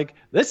and I'm like,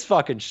 this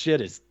fucking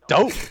shit is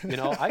dope. You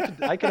know,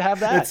 I could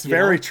have that. It's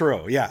very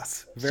true.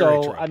 Yes.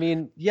 Very true. I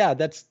mean, yeah,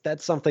 that's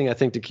something I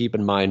think to keep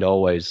in mind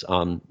always.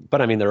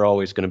 But I mean, there are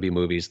always going to be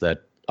movies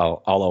that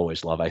I'll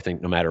always love, I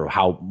think, no matter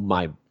how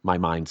my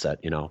mindset,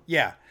 you know?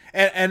 Yeah.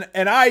 And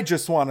I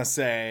just want to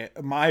say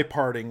my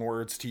parting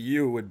words to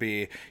you would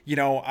be, you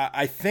know,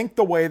 I think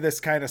the way this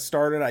kind of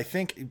started, I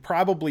think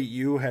probably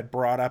you had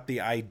brought up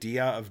the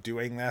idea of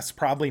doing this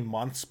probably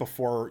months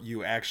before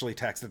you actually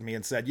texted me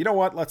and said, you know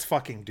what, let's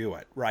fucking do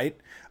it. Right.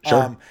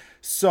 Sure.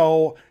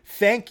 So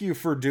thank you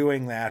for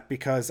doing that,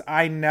 because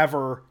I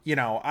never, you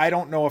know, I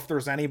don't know if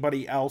there's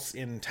anybody else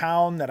in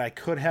town that I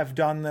could have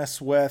done this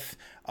with.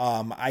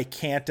 I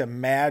can't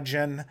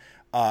imagine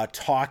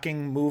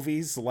talking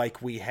movies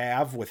like we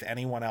have with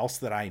anyone else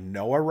that I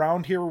know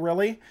around here,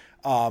 really.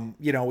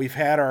 You know, we've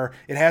had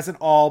it hasn't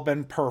all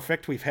been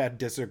perfect. We've had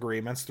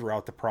disagreements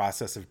throughout the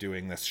process of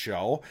doing this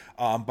show.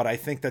 But I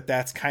think that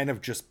that's kind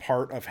of just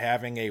part of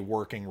having a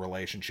working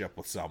relationship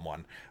with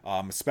someone,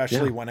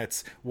 especially when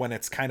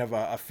it's kind of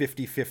a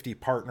 50-50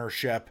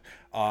 partnership.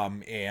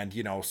 And,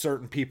 you know,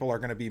 certain people are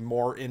going to be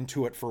more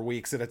into it for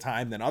weeks at a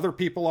time than other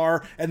people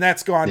are. And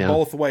that's gone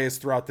both ways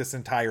throughout this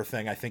entire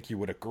thing. I think you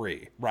would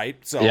agree, right?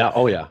 So yeah.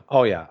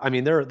 Oh yeah. I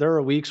mean, there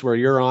are weeks where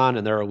you're on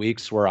and there are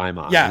weeks where I'm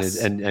on. Yes.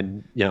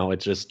 And you know,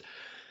 it's just,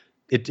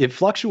 it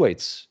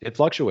fluctuates. It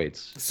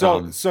fluctuates.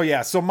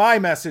 So my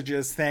message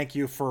is thank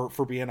you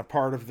for being a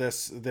part of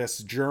this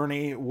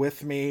journey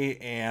with me,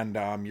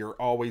 and you're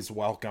always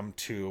welcome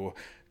to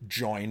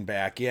join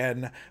back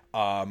in.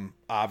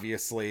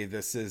 Obviously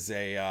this is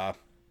a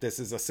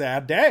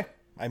sad day.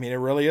 I mean, it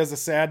really is a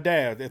sad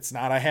day. It's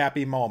not a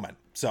happy moment.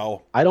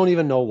 So I don't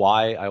even know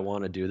why I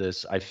want to do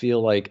this. I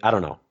feel like, I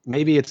don't know,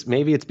 maybe it's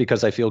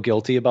because I feel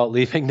guilty about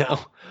leaving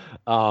now.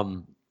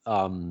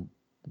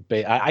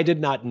 But I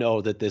did not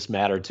know that this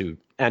mattered to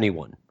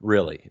anyone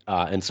really.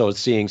 And so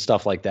seeing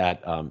stuff like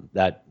that,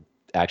 that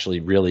actually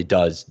really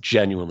does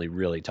genuinely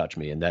really touch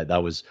me. And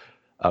that was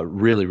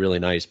really, really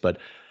nice. But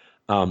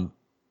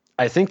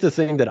I think the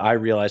thing that I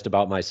realized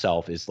about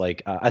myself is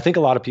like, I think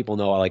a lot of people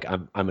know, like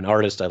I'm an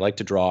artist. I like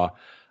to draw.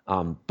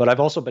 But I've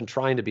also been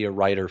trying to be a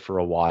writer for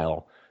a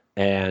while.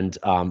 And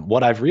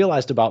what I've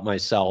realized about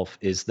myself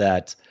is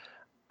that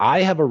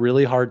I have a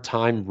really hard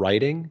time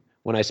writing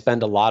when I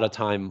spend a lot of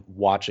time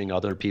watching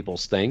other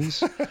people's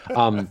things.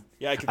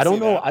 Yeah, I don't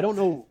know.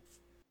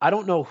 I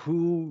don't know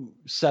who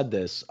said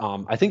this.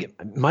 I think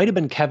it might have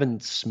been Kevin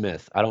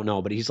Smith. I don't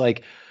know, but he's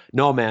like,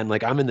 no, man,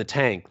 like I'm in the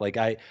tank. Like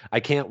I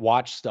can't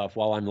watch stuff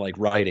while I'm like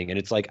writing. And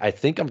it's like, I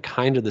think I'm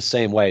kind of the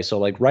same way. So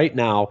like right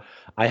now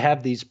I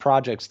have these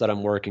projects that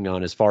I'm working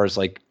on as far as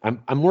like,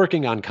 I'm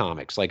working on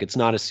comics. Like it's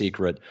not a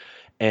secret.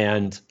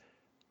 And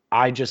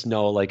I just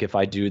know like if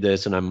I do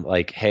this and I'm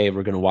like, hey,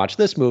 we're going to watch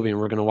this movie and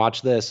we're going to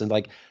watch this. And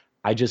like,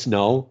 I just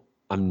know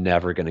I'm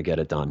never going to get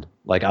it done.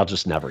 Like I'll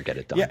just never get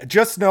it done. Yeah,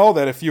 just know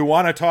that if you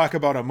want to talk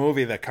about a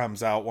movie that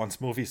comes out once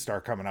movies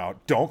start coming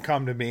out, don't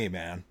come to me,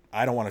 man.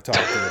 I don't want to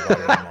talk to you about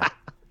it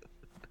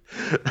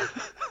anymore.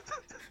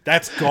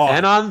 That's gone.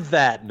 And on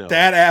that note,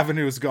 that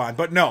avenue is gone.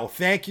 But no,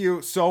 thank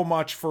you so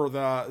much to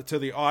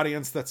the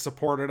audience that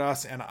supported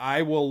us, and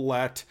I will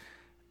let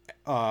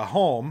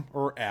Home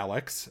or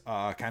Alex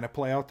kind of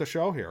play out the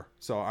show here.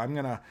 So I'm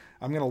gonna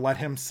let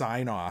him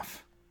sign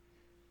off.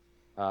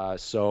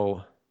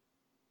 So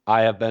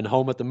I have been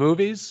Home at the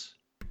Movies.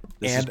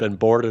 This has been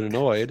Bored and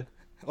Annoyed.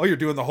 Oh, you're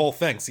doing the whole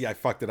thing. See, I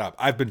fucked it up.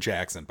 I've been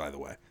Jackson, by the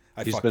way.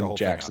 He's been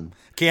Jackson.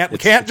 Can't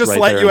just right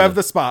let you have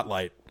the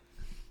spotlight.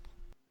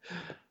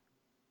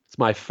 It's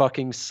my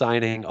fucking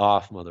signing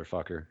off,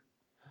 motherfucker.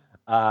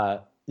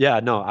 Yeah,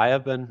 no, I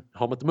have been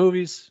Home at the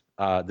Movies.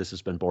 This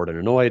has been Bored and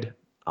Annoyed.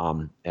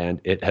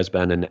 And it has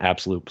been an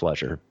absolute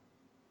pleasure.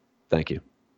 Thank you.